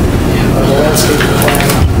landscaping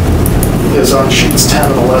plan is on sheets 10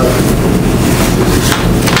 and 11.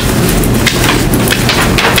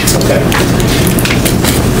 Okay.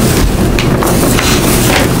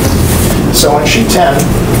 So on sheet 10,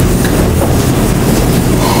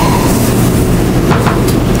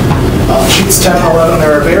 sheets 10 and 11,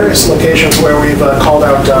 there are various locations where we've called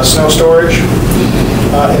out snow storage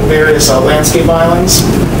in various landscape islands.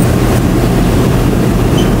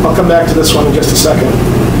 I'll come back to this one in just a second.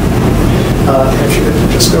 If you could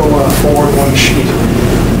just go forward one sheet.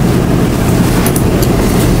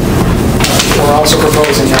 We're also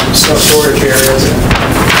proposing snow storage areas in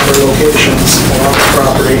other locations along the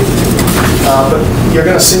property. But you're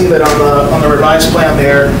going to see that on the revised plan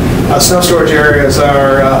there, snow storage areas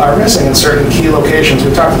are missing in certain key locations.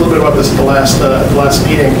 We talked a little bit about this at the last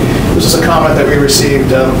meeting. This is a comment that we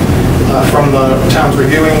received from the town's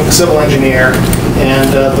reviewing civil engineer,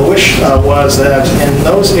 and the wish was that in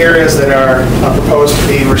those areas that are proposed to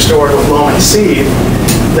be restored with loam and seed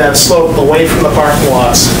that slope away from the parking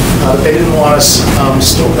lots, they didn't want us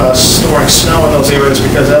storing snow in those areas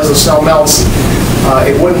because as the snow melts,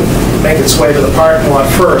 it wouldn't make its way to the parking lot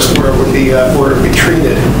first where it would be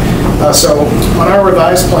treated. So on our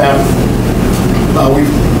revised plan,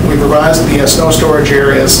 we've revised the snow storage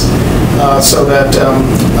areas so that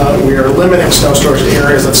we are limiting snow storage to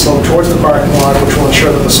areas that slope towards the parking lot, which will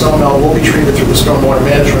ensure that the snow melt will be treated through the stormwater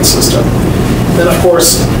management system. Then, of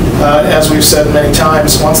course, as we've said many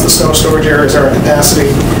times, once the snow storage areas are at capacity,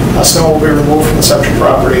 snow will be removed from the subject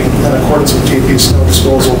property in accordance with DEP's snow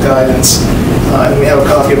disposal guidance. And we have a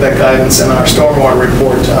copy of that guidance in our stormwater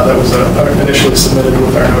report that was initially submitted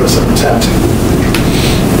with our notice of intent.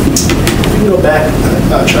 You can go back,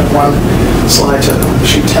 check one slide to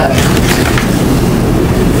sheet 10.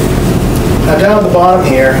 Now down at the bottom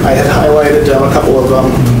here, I had highlighted a couple of,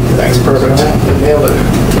 thanks, perfect, nailed it.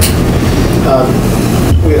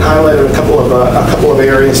 We had highlighted a couple of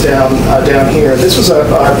areas down here. This was an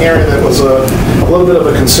area that was a little bit of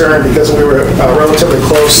a concern because we were relatively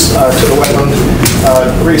close to the wetland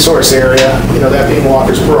resource area. You know, that being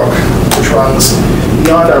Walker's Brook, which runs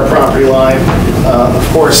beyond our property line. Of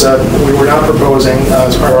course, we were not proposing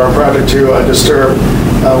as part of our project to disturb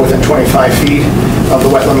within 25 feet of the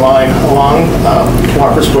wetland line along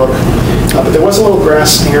Walker's Brook, but there was a little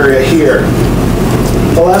grass area here.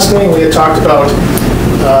 The last meeting we had talked about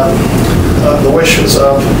the wishes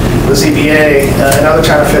of the ZBA and other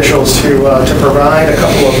town officials to provide a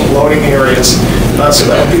couple of loading areas so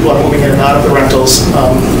that when people are moving in and out of the rentals,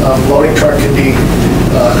 loading truck can be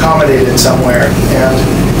accommodated somewhere. And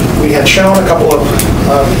we had shown a couple of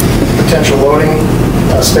potential loading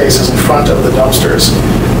spaces in front of the dumpsters,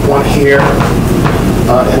 one here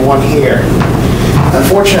and one here.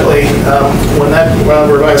 Unfortunately, when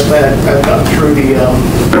the revised plan had gone through the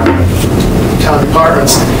town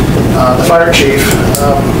departments, the fire chief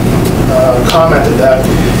commented that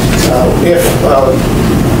if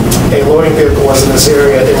a loading vehicle was in this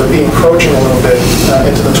area, it would be encroaching a little bit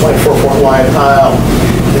into the 24-foot wide aisle.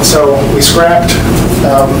 And so we scrapped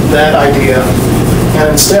that idea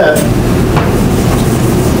and instead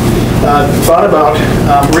thought about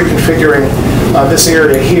reconfiguring this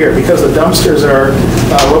area here because the dumpsters are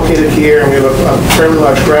located here and we have a fairly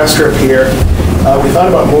large grass strip here. We thought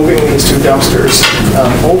about moving these two dumpsters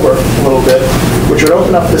over a little bit, which would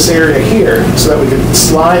open up this area here so that we could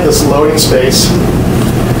slide this loading space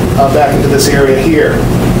back into this area here.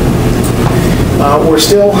 We're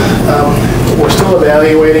still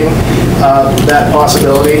evaluating that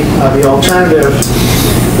possibility. The alternative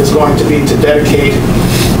is going to be to dedicate,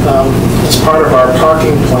 as part of our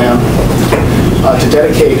parking plan, to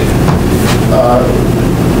dedicate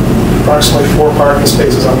approximately 4 parking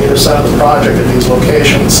spaces on either side of the project at these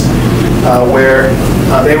locations, where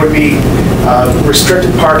they would be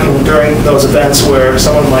restricted parking during those events where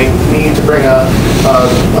someone might need to bring a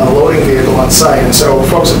loading vehicle on site. And so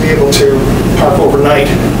folks would be able to park overnight,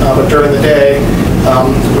 but during the day,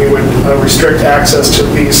 we would restrict access to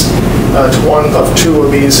these, to one of 2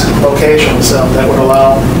 of these locations that would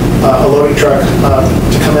allow a loading truck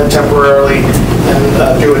to come in temporarily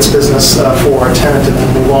and do its business for a tenant and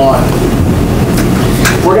then move on.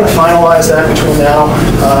 We're going to finalize that between now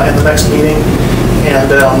and the next meeting,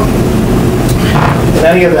 and in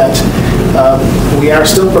any event, we are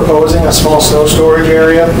still proposing a small snow storage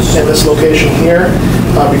area in this location here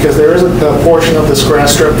because there is a portion of this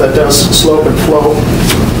grass strip that does slope and flow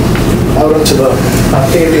out into the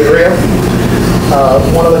paved area.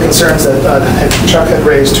 One of the concerns that Chuck had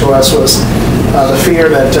raised to us was the fear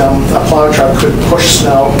that a plow truck could push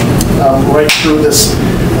snow right through this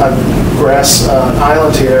grass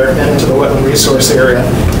island here and into the wetland resource area.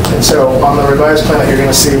 And so on the revised plan that you're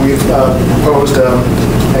going to see, we've proposed a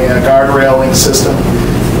guardrailing system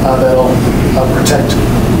that'll protect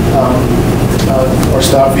or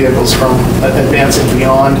stop vehicles from advancing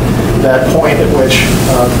beyond that point at which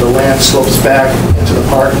the land slopes back into the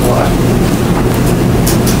parking lot.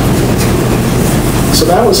 So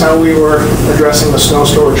that was how we were addressing the snow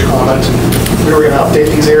storage comment. We were going to update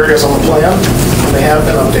these areas on the plan, and they have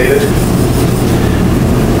been updated.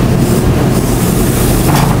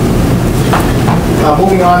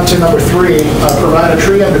 Moving on to number 3, provide a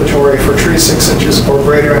tree inventory for trees 6 inches or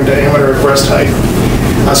greater in diameter at breast height.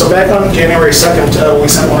 So back on January 2nd, we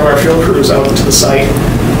sent one of our field crews out to the site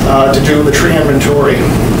to do the tree inventory.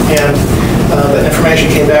 And the information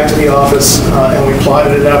came back to the office, and we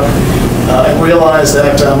plotted it up and realized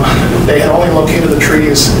that they had only located the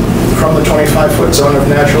trees from the 25-foot zone of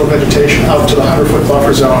natural vegetation out to the 100-foot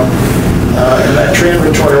buffer zone. And that tree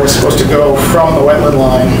inventory was supposed to go from the wetland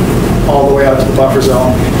line all the way out to the buffer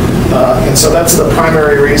zone. And so that's the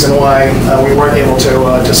primary reason why we weren't able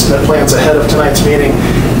to submit plans ahead of tonight's meeting.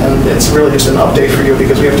 And it's really just an update for you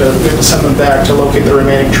because we have to send them back to locate the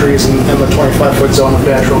remaining trees in the 25-foot zone of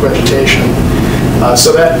natural vegetation.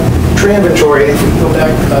 So that tree inventory, if we go back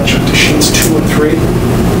to sheets 2 and 3,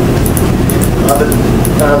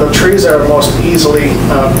 the trees are most easily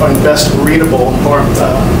and best readable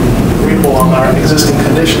on our existing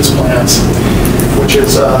conditions plans, which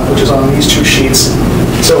is on these 2 sheets.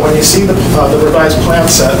 So when you see the revised plan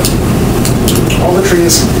set, all the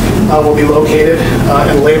trees will be located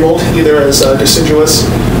and labeled either as deciduous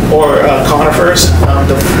or conifers.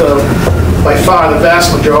 By far, the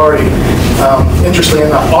vast majority, interestingly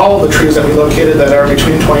enough, all of the trees that we located that are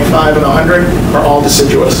between 25 and 100 are all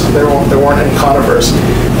deciduous. There weren't any conifers,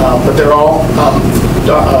 but they're all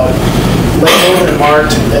labeled and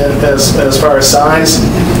marked as far as size.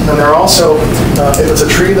 And they're also, if it's a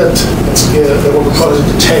tree that we're proposing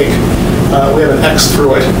to take, we have an X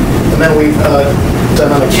through it. And then we've done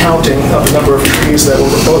an accounting of the number of trees that we're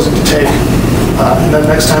proposing to take. And then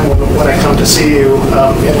next time when I come to see you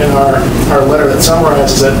in our letter that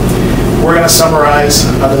summarizes it, we're going to summarize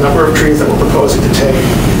the number of trees that we're proposing to take,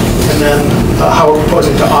 and then how we're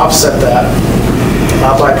proposing to offset that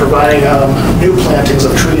by providing new plantings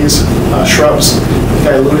of trees, shrubs. I think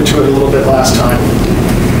I alluded to it a little bit last time.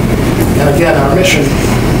 And again, our mission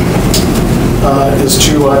is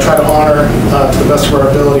to try to honor, to the best of our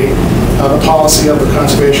ability, the policy of the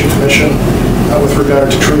Conservation Commission with regard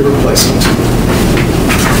to tree replacement.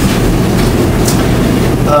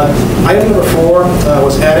 Item number 4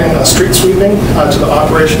 was adding street sweeping to the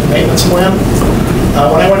operation and maintenance plan.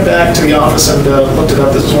 When I went back to the office and looked it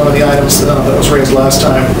up, this was one of the items that was raised last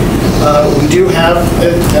time. We do have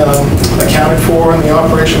it accounted for in the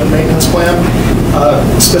operation and maintenance plan.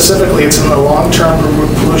 Specifically, it's in the long-term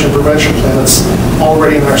pollution prevention plan that's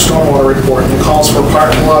already in our stormwater report, and it calls for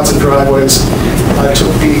parking lots and driveways to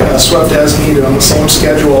be swept as needed on the same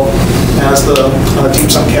schedule as the deep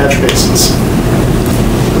sunk catch basins,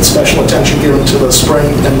 with special attention given to the spring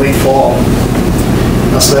and late fall.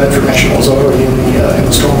 So that information was already in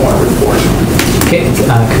the stormwater report. Okay,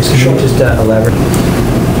 Chris, can you just elaborate?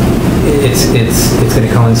 It's going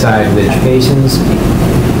to coincide with basins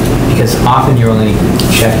because often you're only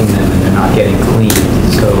checking them and they're not getting cleaned.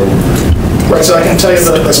 So right, so I can tell you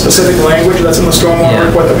the specific language that's in the stormwater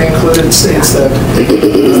report that we included states that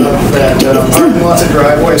parking lots and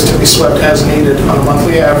driveways to be swept as needed on a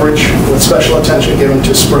monthly average with special attention given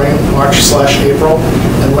to spring, March/April,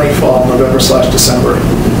 and late fall, November/December.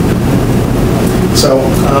 So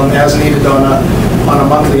as needed on a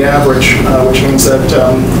monthly average, which means that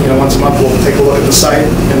once a month we'll take a look at the site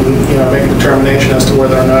and make a determination as to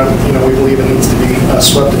whether or not we believe it needs to be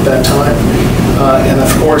swept at that time, and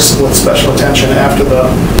of course with special attention after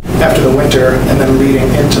the winter and then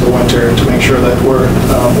leading into the winter to make sure that we're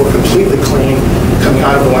completely clean coming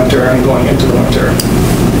out of the winter and going into the winter.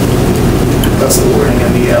 That's the wording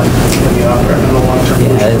in the long-term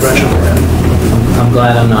pollution prevention plan. I'm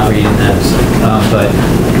glad I'm not reading that,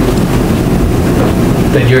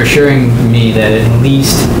 but you're assuring me that at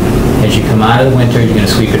least as you come out of the winter, you're going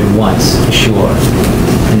to sweep it once, for sure,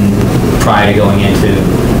 and prior to going into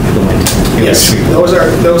the winter. Yes, those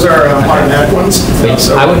are automatic ones.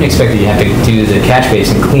 So I wouldn't expect that you have to do the catch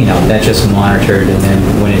basin cleanup. That's just monitored, and then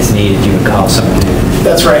when it's needed, you would call someone in.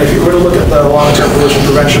 That's right. If you were to look at the long-term pollution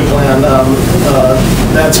prevention plan,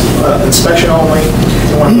 that's inspection only.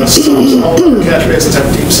 One of the sumps, all of the catch basins have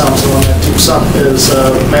deep sumps, and when that deep sump is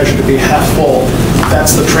measured to be half full,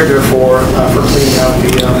 that's the trigger for cleaning out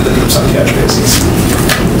the deep sump catch basins.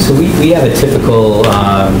 So we have a typical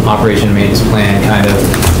operation and maintenance plan kind of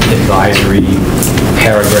advisory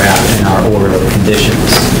paragraph in our order of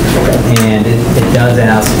conditions. And it does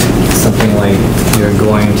ask something like you're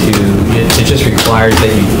going to, it just requires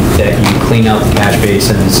that you clean out the catch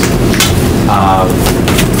basins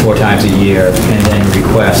 4 times a year and then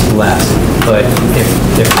request less. But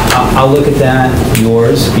if I'll look at that,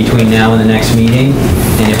 yours, between now and the next meeting,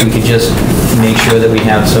 and if we could just make sure that we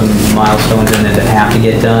have some milestones in there that have to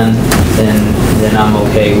get done, then I'm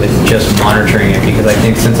okay with just monitoring it, because I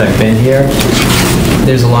think since I've been here,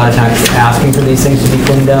 there's a lot of times asking for these things to be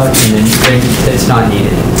cleaned out, and then it's not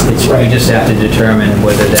needed. We just have to determine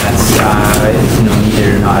whether that's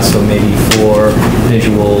needed or not. So maybe for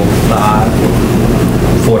visual,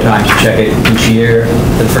 4 times to check it each year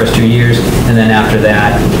for the first 2 years, and then after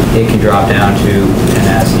that, it can drop down to an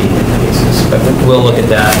as-needed basis. But we'll look at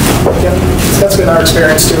that. Yep. That's been our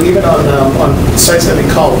experience too, even on sites that we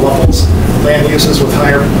call levels, land uses with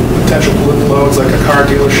higher potential pollutant loads, like car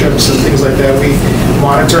dealerships and things like that. We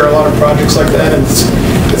monitor a lot of projects like that, and it's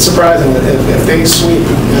surprising that if they sweep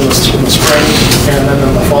in the spring and then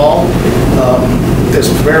in the fall, there's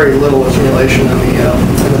very little accumulation in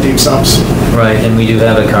the deep sumps. Right, and we do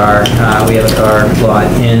have a car lot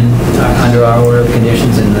under our order of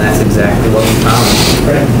conditions, and that's exactly what we found.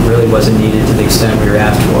 Right. It really wasn't needed to the extent we were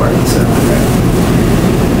asked for it. So.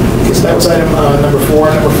 Okay, so that was item number 4.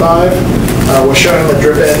 Number 5, we're showing the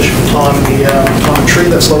drip edge on the tree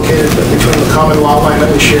that's located between the common lot line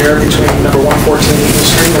that we share between number 114 Eaton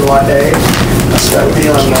Street and Lot A. So that would be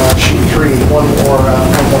on sheet 3. One more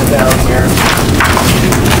down here.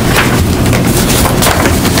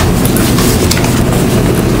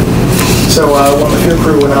 So when the field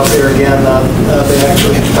crew went out there again, they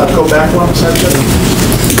actually go back one section.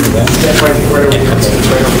 Yeah, right over here.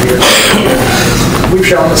 Right over here. We've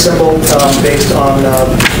shown the symbol based on,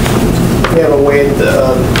 we have a way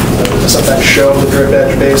to sometimes show the drip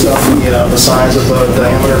edge based on the size of the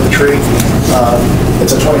diameter of the tree.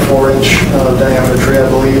 It's a 24-inch diameter tree, I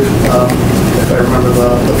believe, if I remember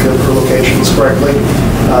the field crew locations correctly.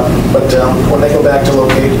 But when they go back to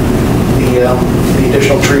locate the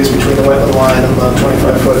additional trees between the wetland line and the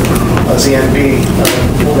 25-foot ZNB,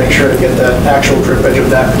 we'll make sure to get that actual drip edge of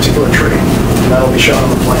that particular tree, and that'll be shown on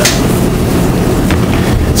the plan.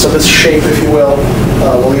 So this shape, if you will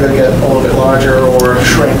either get a little bit larger or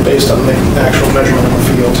shrink based on the actual measurement in the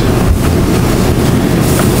field.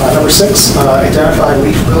 Number 6, identify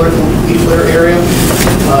leaf litter area.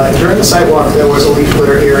 During the sidewalk, there was a leaf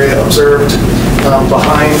litter area observed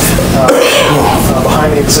behind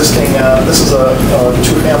the existing, this is a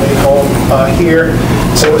 2-family home here.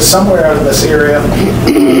 So it was somewhere out of this area.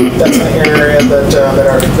 That's an area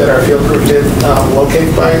that our field crew did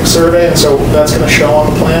locate by survey, and so that's going to show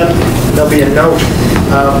on the plan. There'll be a note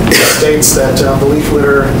that states that the leaf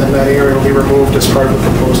litter in that area will be removed as part of the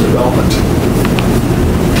proposed development.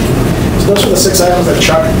 So those were the 6 items that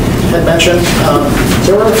Chuck had mentioned.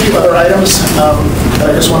 There were a few other items that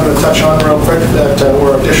I just wanted to touch on real quick that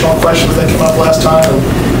were additional questions that came up last time. And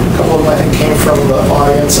a couple of them, I think, came from the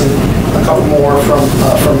audience and a couple more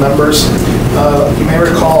from members. You may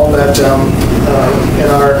recall that in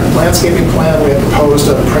our landscaping plan, we had proposed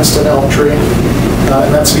a Princeton elm tree.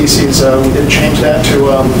 In that species, we did change that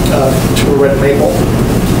to a red maple.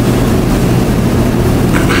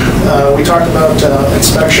 We talked about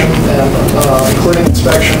inspection and including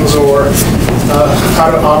inspections or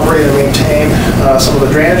how to operate and maintain some of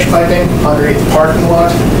the drainage piping underneath the parking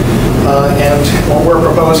lot. And what we're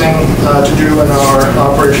proposing to do in our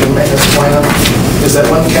operation and maintenance plan is that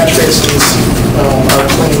when catch basins are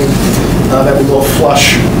cleaned, that we will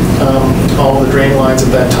flush all the drain lines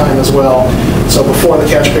at that time as well. So before the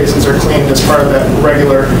catch basins are cleaned, as part of that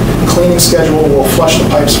regular cleaning schedule, we'll flush the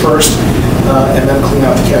pipes first and then clean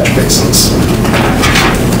out the catch basins.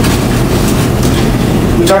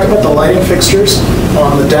 We talked about the lighting fixtures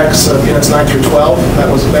on the decks of units 9 through 12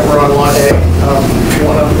 that were on Lot A. If you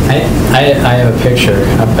want to... I have a picture,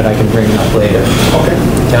 but I can bring it up later. Okay.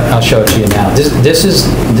 I'll show it to you now. This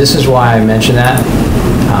is why I mentioned that.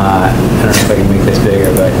 I don't know if I can make this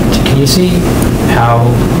bigger, but can you see how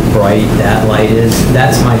bright that light is?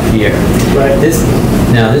 That's my fear. Right.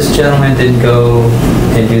 Now, this gentleman didn't go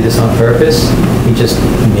and do this on purpose. He just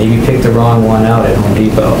maybe picked the wrong one out at Home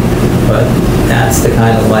Depot. But that's the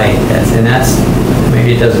kind of light,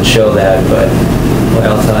 maybe it doesn't show that, but what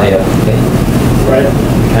I'll tell you, right.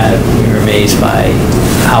 Kind of, you're amazed by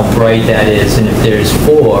how bright that is, and if there's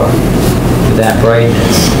 4, that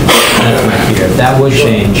brightness. That's my fear. That would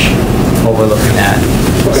change what we're looking at.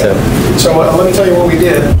 So let me tell you what we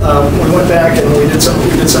did. We went back and we did some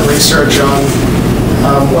research on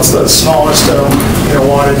what's the smallest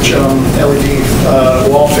wattage LED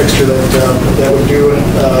wall fixture that would do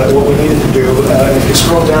what we needed to do. And if you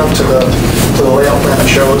scroll down to the layout plan, it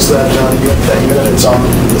shows that unit is on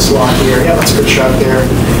this lot here. Yeah, that's a good shot there.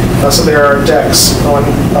 So there are decks, 1,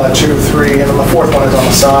 2, 3, and then the fourth one is on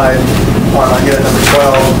the side on unit number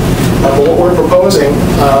 12. But what we're proposing,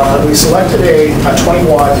 we selected a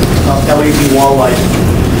 20-watt LED wall light,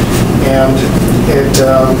 and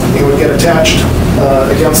it would get attached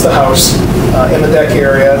against the house in the deck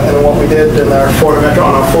area. And what we did in our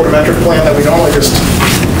photometric plan that we normally just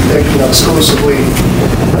exclusively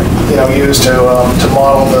use to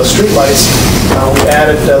model the street lights, we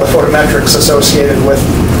added the photometrics associated with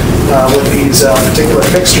these particular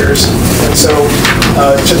fixtures. And so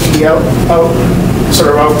to the out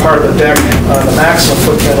part of the deck, the maximum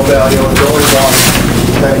foot candle value is always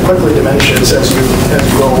 1, and then it quickly diminishes as you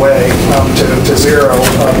go away to 0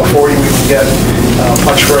 before you even get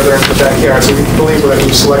much further into the backyard. So we believe that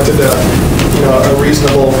we've selected a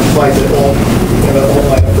reasonable light that won't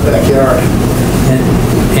light up the backyard.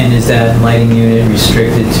 And is that lighting unit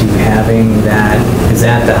restricted to having that? Is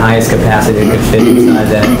that the highest capacity that could fit inside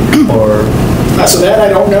that, or? So that I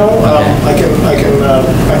don't know. Okay. I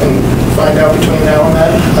can find out between now and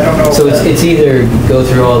then. I don't know. So it's either go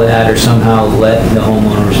through all that or somehow let the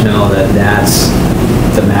homeowners know that that's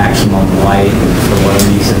the maximum light for what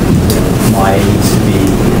reason why it needs to be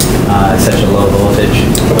such a low voltage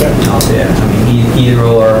out there. I mean, either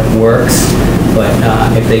or works, but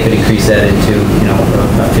if they could increase that into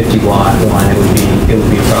a 50-watt one, it would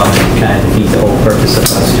be a problem to kind of defeat the whole purpose of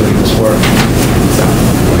us doing this work. So.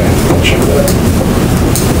 Okay, I'll check that.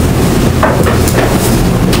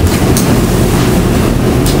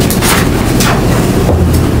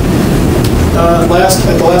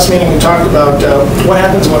 At the last meeting, we talked about what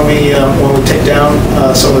happens when we take down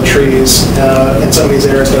some of the trees in some of these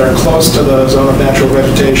areas that are close to the zone of natural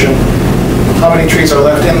vegetation. How many trees are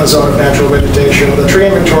left in the zone of natural vegetation? The tree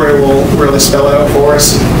inventory will really spell it out for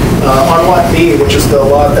us. On Lot B, which is the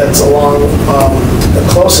lot that's along the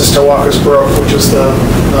closest to Walker's Brook, which is the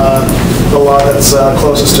lot that's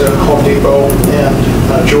closest to Home Depot and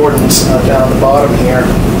Jordan's down at the bottom here.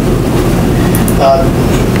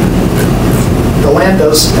 The land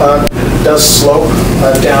does slope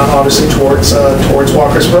down, obviously, towards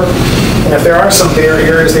Walker's Brook. And if there are some bare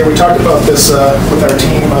areas there, we talked about this with our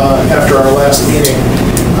team after our last meeting.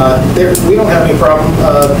 We don't have any problem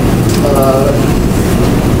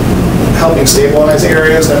helping stabilize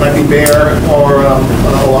areas that might be bare or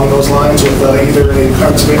along those lines with either a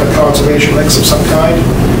conservation mix of some kind.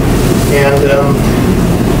 And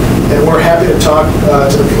we're happy to talk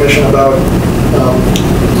to the commission about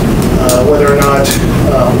whether or not,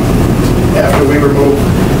 after we remove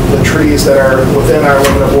the trees that are within our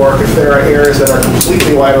limit of work, if there are areas that are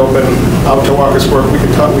completely wide open out to Walker's Brook, we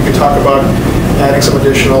could talk about adding some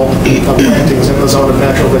additional plantings in the zone of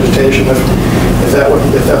natural vegetation if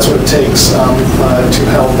that's what it takes to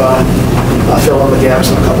help fill in the gaps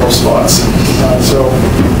in a couple of spots. So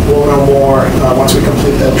we'll know more once we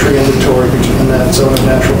complete that tree inventory in that zone of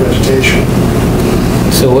natural vegetation.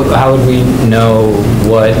 So how would we know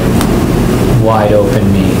what wide open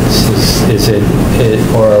means? Is it,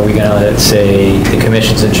 or are we going to say the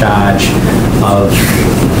commission's in charge of,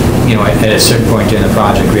 at a certain point during the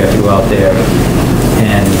project, we have to go out there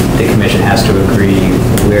and the commission has to agree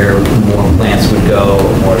where more plants would go,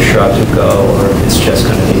 more shrubs would go, or if it's just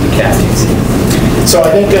going to be casting seed? So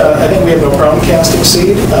I think we have no problem casting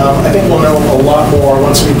seed. I think we'll know a lot more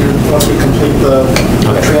once we complete the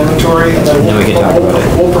tree inventory, and then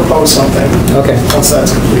we'll propose something. Okay. Once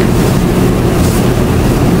that's complete.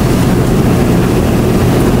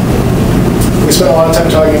 We spent a lot of time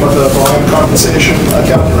talking about the volume compensation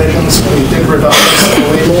calculations. We did revise the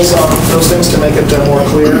labels on those things to make it more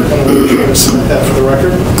clear, and we'll be sure to submit that for the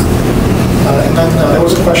record. And then there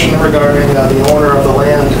was a question regarding the owner of the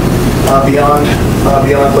land beyond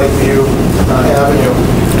Lakeview Avenue,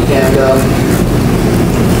 and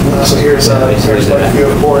so here's Lakeview,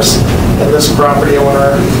 of course, and this property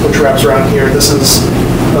owner, which wraps around here, this is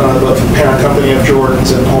the parent company of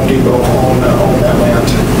Jordan's and Home Depot own that land.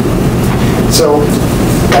 So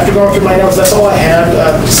after going through my notes, that's all I had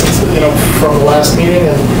since, from the last meeting,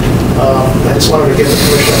 and I just wanted to give the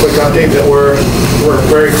commission a quick update that we're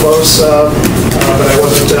very close, but I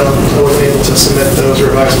wasn't able to submit those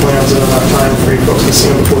revised plans in enough time for you folks to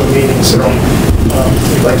see them before the meeting. So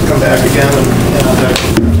we'd like to come back again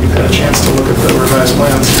and you've had a chance to look at the revised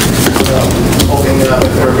plans.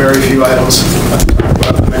 items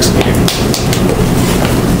at the next meeting.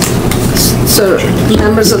 So,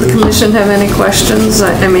 members of the commission have any questions?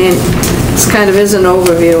 I mean, this kind of is an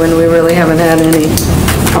overview, and we really haven't had any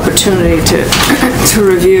opportunity to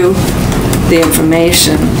review the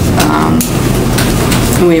information.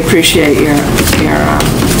 And we appreciate your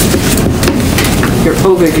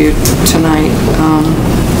overview tonight.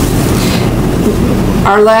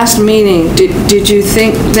 Our last meeting, did you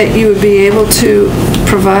think that you would be able to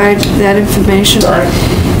provide that information? Sorry?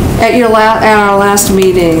 At our last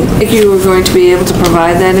meeting, you were going to be able to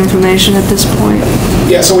provide that information at this point?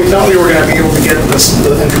 Yeah, so we thought we were going to be able to get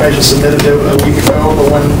the information submitted a week ago, but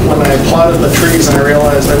when I plotted the trees and I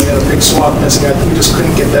realized that we had a big swath missing, we just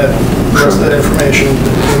couldn't get that rest of that information,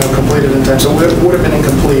 completed in time. So it would have been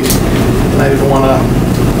incomplete, and I didn't want to.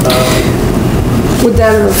 Would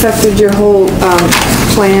that have affected your whole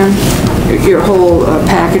plan, your whole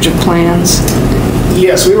package of plans?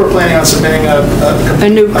 Yes, we were planning on submitting a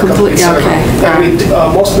new complete set. Okay.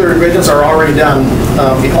 Most of the revisions are already done.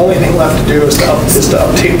 The only thing left to do is to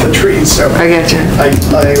update the trees. So I get you. I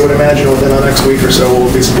would imagine within the next week or so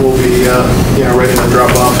we'll be ready to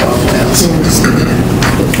drop off plans.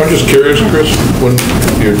 I'm just curious, Chris, when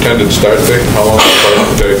your intended start date, how long will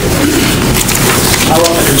it take? How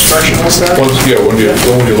long the construction will start? When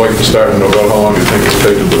would you like to start and about how long do you think it'll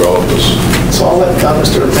take to develop this? So I'll let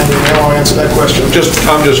Mr. Manganiello answer that question.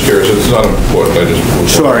 I'm just curious. It's not important. I just...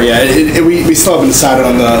 Sure, yeah. We still haven't decided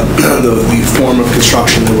on the form of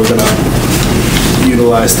construction that we're going to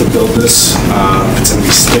utilize to build this. If it's going to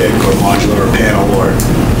be stick or modular or panel or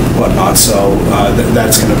whatnot. So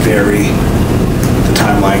that's going to vary the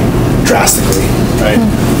timeline drastically, right?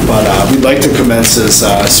 But we'd like to commence as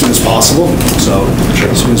soon as possible. So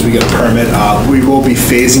as soon as we get a permit, we will be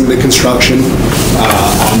phasing the construction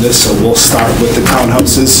on this. So we'll start with the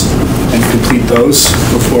townhouses and complete those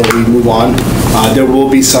before we move on. There will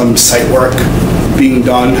be some site work being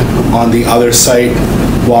done on the other site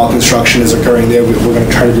while construction is occurring there. We're going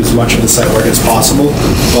to try to do as much of the site work as possible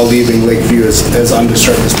while leaving Lakeview as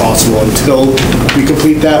undisturbed as possible until we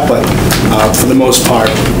complete that. But for the most part,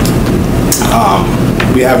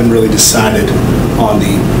 we haven't really decided on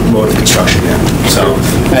the mode of construction yet. So,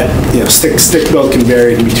 stick build can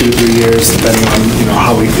vary. It can be 2 to 3 years depending on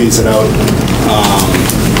how we phase it out.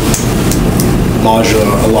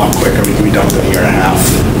 Modular a lot quicker. We can be done within a year and a half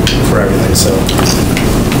for everything. So.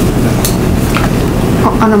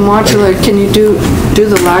 On a modular, can you do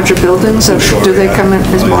the larger buildings? Or sure, do they come in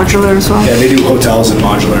as modular as well? Yeah, they do hotels in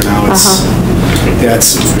modular now. It's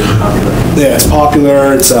it's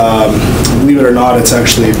popular. It's believe it or not, it's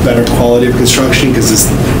actually better quality of construction because it's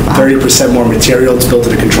 30% more material. It's built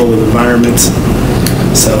in a controlled environment,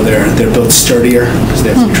 so they're built sturdier because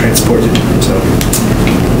they have to be transported. So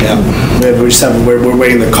yeah, we're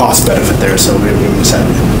weighing the cost benefit there. So we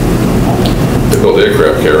decided. They build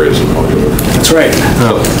aircraft carriers in modular. That's right.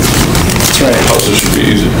 That's right. Houses should be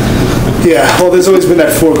easy. Yeah, well, there's always been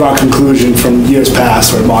that foregone conclusion from years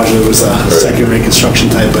past where modular was a secondary construction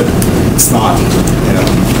type, but it's not.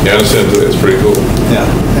 Yeah, I understand. It's pretty cool. Yeah.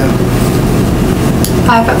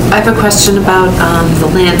 I have a question about the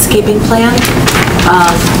landscaping plan.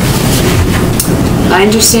 I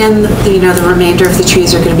understand that, the remainder of the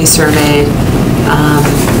trees are going to be surveyed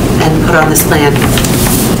and put on this plan.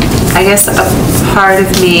 I guess a part of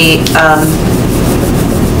me,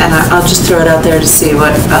 and I'll just throw it out there to see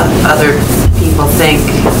what other people think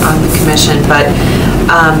on the commission, but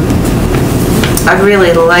I'd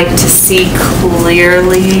really like to see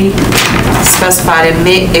clearly specified, and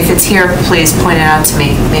if it's here, please point it out to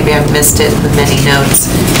me, maybe I've missed it in the many notes,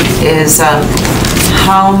 is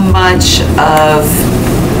how much of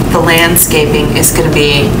the landscaping is going to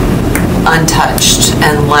be untouched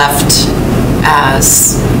and left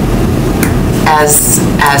as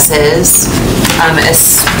is,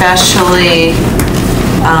 especially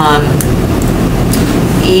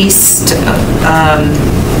east,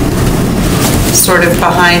 sort of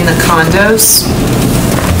behind the condos,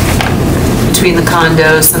 between the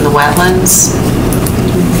condos and the wetlands.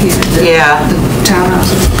 Yeah. The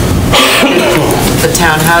townhouses. The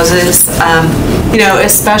townhouses,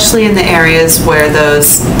 especially in the areas where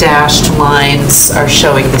those dashed lines are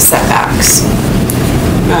showing the setbacks.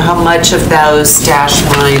 How much of those dashed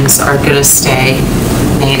lines are going to stay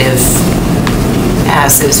native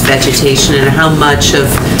as is vegetation, and how much of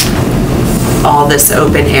all this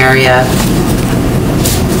open area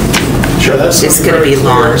is going to be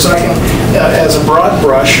lawn? So as a broad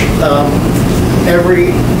brush,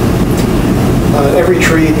 every every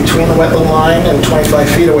tree between the wetland line and 25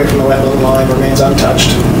 feet away from the wetland line remains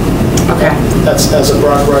untouched. Okay. That's, as a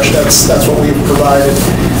broad brush, that's what we've provided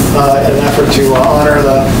in an effort to honor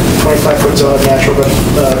the 25-foot zone of natural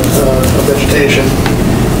vegetation.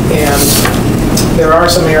 And there are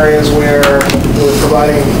some areas where we're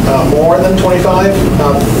providing more than 25,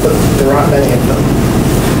 but there aren't many of them.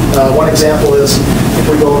 One example is if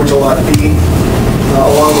we go over to Lot B,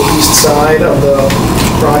 along the east side of the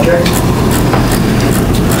project.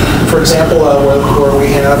 For example, where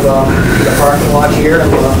we have the parking lot here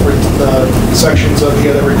and the sections of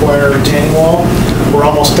here that require a retaining wall, we're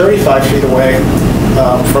almost 35 feet away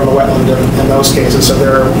from the wetland in those cases. So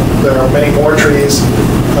there are many more trees.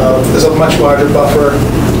 There's a much larger buffer,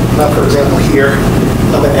 for example, here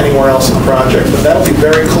than anywhere else in the project. But that'll be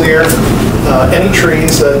very clear. Any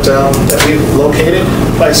trees that we've located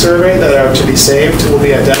by survey that are to be saved will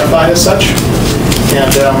be identified as such. And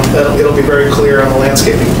it'll be very clear on the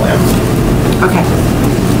landscaping plan. Okay.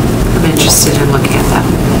 I'm interested in looking at that.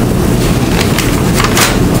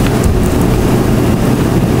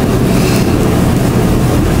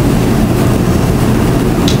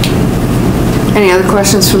 Any other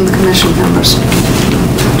questions from the commission members?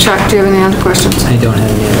 Chuck, do you have any other questions? I don't have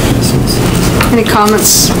any other questions. Any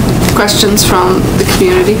comments, questions from the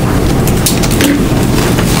community?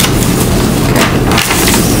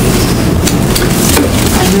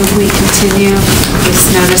 I move we continue this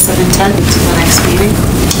notice of intent to the next meeting.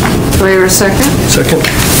 Do I hear a second? Second.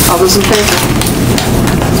 All those in favor?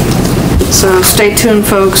 So stay tuned,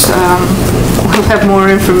 folks. We'll have more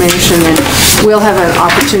information, and we'll have an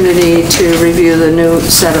opportunity to review the new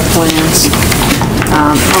set of plans.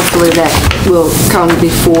 Hopefully that will come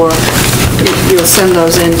before, you'll send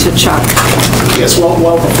those in to Chuck. Yes,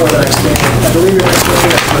 well before the next meeting. I believe your next meeting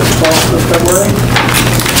is the 12th of February?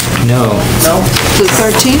 No. No? The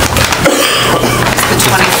 13th? The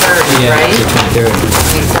 23rd, Yeah, right? the 23rd.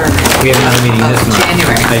 23rd. We have another meeting this month.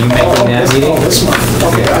 January. Are you making that meeting? Oh, this month.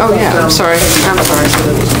 Okay. Oh, yeah, I'm sorry.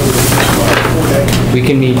 Okay. We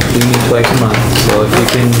meet twice a month, so if you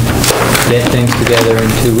can get things together in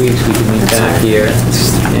 2 weeks, we can meet back here,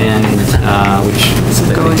 and, which I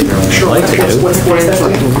think everyone would like to do. What's that?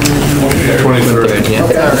 23rd. Yeah.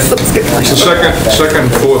 It's the second,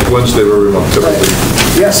 fourth Wednesday of every month, typically.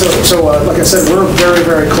 Yeah, so like I said, we're very,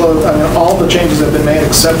 very close. I mean, all the changes have been made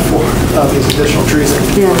except for these additional trees that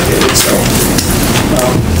we located, so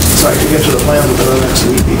I can get to the plans within the next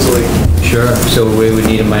week easily. Sure, so we would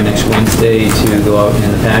need them by next Wednesday to go out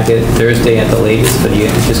in the packet, Thursday at the latest, but you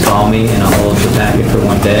can just call me and I'll hold the packet for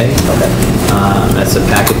one day. Okay. That's a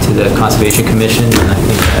packet to the Conservation Commission, and I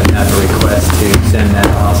think I have a request to send that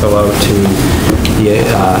also out to the,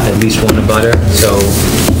 at least one abutter. So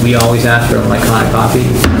we always ask for an electronic copy,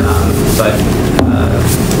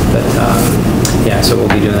 yeah, so we'll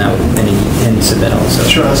be doing that with any submittal. So.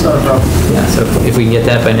 Sure, that's not a problem. Yeah, so if we can get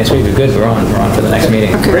that by next week, we're good. We're on for the next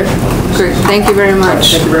meeting. Okay, great. Thank you very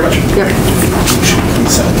much. Thank you very much. Yep.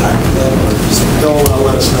 They'll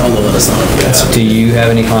let us know. They'll let us know. Yeah. Do you have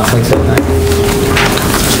any conflicts that night?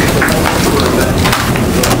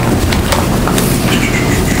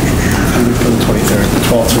 For the 23rd, the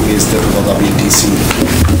 12th for me is difficult, I'll be in DC.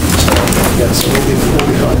 Yes, we'll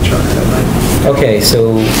be fine, Chuck, that night. Okay,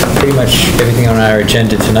 so pretty much everything on our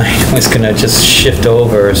agenda tonight was gonna just shift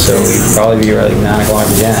over, so we'd probably be around 9 o'clock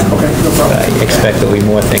again. Okay, no problem. I expect there'll be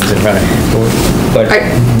more things in front of, but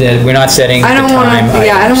we're not setting the I don't want time to,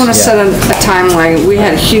 I don't want to items. set a timeline. We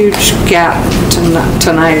had a huge gap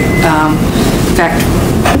tonight. In fact,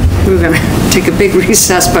 we were going to take a big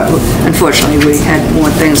recess, but unfortunately, we had more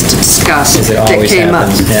things to discuss As it that always came up.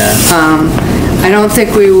 happens, yeah. I don't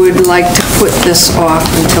think we would like to put this off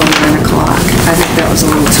until 9 o'clock. I think that was a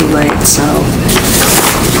little too late, so.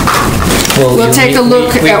 Well, We'll take a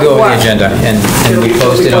look we at go over what- the agenda, and we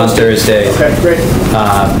post it on Thursday, Okay, great.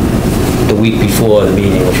 the week before the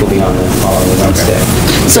meeting, which will be on the following Wednesday.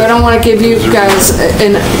 So I don't want to give you guys a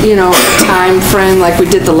time frame like we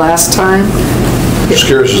did the last time. Just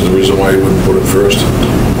curious as to the reason why you wouldn't put it first.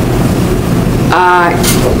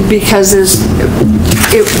 Because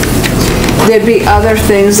there'd be other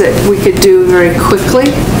things that we could do very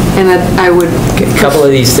quickly, and I would. A couple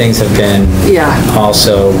of these things have been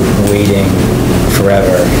also waiting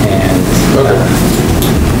forever, and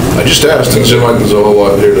I just asked, it seemed like there's a whole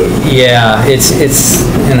lot here to... yeah, it's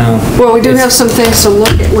Well, we do have some things to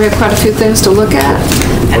look at. We have quite a few things to look at.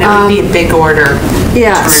 And it would be a big order.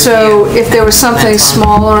 Yeah, so if there was something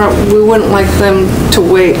smaller, we wouldn't like them to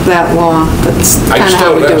wait that long. That's I kind just of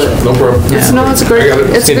how we thought do of it. that, no problem. No, it's a great, I got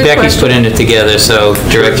it. it's a good Becky's question putting it together, so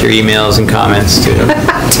direct your emails and comments to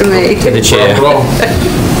to me. the chair. No problem.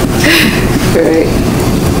 Great.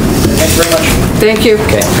 Thank you very much. Thank you.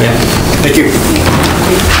 Okay, yeah. Thank you.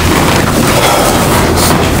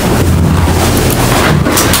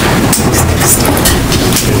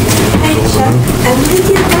 Hey, I'm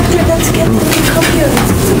Lydia, doctor, let's get the computer.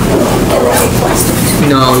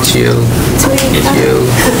 No, it's you. It's you.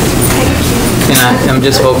 And I'm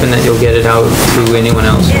just hoping that you'll get it out to anyone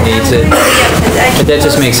else who needs it. But that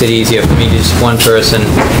just makes it easier for me, just one person.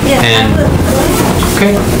 And,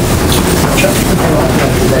 okay.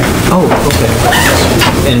 Oh, okay.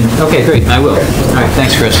 And, okay, great, I will. All right,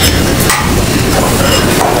 thanks, Chris.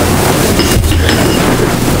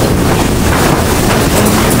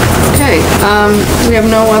 Okay, we have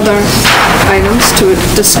no other items to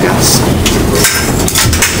discuss.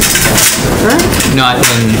 All right, Not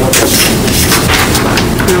in,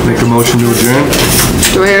 Make a motion to adjourn?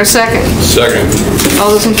 do I hear a second? Second. All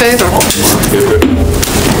those in favor?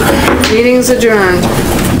 Meeting is adjourned.